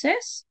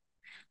experiences,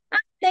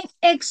 and then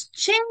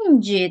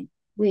exchange it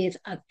with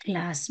a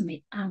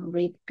classmate and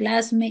read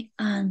classmate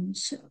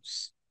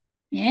answers.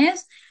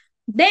 Yes,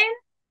 then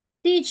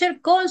teacher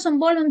calls on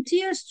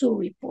volunteers to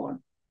report.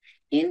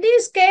 In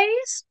this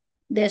case,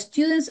 the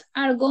students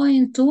are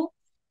going to,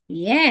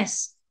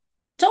 yes,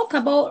 talk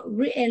about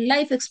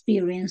life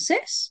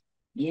experiences,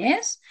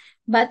 yes,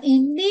 but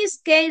in this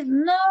case,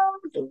 not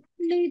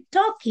really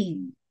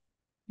talking,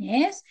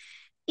 yes,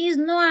 it's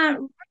not a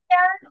real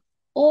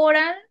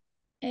oral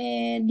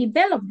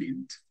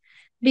development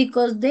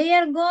because they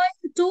are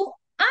going to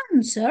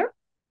answer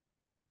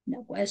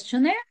the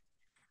questionnaire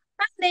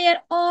and they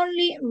are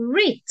only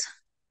read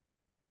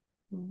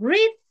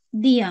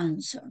the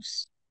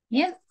answers,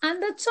 yes,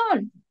 and that's all.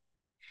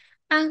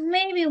 And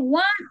maybe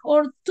one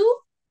or two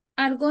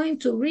are going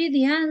to read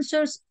the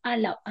answers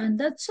aloud, and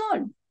that's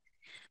all.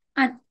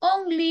 And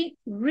only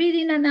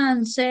reading an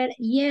answer,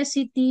 yes,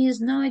 it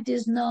is, no, it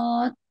is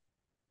not,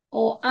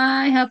 or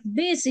I have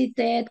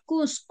visited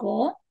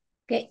Cusco,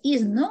 okay,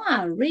 is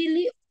not a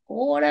really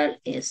oral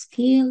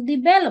skill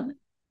development.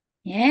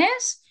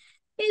 Yes,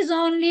 it's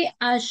only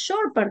a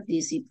short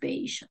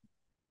participation.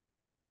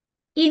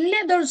 In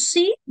letter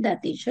C, the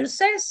teacher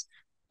says,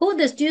 put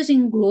the students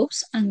in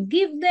groups and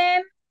give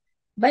them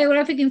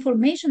biographic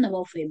information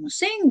about famous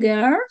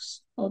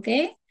singers,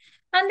 okay?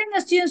 And then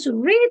the students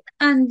read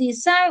and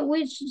decide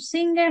which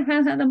singer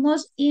has had the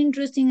most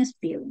interesting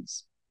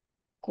experience.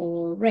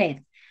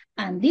 Correct.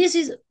 And this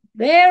is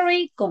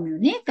very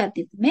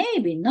communicative,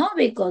 maybe, no?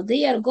 Because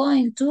they are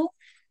going to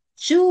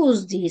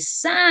choose,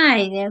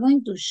 decide, they are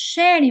going to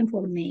share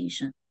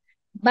information.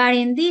 But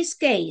in this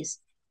case,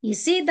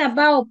 is it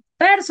about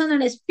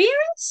personal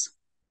experience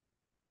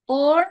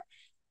or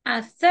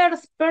a third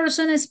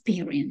person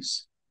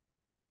experience?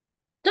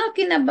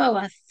 Talking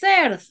about a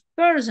third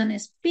person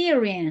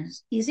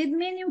experience, is it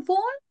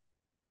meaningful?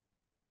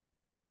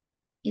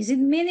 Is it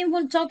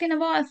meaningful talking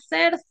about a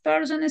third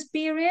person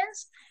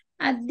experience?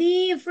 A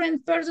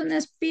different person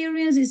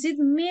experience, is it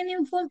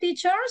meaningful,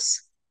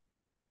 teachers?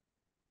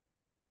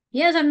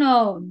 Yes or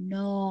no?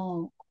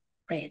 No.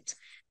 Great.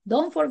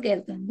 Don't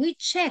forget, when we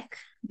check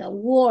the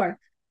word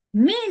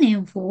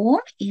meaningful,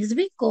 is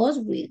because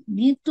we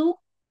need to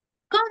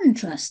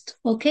contrast,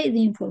 okay,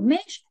 the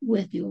information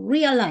with your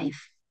real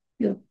life,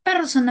 your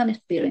personal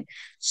experience,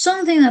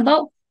 something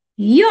about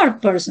your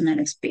personal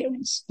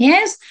experience,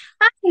 yes?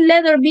 And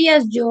letter B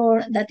as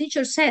the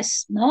teacher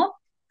says, no?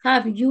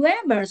 Have you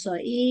ever, so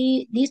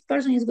this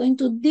person is going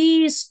to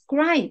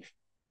describe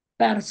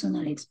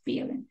personal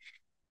experience.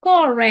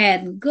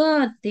 Correct,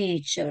 good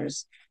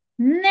teachers.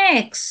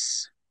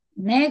 Next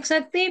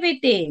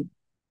activity.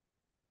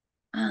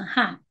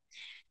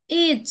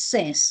 It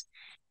says,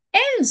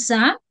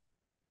 Elsa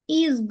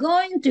is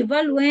going to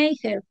evaluate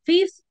her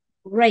fifth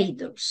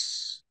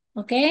graders,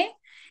 okay?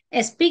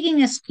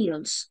 Speaking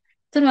skills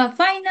through a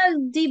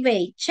final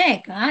debate.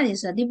 Check,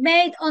 it's a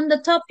debate on the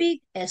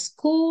topic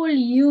school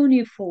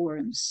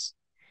uniforms.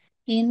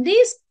 In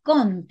this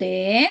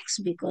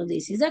context, because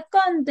this is a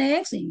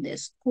context in the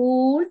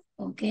school,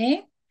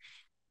 okay,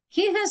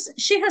 she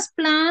has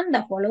planned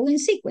the following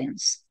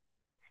sequence.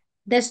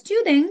 The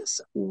students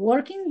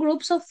work in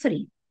groups of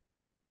 3.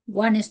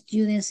 One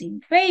student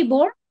in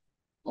favor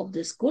of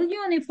the school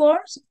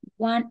uniforms,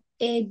 one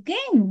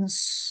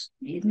against,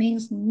 it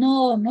means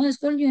no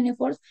school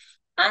uniforms,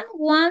 and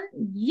one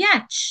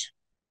judge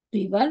to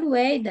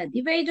evaluate the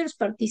debaters'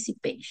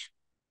 participation,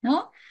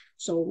 no?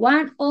 So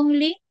one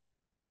only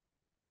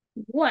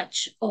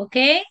watch,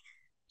 okay?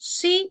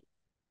 See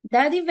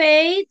the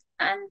debate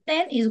and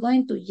then is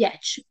going to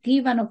judge,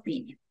 give an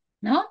opinion,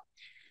 no?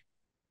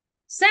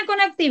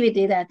 Second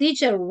activity, the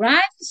teacher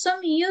writes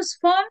some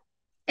useful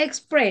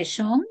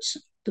expressions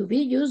to be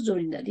used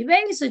during the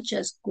debate, such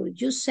as, could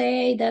you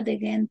say that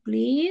again,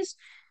 please?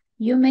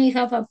 You may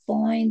have a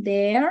point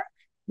there.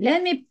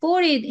 Let me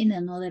put it in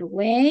another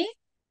way,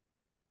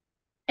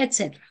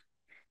 etc.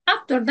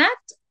 After that,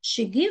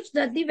 she gives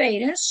the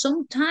debaters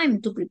some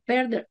time to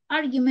prepare their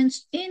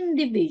arguments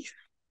individually.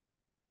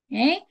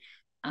 Okay?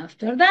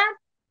 After that,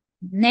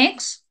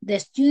 next, the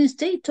students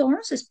take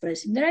turns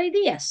expressing their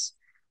ideas,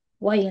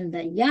 while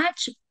the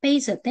judge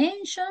pays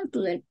attention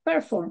to their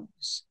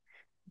performance.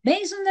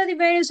 Based on the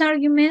debater's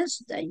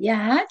arguments, the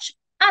judge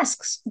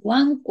asks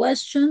one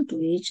question to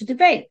each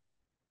debater.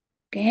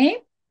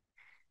 Okay?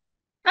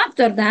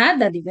 After that,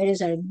 the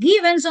debaters are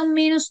given some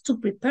minutes to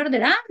prepare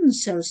their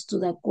answers to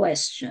the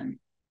question.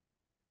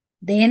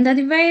 Then the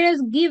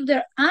debaters give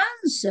their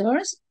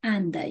answers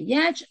and the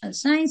judge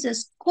assigns a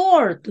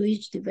score to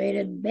each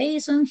debater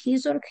based on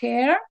his or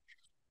her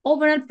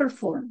overall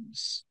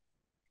performance.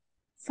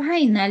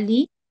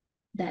 Finally,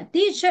 the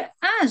teacher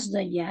asks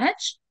the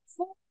judge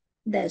for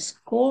the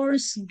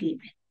scores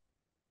given.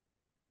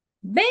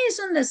 Based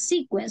on the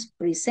sequence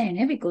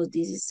presented, because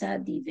this is a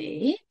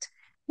debate,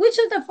 which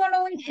of the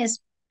following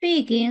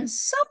speaking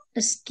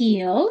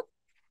sub-skill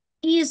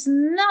is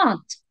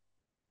not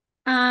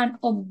an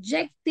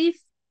objective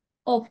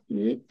of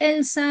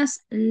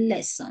Elsa's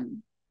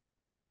lesson?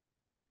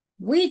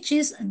 Which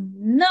is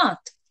not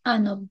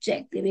an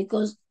objective,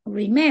 because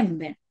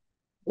remember,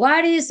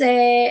 what is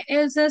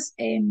Elsa's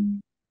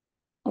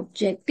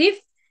objective?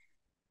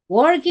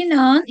 Working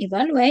on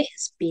evaluate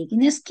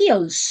speaking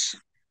skills,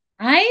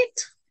 right?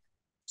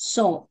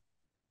 So,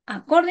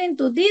 according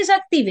to these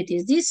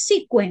activities, this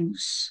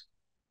sequence,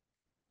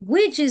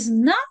 which is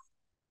not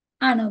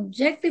an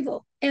objective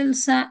of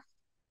Elsa's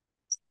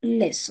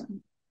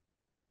lesson?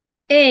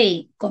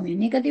 A,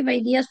 communicative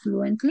ideas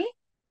fluently.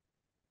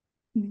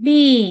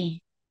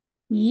 B,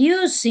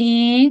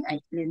 using,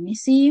 let me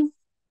see,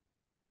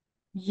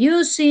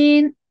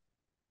 using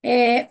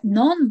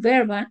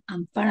non-verbal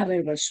and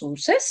paraverbal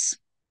sources,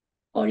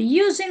 or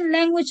using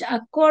language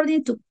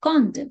according to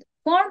content,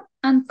 form,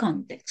 and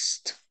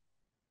context.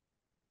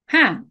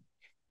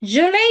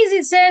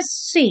 Jolazy says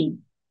C.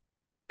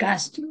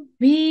 Castro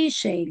B,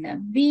 Sheila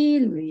B,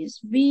 Luis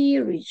B,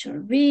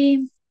 Richard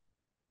B.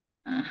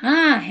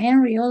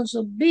 Henry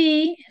also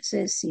B,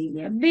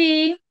 Cecilia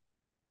B,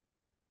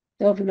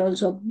 Teofilo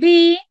also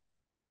B.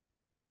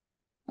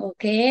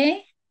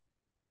 Okay.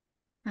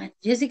 And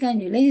Jessica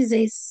and Jolazy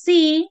say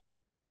C.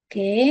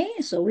 Okay,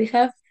 so we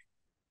have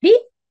B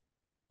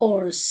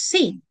or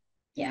C.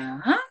 Yeah.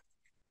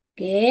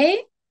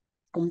 Okay.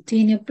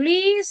 Continue,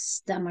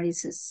 please.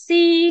 Damaris says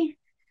C.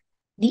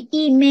 The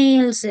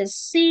email says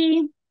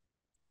C.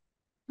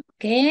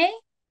 Okay.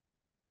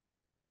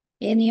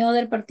 Any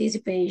other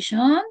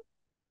participation?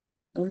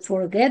 Don't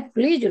forget,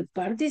 please, your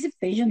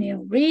participation is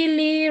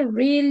really,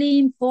 really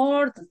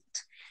important.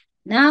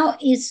 Now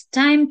it's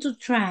time to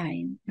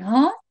try,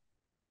 no?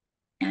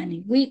 And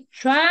if we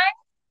try,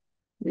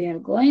 we are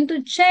going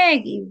to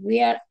check if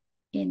we are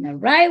in the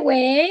right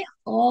way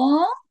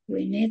or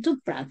we need to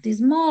practice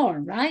more,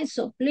 right?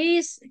 So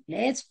please,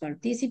 let's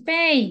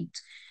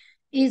participate.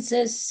 It's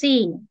a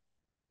C.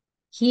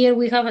 Here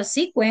we have a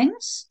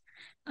sequence,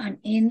 and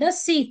in the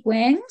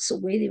sequence,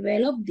 we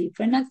develop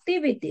different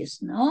activities,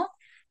 no?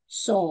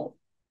 So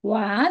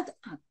what,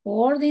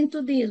 according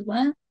to this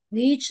one,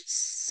 which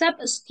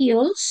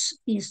sub-skills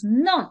is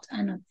not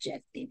an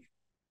objective?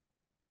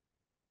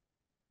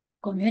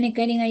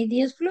 Communicating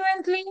ideas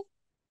fluently,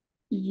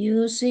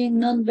 using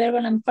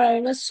non-verbal and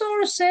parallel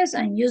sources,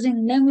 and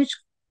using language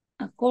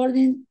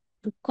according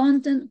to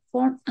content,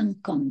 form,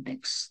 and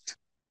context.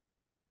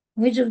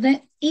 Which of them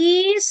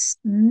is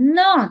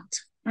not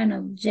an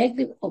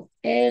objective of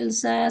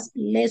Elsa's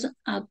lesson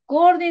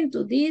according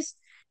to this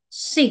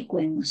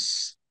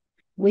sequence?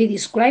 We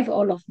describe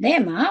all of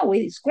them, huh?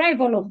 We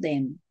describe all of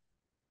them.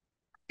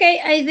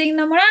 Okay, I think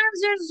no more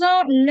answers,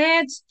 so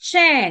let's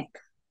check.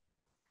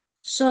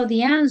 So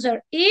the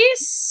answer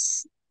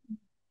is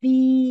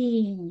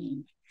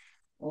B.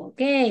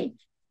 Okay,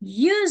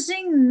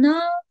 using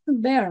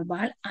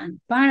non-verbal and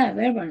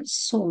paraverbal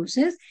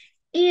sources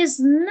is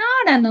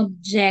not an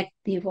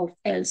objective of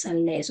Elsa's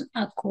lesson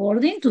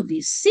according to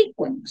this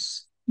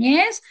sequence.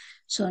 Yes?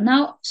 So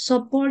now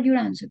support your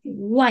answer.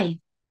 Why?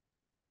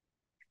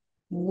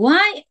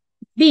 Why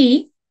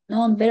B,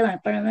 non-verbal and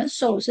paraverbal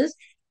sources,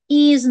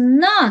 is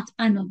not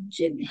an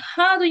objective?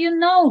 How do you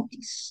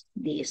notice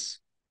this?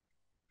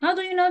 How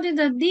do you notice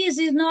that this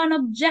is not an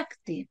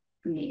objective,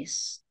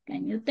 please?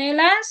 Can you tell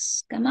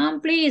us? Come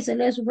on, please.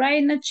 Let's write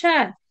in the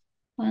chat,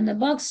 on the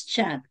box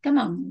chat. Come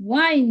on.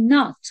 Why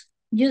not?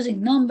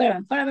 Using non-verbal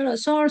and paraverbal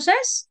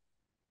sources.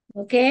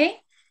 Okay.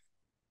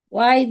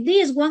 Why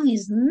this one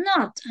is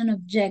not an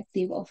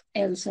objective of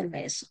Elsa's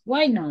lesson?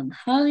 Why not?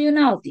 How do you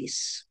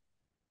notice?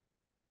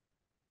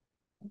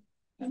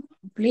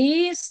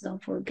 Please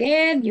don't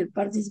forget your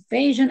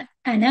participation,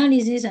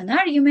 analysis, and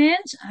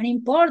arguments are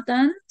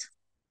important.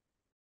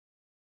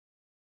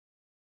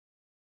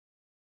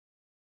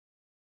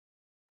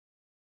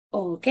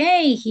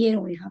 Okay, here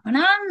we have an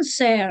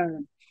answer.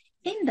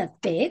 In the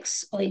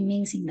text, or it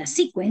means in the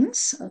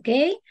sequence,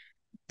 okay,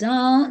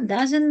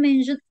 doesn't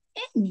mention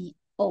any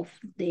of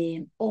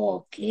them.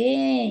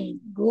 Okay,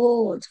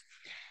 good.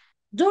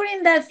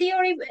 During the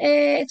theory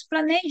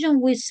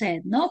explanation, we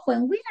said, no,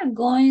 when we are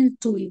going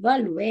to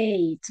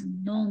evaluate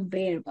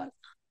non-verbal,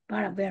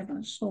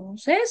 paraverbal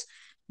sources,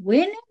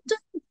 we need to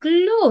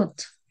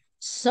include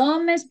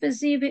some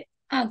specific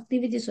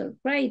activities or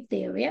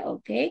criteria,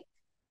 okay?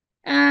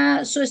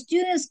 So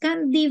students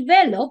can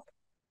develop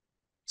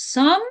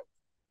some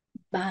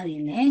body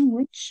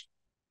language,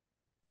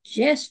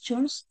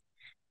 gestures,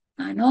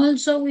 and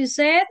also we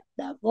said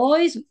the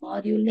voice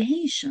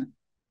modulation,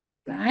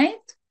 right?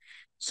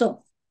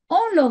 So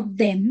all of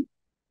them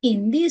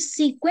in this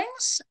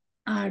sequence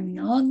are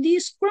not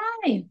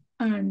described,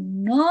 are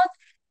not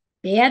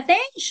pay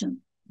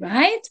attention,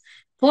 right?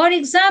 For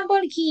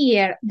example,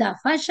 here, the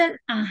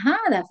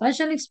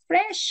facial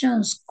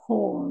expressions,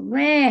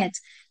 correct.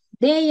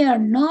 They are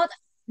not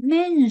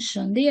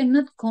mentioned, they are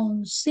not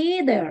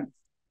considered.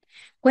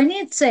 When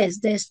it says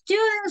the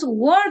students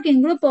work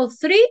in group of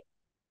three,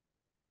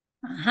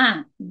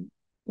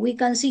 we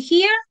can see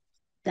here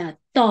the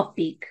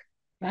topic,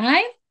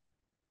 right?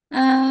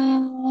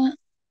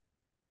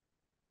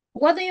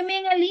 What do you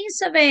mean,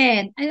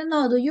 Elizabeth? I don't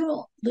know.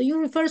 Do you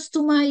refer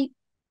to my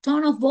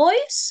tone of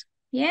voice?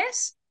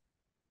 Yes?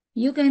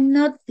 You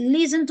cannot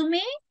listen to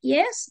me?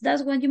 Yes,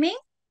 that's what you mean?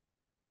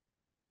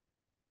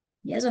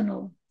 Yes or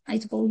no? I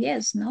suppose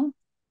yes, no?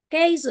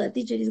 Okay, so the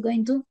teacher is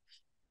going to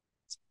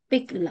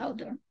speak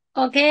louder.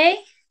 Okay?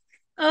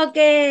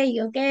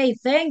 Okay.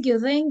 Thank you.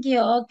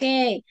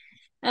 Okay.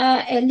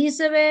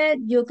 Elizabeth,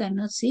 you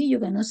cannot see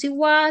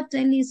what?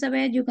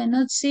 Elizabeth, you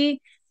cannot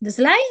see the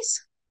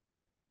slides?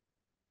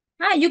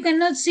 You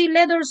cannot see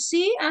letter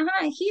C?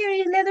 Here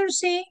is letter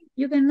C.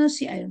 You cannot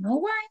see, I don't know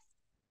why.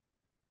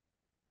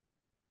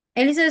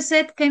 Elizabeth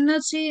said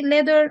cannot see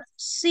letter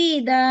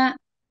C, the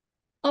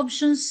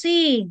option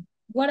C.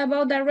 What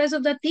about the rest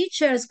of the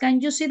teachers?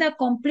 Can you see the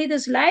complete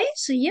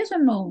slides? Yes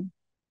or no?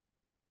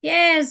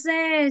 Yes.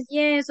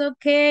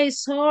 Okay.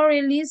 Sorry,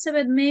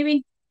 Elizabeth.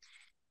 Maybe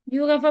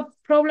you have a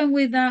problem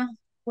with the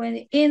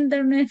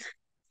internet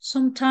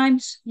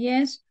sometimes.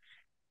 Yes.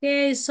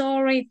 Okay,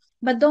 sorry.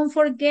 But don't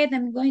forget,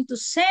 I'm going to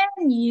send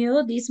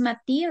you this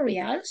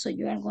material. So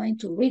you are going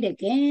to read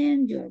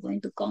again. You are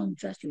going to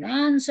contrast your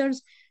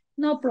answers.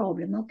 No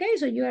problem. Okay,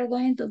 so you are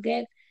going to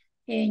get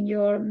in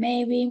your,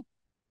 maybe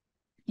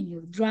in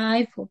your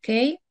drive.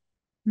 Okay,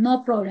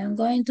 no problem. I'm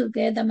going to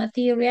get the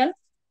material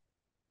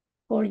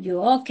for you.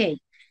 Okay,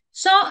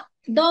 so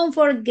don't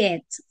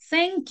forget.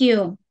 Thank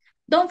you.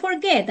 Don't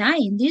forget,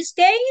 in this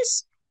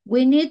case,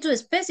 we need to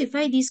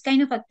specify this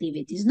kind of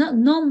activities, not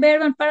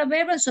non-verbal,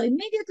 paraverbal. So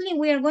immediately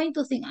we are going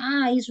to think,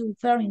 it's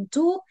referring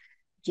to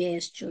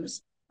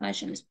gestures,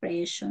 facial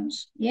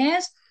expressions.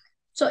 Yes.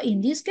 So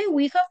in this case,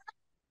 we have,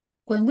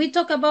 when we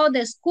talk about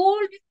the school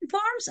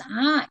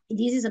uniforms,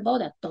 this is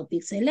about a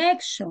topic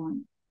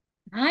selection,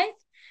 right?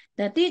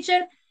 The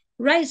teacher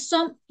writes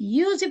some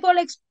usable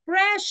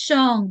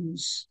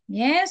expressions,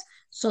 yes?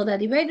 So the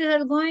debaters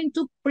are going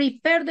to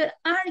prepare their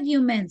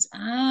arguments.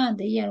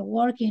 They are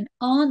working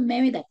on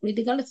maybe the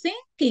critical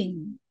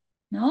thinking,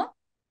 no?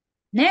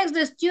 Next,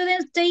 the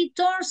students take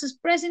turns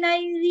expressing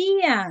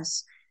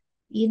ideas.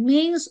 It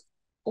means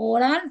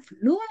oral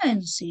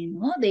fluency,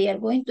 no? They are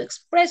going to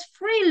express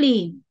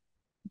freely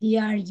the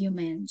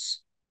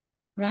arguments,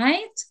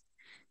 right?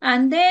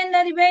 And then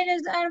the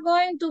debaters are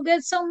going to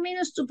get some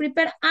minutes to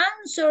prepare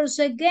answers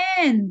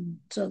again.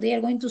 So they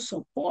are going to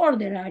support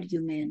their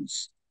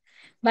arguments.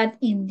 But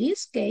in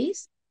this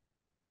case,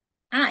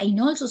 it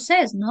also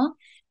says, no,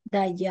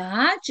 the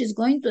judge is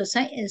going to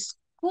assign a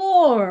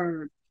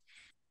score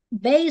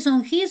based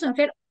on his or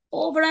her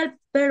overall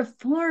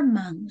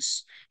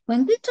performance.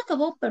 When we talk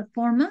about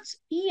performance,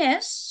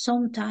 yes,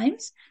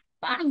 sometimes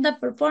part of the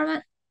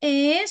performance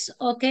is,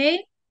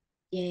 okay,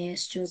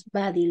 yes, just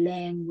body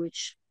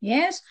language.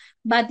 Yes,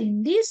 but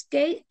in this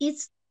case,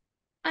 it's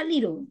a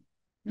little,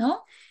 no?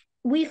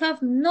 We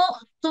have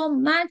not so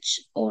much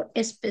or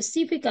a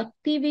specific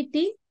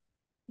activity,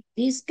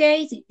 in this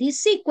case, in this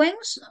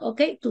sequence,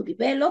 okay, to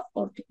develop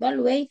or to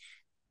evaluate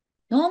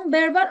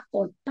non-verbal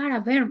or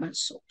paraverbal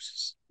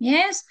sources.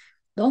 Yes,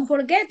 don't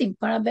forget, in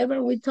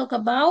paraverbal, we talk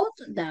about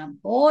the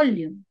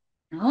volume,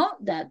 no?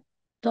 The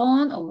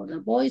tone or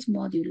the voice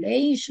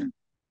modulation.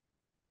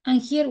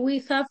 And here we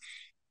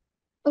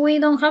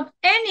don't have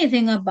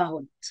anything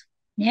about it.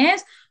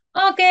 Yes?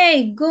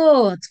 Okay,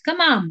 good.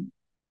 Come on.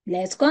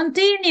 Let's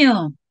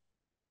continue.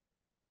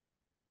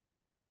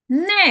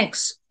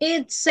 Next,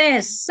 it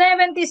says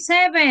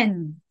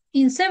 77.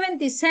 In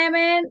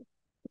 77,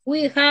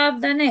 we have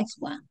the next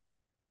one.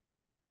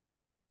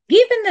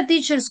 Given the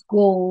teacher's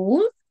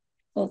goal,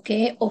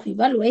 okay, of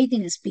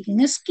evaluating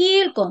speaking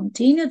skill,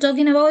 continue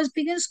talking about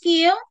speaking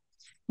skill,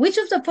 which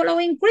of the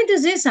following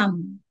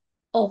criticism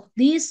of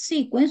this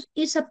sequence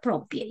is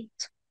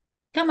appropriate?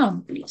 Come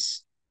on,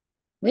 please.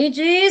 Which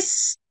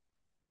is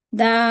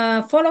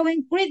the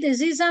following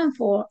criticism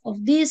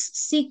of this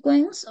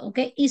sequence,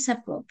 okay, is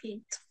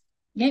appropriate.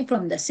 Okay,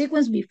 from the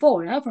sequence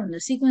before,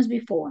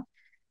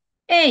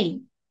 A,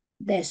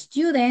 the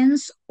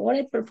students'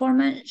 oral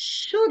performance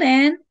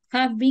shouldn't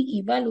have been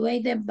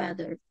evaluated by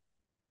their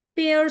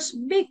peers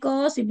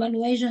because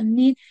evaluation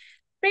needs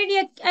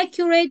pretty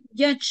accurate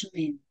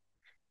judgment.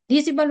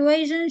 This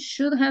evaluation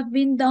should have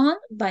been done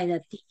by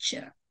the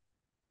teacher.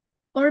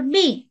 Or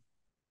B,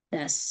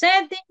 the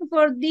setting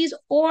for this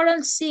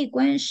oral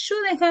sequence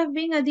shouldn't have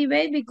been a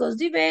debate because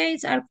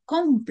debates are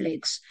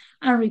complex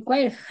and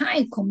require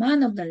high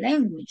command of the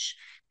language.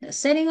 The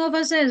setting of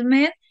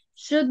assessment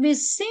should be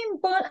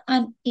simple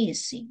and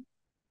easy.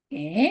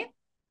 Okay?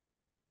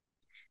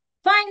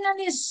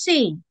 Finally,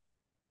 C.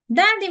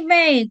 The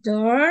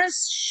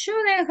debaters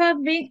shouldn't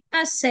have been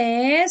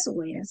assessed.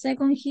 Wait a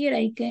second here.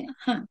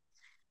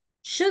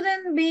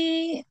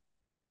 shouldn't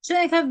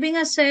have been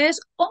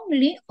assessed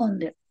only on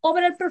their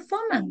overall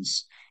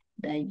performance.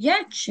 The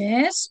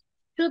judges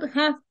should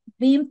have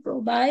been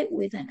provided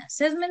with an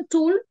assessment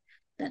tool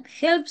that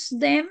helps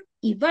them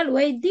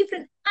evaluate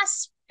different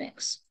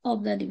aspects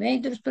of the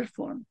debater's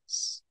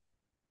performance.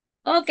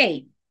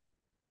 Okay,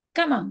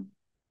 come on.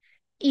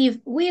 If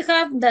we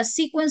have the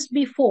sequence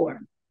before,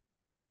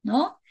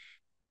 no?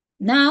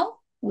 Now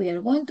we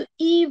are going to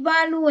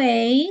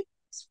evaluate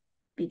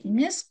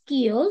speaking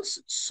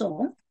skills.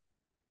 So,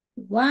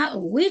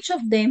 which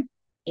of them,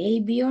 A,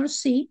 B, or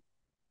C,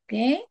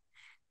 okay?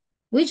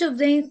 Which of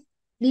them,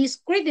 this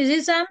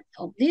criticism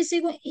of this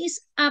sequence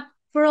is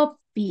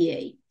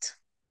appropriate?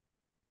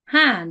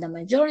 The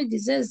majority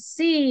says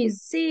C,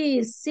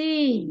 C,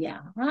 C,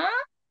 yeah.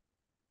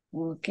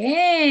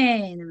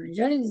 Okay, the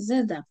majority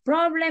says the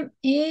problem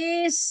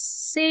is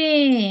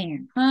C.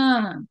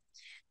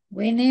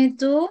 We need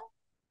to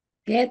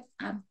get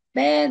a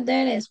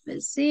better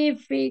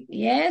specific,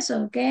 yes,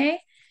 okay.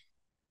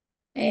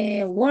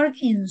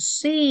 Work in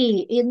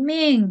C, it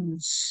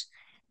means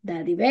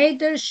the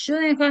debaters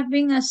shouldn't have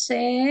been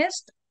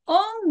assessed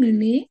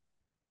only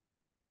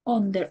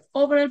on their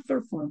overall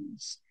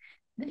performance.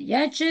 The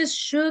judges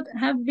should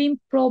have been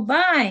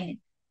provided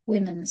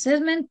with an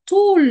assessment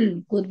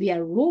tool, could be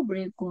a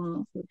rubric,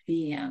 or could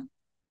be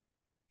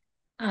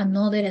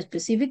another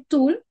specific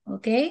tool,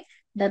 okay,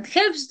 that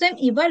helps them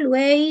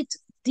evaluate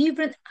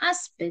different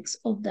aspects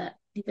of the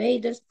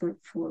debater's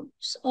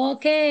performance.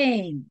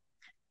 Okay,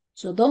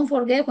 so don't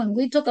forget when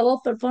we talk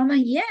about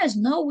performance, yes,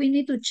 no, we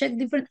need to check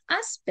different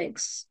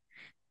aspects.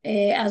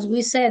 As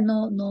we said,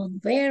 no,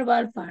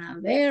 non-verbal,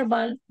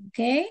 paraverbal,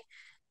 okay?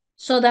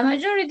 So the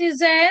majority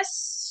says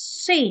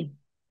C.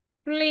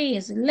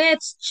 Please,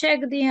 let's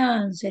check the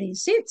answer.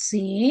 Is it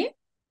C?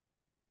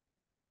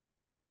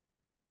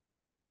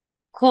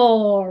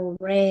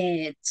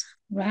 Correct,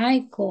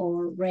 right?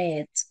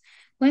 Correct.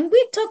 When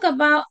we talk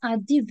about a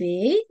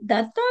debate,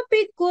 the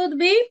topic could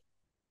be,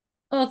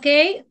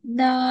 okay,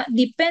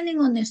 depending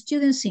on the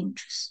student's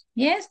interest,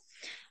 yes?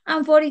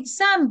 And for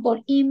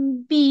example,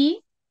 in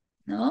B,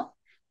 no,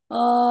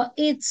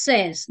 it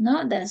says,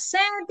 no, the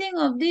setting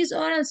of this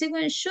oral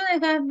sequence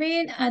shouldn't have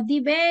been a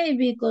debate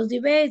because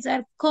debates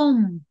are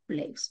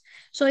complex.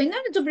 So in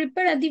order to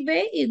prepare a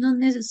debate, it's not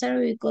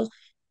necessary because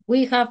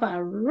we have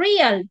a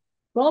real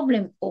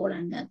problem or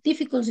a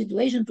difficult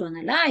situation to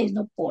analyze,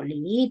 no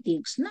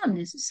politics, not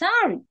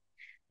necessary.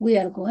 We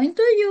are going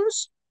to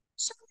use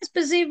some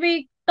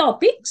specific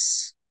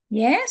topics,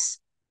 yes?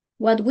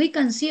 What we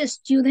can see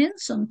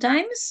students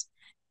sometimes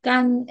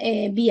can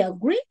be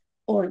agree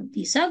or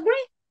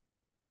disagree,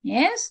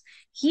 yes?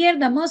 Here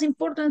the most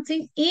important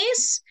thing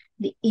is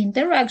the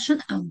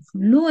interaction and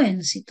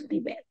fluency to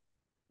develop,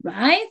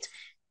 right?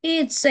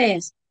 It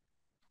says,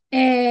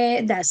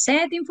 the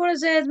setting for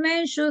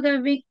assessment should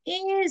have been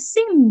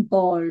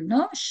simple,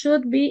 no?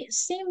 Should be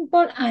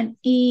simple and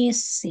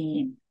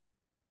easy.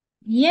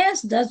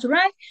 Yes, that's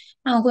right.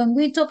 And when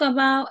we talk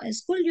about a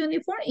school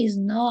uniform, it's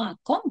not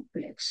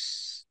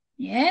complex.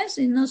 Yes,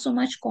 it's not so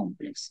much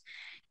complex.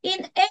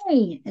 In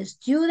A,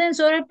 students'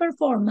 oral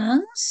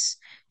performance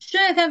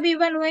should have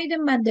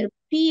evaluated by their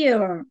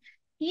peer.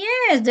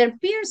 Yes, their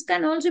peers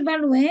can also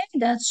evaluate,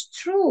 that's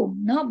true,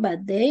 no,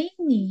 but they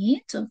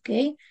need,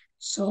 okay,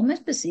 some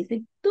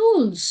specific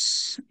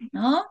tools,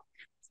 no?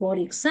 For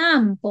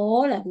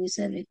example, like we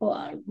said before,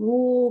 a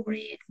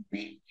rubric,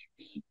 maybe,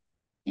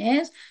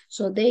 yes,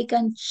 so they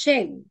can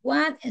check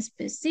what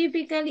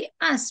specifically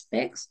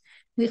aspects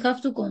we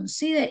have to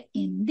consider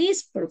in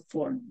this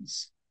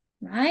performance,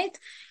 right?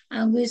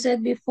 And we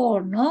said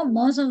before, no,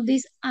 most of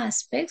these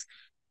aspects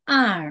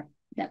are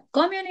the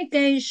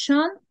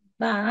communication,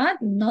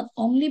 but not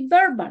only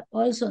verbal,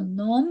 also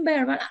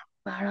non-verbal and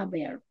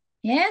paraverbal.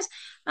 Yes,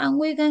 and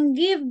we can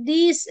give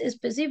this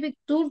specific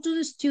tool to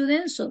the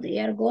students so they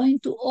are going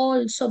to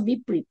also be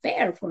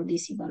prepared for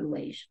these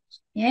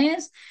evaluations.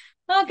 Yes,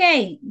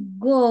 okay,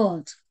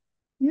 good.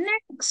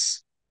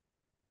 Next,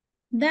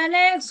 the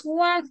next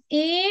one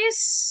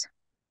is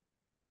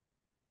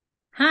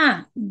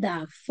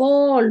the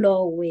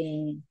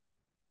following.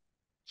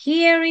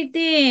 Here it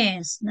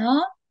is,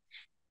 no?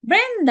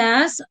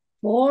 Brenda's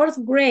fourth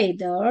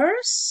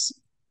graders,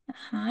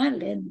 let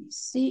me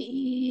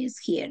see, is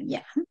here,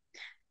 yeah.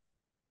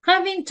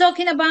 Have been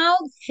talking about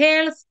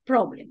health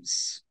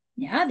problems.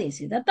 Yeah, this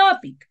is the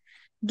topic.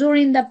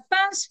 During the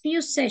past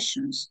few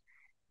sessions,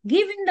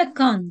 given the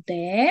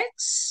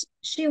context,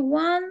 she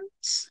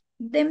wants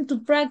them to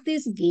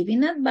practice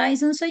giving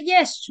advice and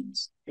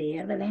suggestions. They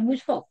are the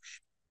language folks.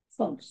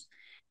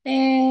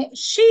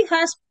 She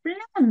has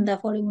planned the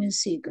following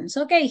sequence.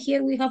 Okay,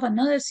 here we have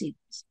another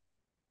sequence.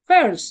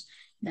 First,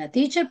 the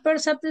teacher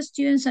pairs up the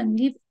students and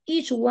gives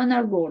each one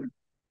a role.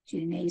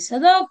 Student A is a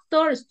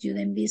doctor,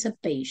 student B is a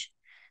patient.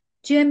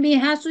 Student B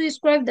has to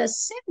describe the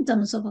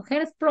symptoms of a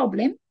health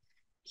problem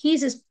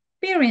he's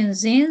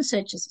experiencing,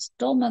 such as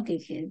stomach, a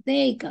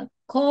headache, a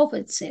cough,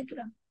 etc.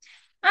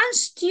 And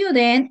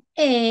student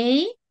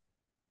A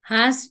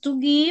has to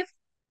give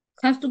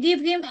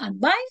him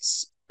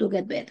advice to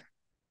get better.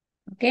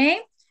 Okay?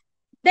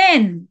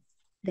 Then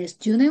the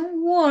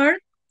student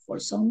work for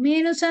some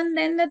minutes and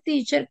then the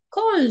teacher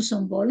calls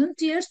some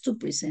volunteers to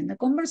present the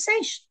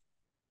conversation.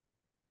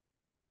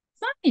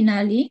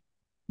 Finally,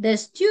 the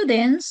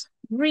students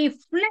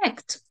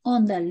reflect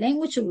on the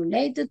language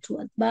related to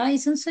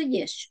advice and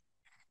suggestion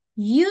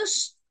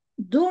used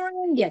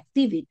during the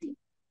activity.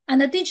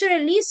 And the teacher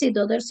elicits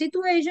other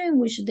situations in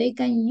which they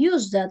can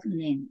use that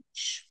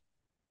language.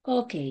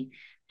 Okay,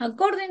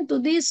 according to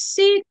this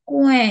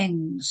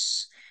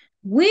sequence,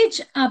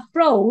 which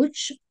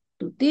approach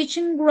to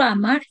teaching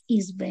grammar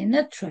is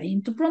Brenda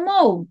trying to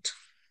promote?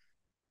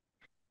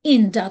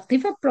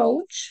 Inductive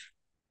approach,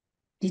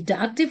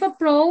 deductive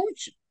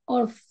approach,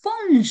 or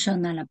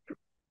functional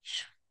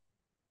approach?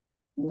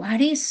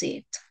 What is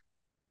it?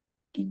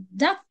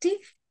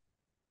 Inductive,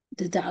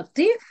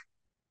 deductive,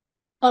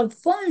 or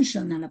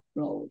functional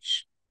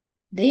approach?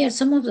 They are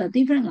some of the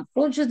different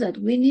approaches that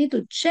we need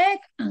to check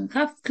and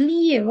have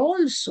clear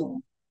also.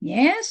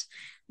 Yes,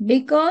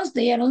 because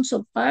they are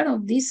also part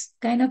of this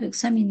kind of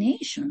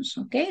examinations.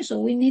 Okay, so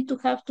we need to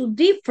have to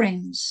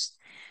difference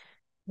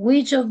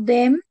which of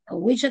them or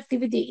which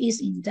activity is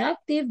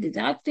inductive,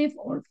 deductive,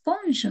 or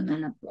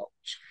functional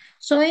approach.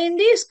 So in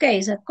this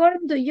case,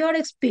 according to your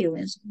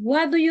experience,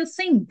 what do you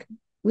think?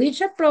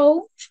 Which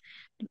approach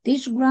to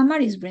teach grammar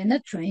is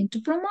Brenda trying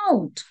to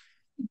promote?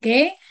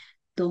 Okay,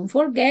 don't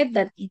forget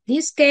that in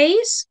this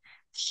case,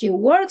 she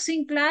works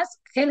in class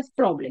health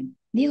problem.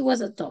 This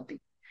was a topic.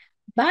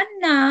 But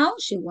now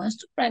she wants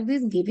to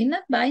practice giving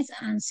advice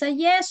and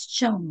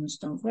suggestions.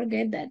 Don't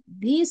forget that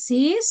this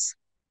is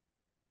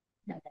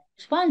the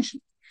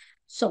function.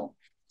 So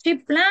she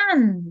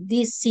planned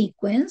this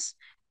sequence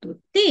to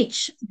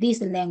teach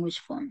this language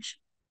function.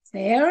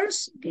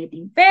 First,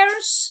 getting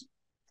pairs.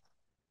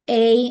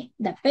 A,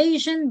 the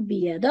patient,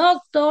 B, a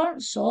doctor.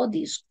 So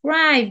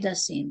describe the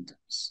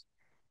symptoms.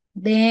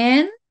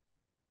 Then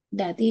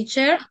the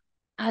teacher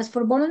asked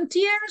for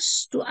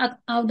volunteers to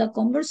act out the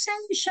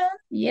conversation.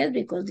 Yes,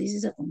 because this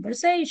is a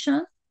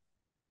conversation.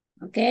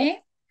 Okay.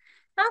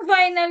 And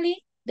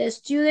finally, the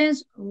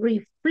students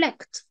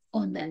reflect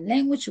on the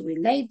language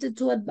related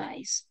to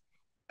advice.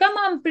 Come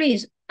on,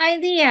 please.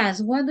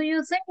 Ideas. What do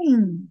you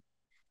think?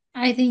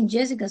 I think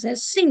Jessica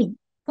says C,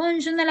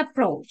 functional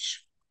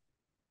approach.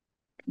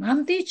 Come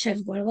on,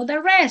 teachers. What about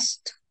the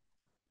rest?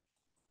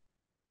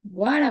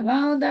 What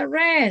about the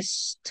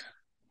rest?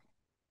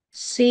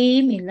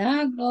 C,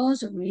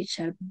 Milagros,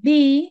 Richard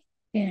B,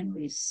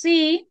 Henry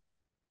C.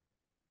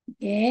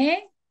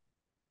 Okay.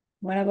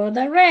 What about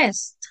the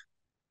rest?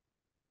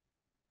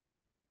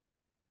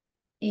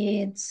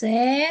 It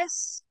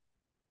says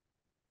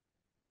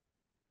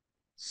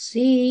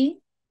C,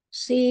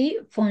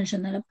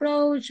 functional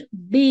approach,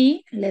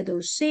 B,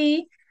 letter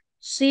C,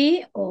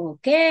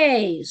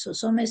 okay. So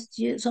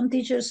some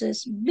teachers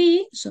says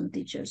B, some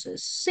teachers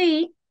says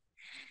C.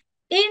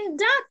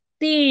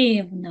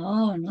 Inductive,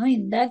 no,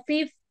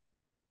 inductive,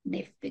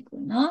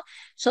 difficult, no?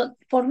 So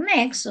for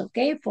next,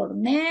 okay, for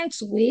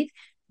next week,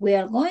 we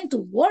are going to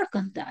work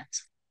on that.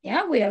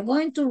 Yeah, we are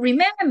going to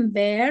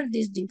remember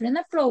these different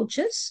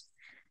approaches.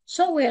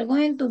 So we are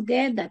going to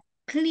get that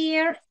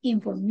clear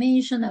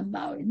information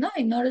about it, no,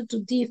 in order to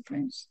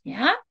difference,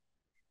 yeah?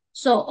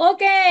 So,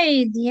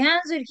 okay, the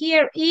answer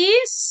here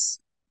is,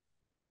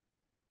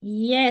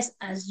 yes,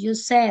 as you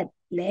said,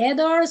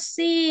 letter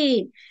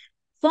C,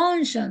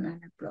 functional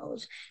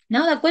approach.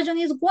 Now the question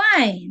is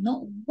why?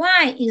 No,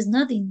 why is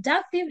not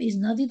inductive, is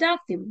not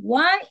deductive?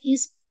 Why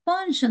is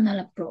functional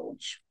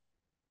approach?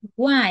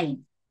 Why?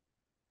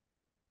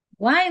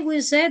 Why we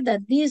said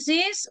that this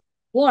is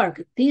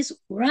work, this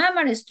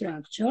grammar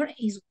structure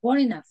is work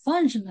in a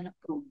functional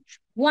approach.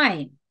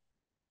 Why?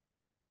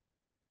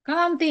 Come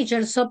on,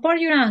 teachers, support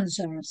your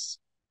answers.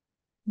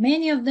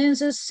 Many of them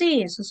say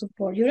C, so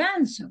support your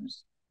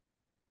answers.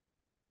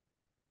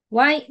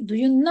 Why do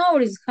you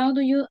notice? How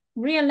do you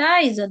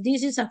realize that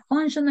this is a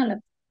functional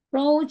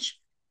approach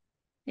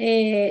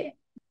in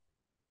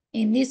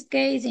this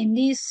case, in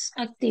this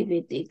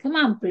activity? Come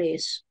on,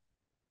 please.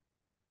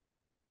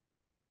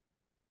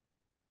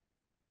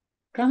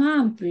 Come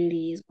on,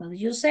 please. What do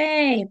you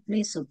say?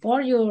 Please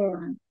support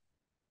your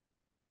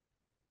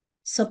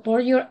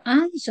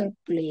answer,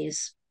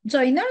 please. So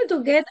in order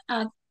to get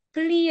a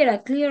clear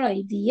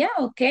idea,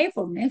 okay,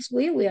 for next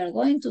week, we are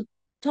going to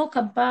talk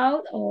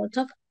about or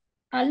talk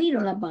a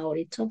little about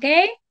it,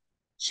 okay?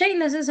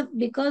 Shayla says,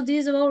 because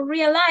this is about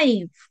real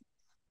life,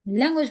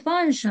 language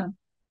function.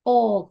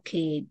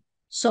 Okay,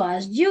 so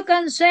as you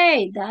can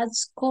say,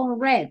 that's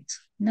correct,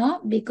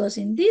 no? Because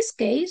in this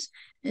case,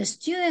 the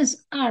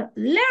students are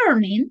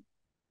learning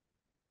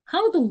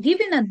how to give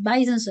an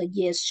advice and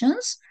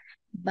suggestions,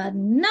 but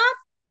not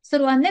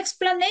through an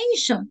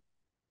explanation.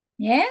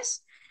 Yes?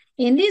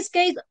 In this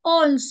case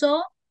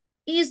also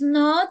is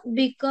not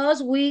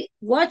because we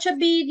watch a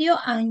video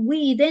and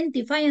we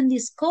identify and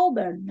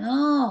discover.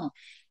 No.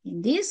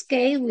 In this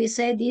case, we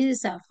say this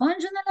is a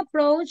functional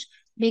approach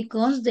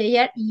because they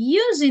are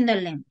using the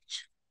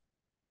language.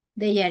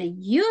 They are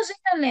using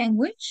the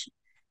language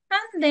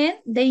and then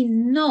they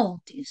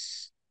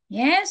notice.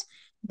 Yes?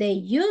 They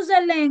use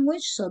the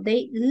language, so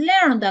they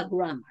learn the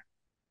grammar.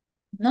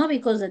 No,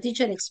 because the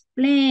teacher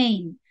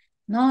explained.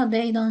 No,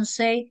 they don't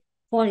say,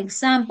 for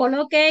example,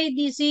 okay,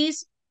 this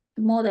is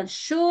model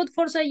should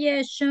for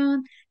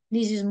suggestion.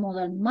 This is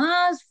model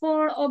must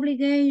for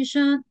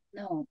obligation.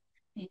 No,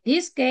 in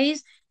this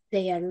case,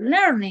 they are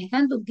learning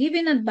how to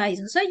giving advice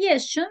and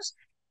suggestions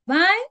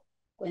by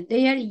when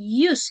they are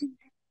using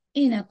it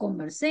in a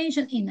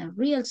conversation, in a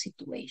real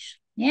situation.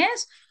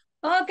 Yes?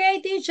 Okay,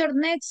 teacher,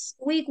 next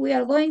week we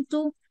are going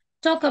to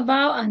talk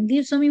about and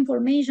give some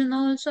information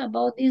also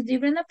about these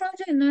different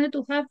approaches in order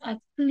to have a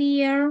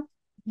clear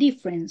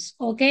difference,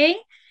 okay?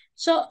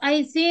 So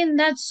I think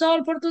that's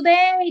all for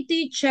today,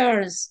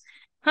 teachers.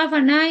 Have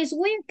a nice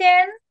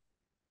weekend.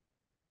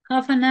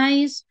 Have a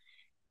nice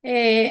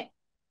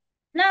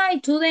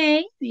night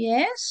today,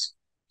 yes?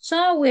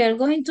 So we are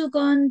going to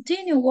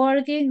continue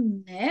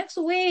working next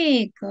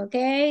week,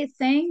 okay?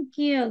 Thank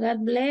you.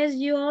 God bless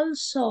you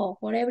also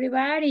for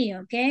everybody,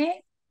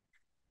 okay?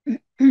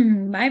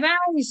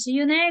 Bye-bye. See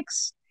you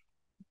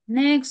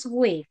next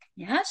week.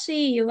 Yeah,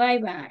 see you.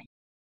 Bye-bye.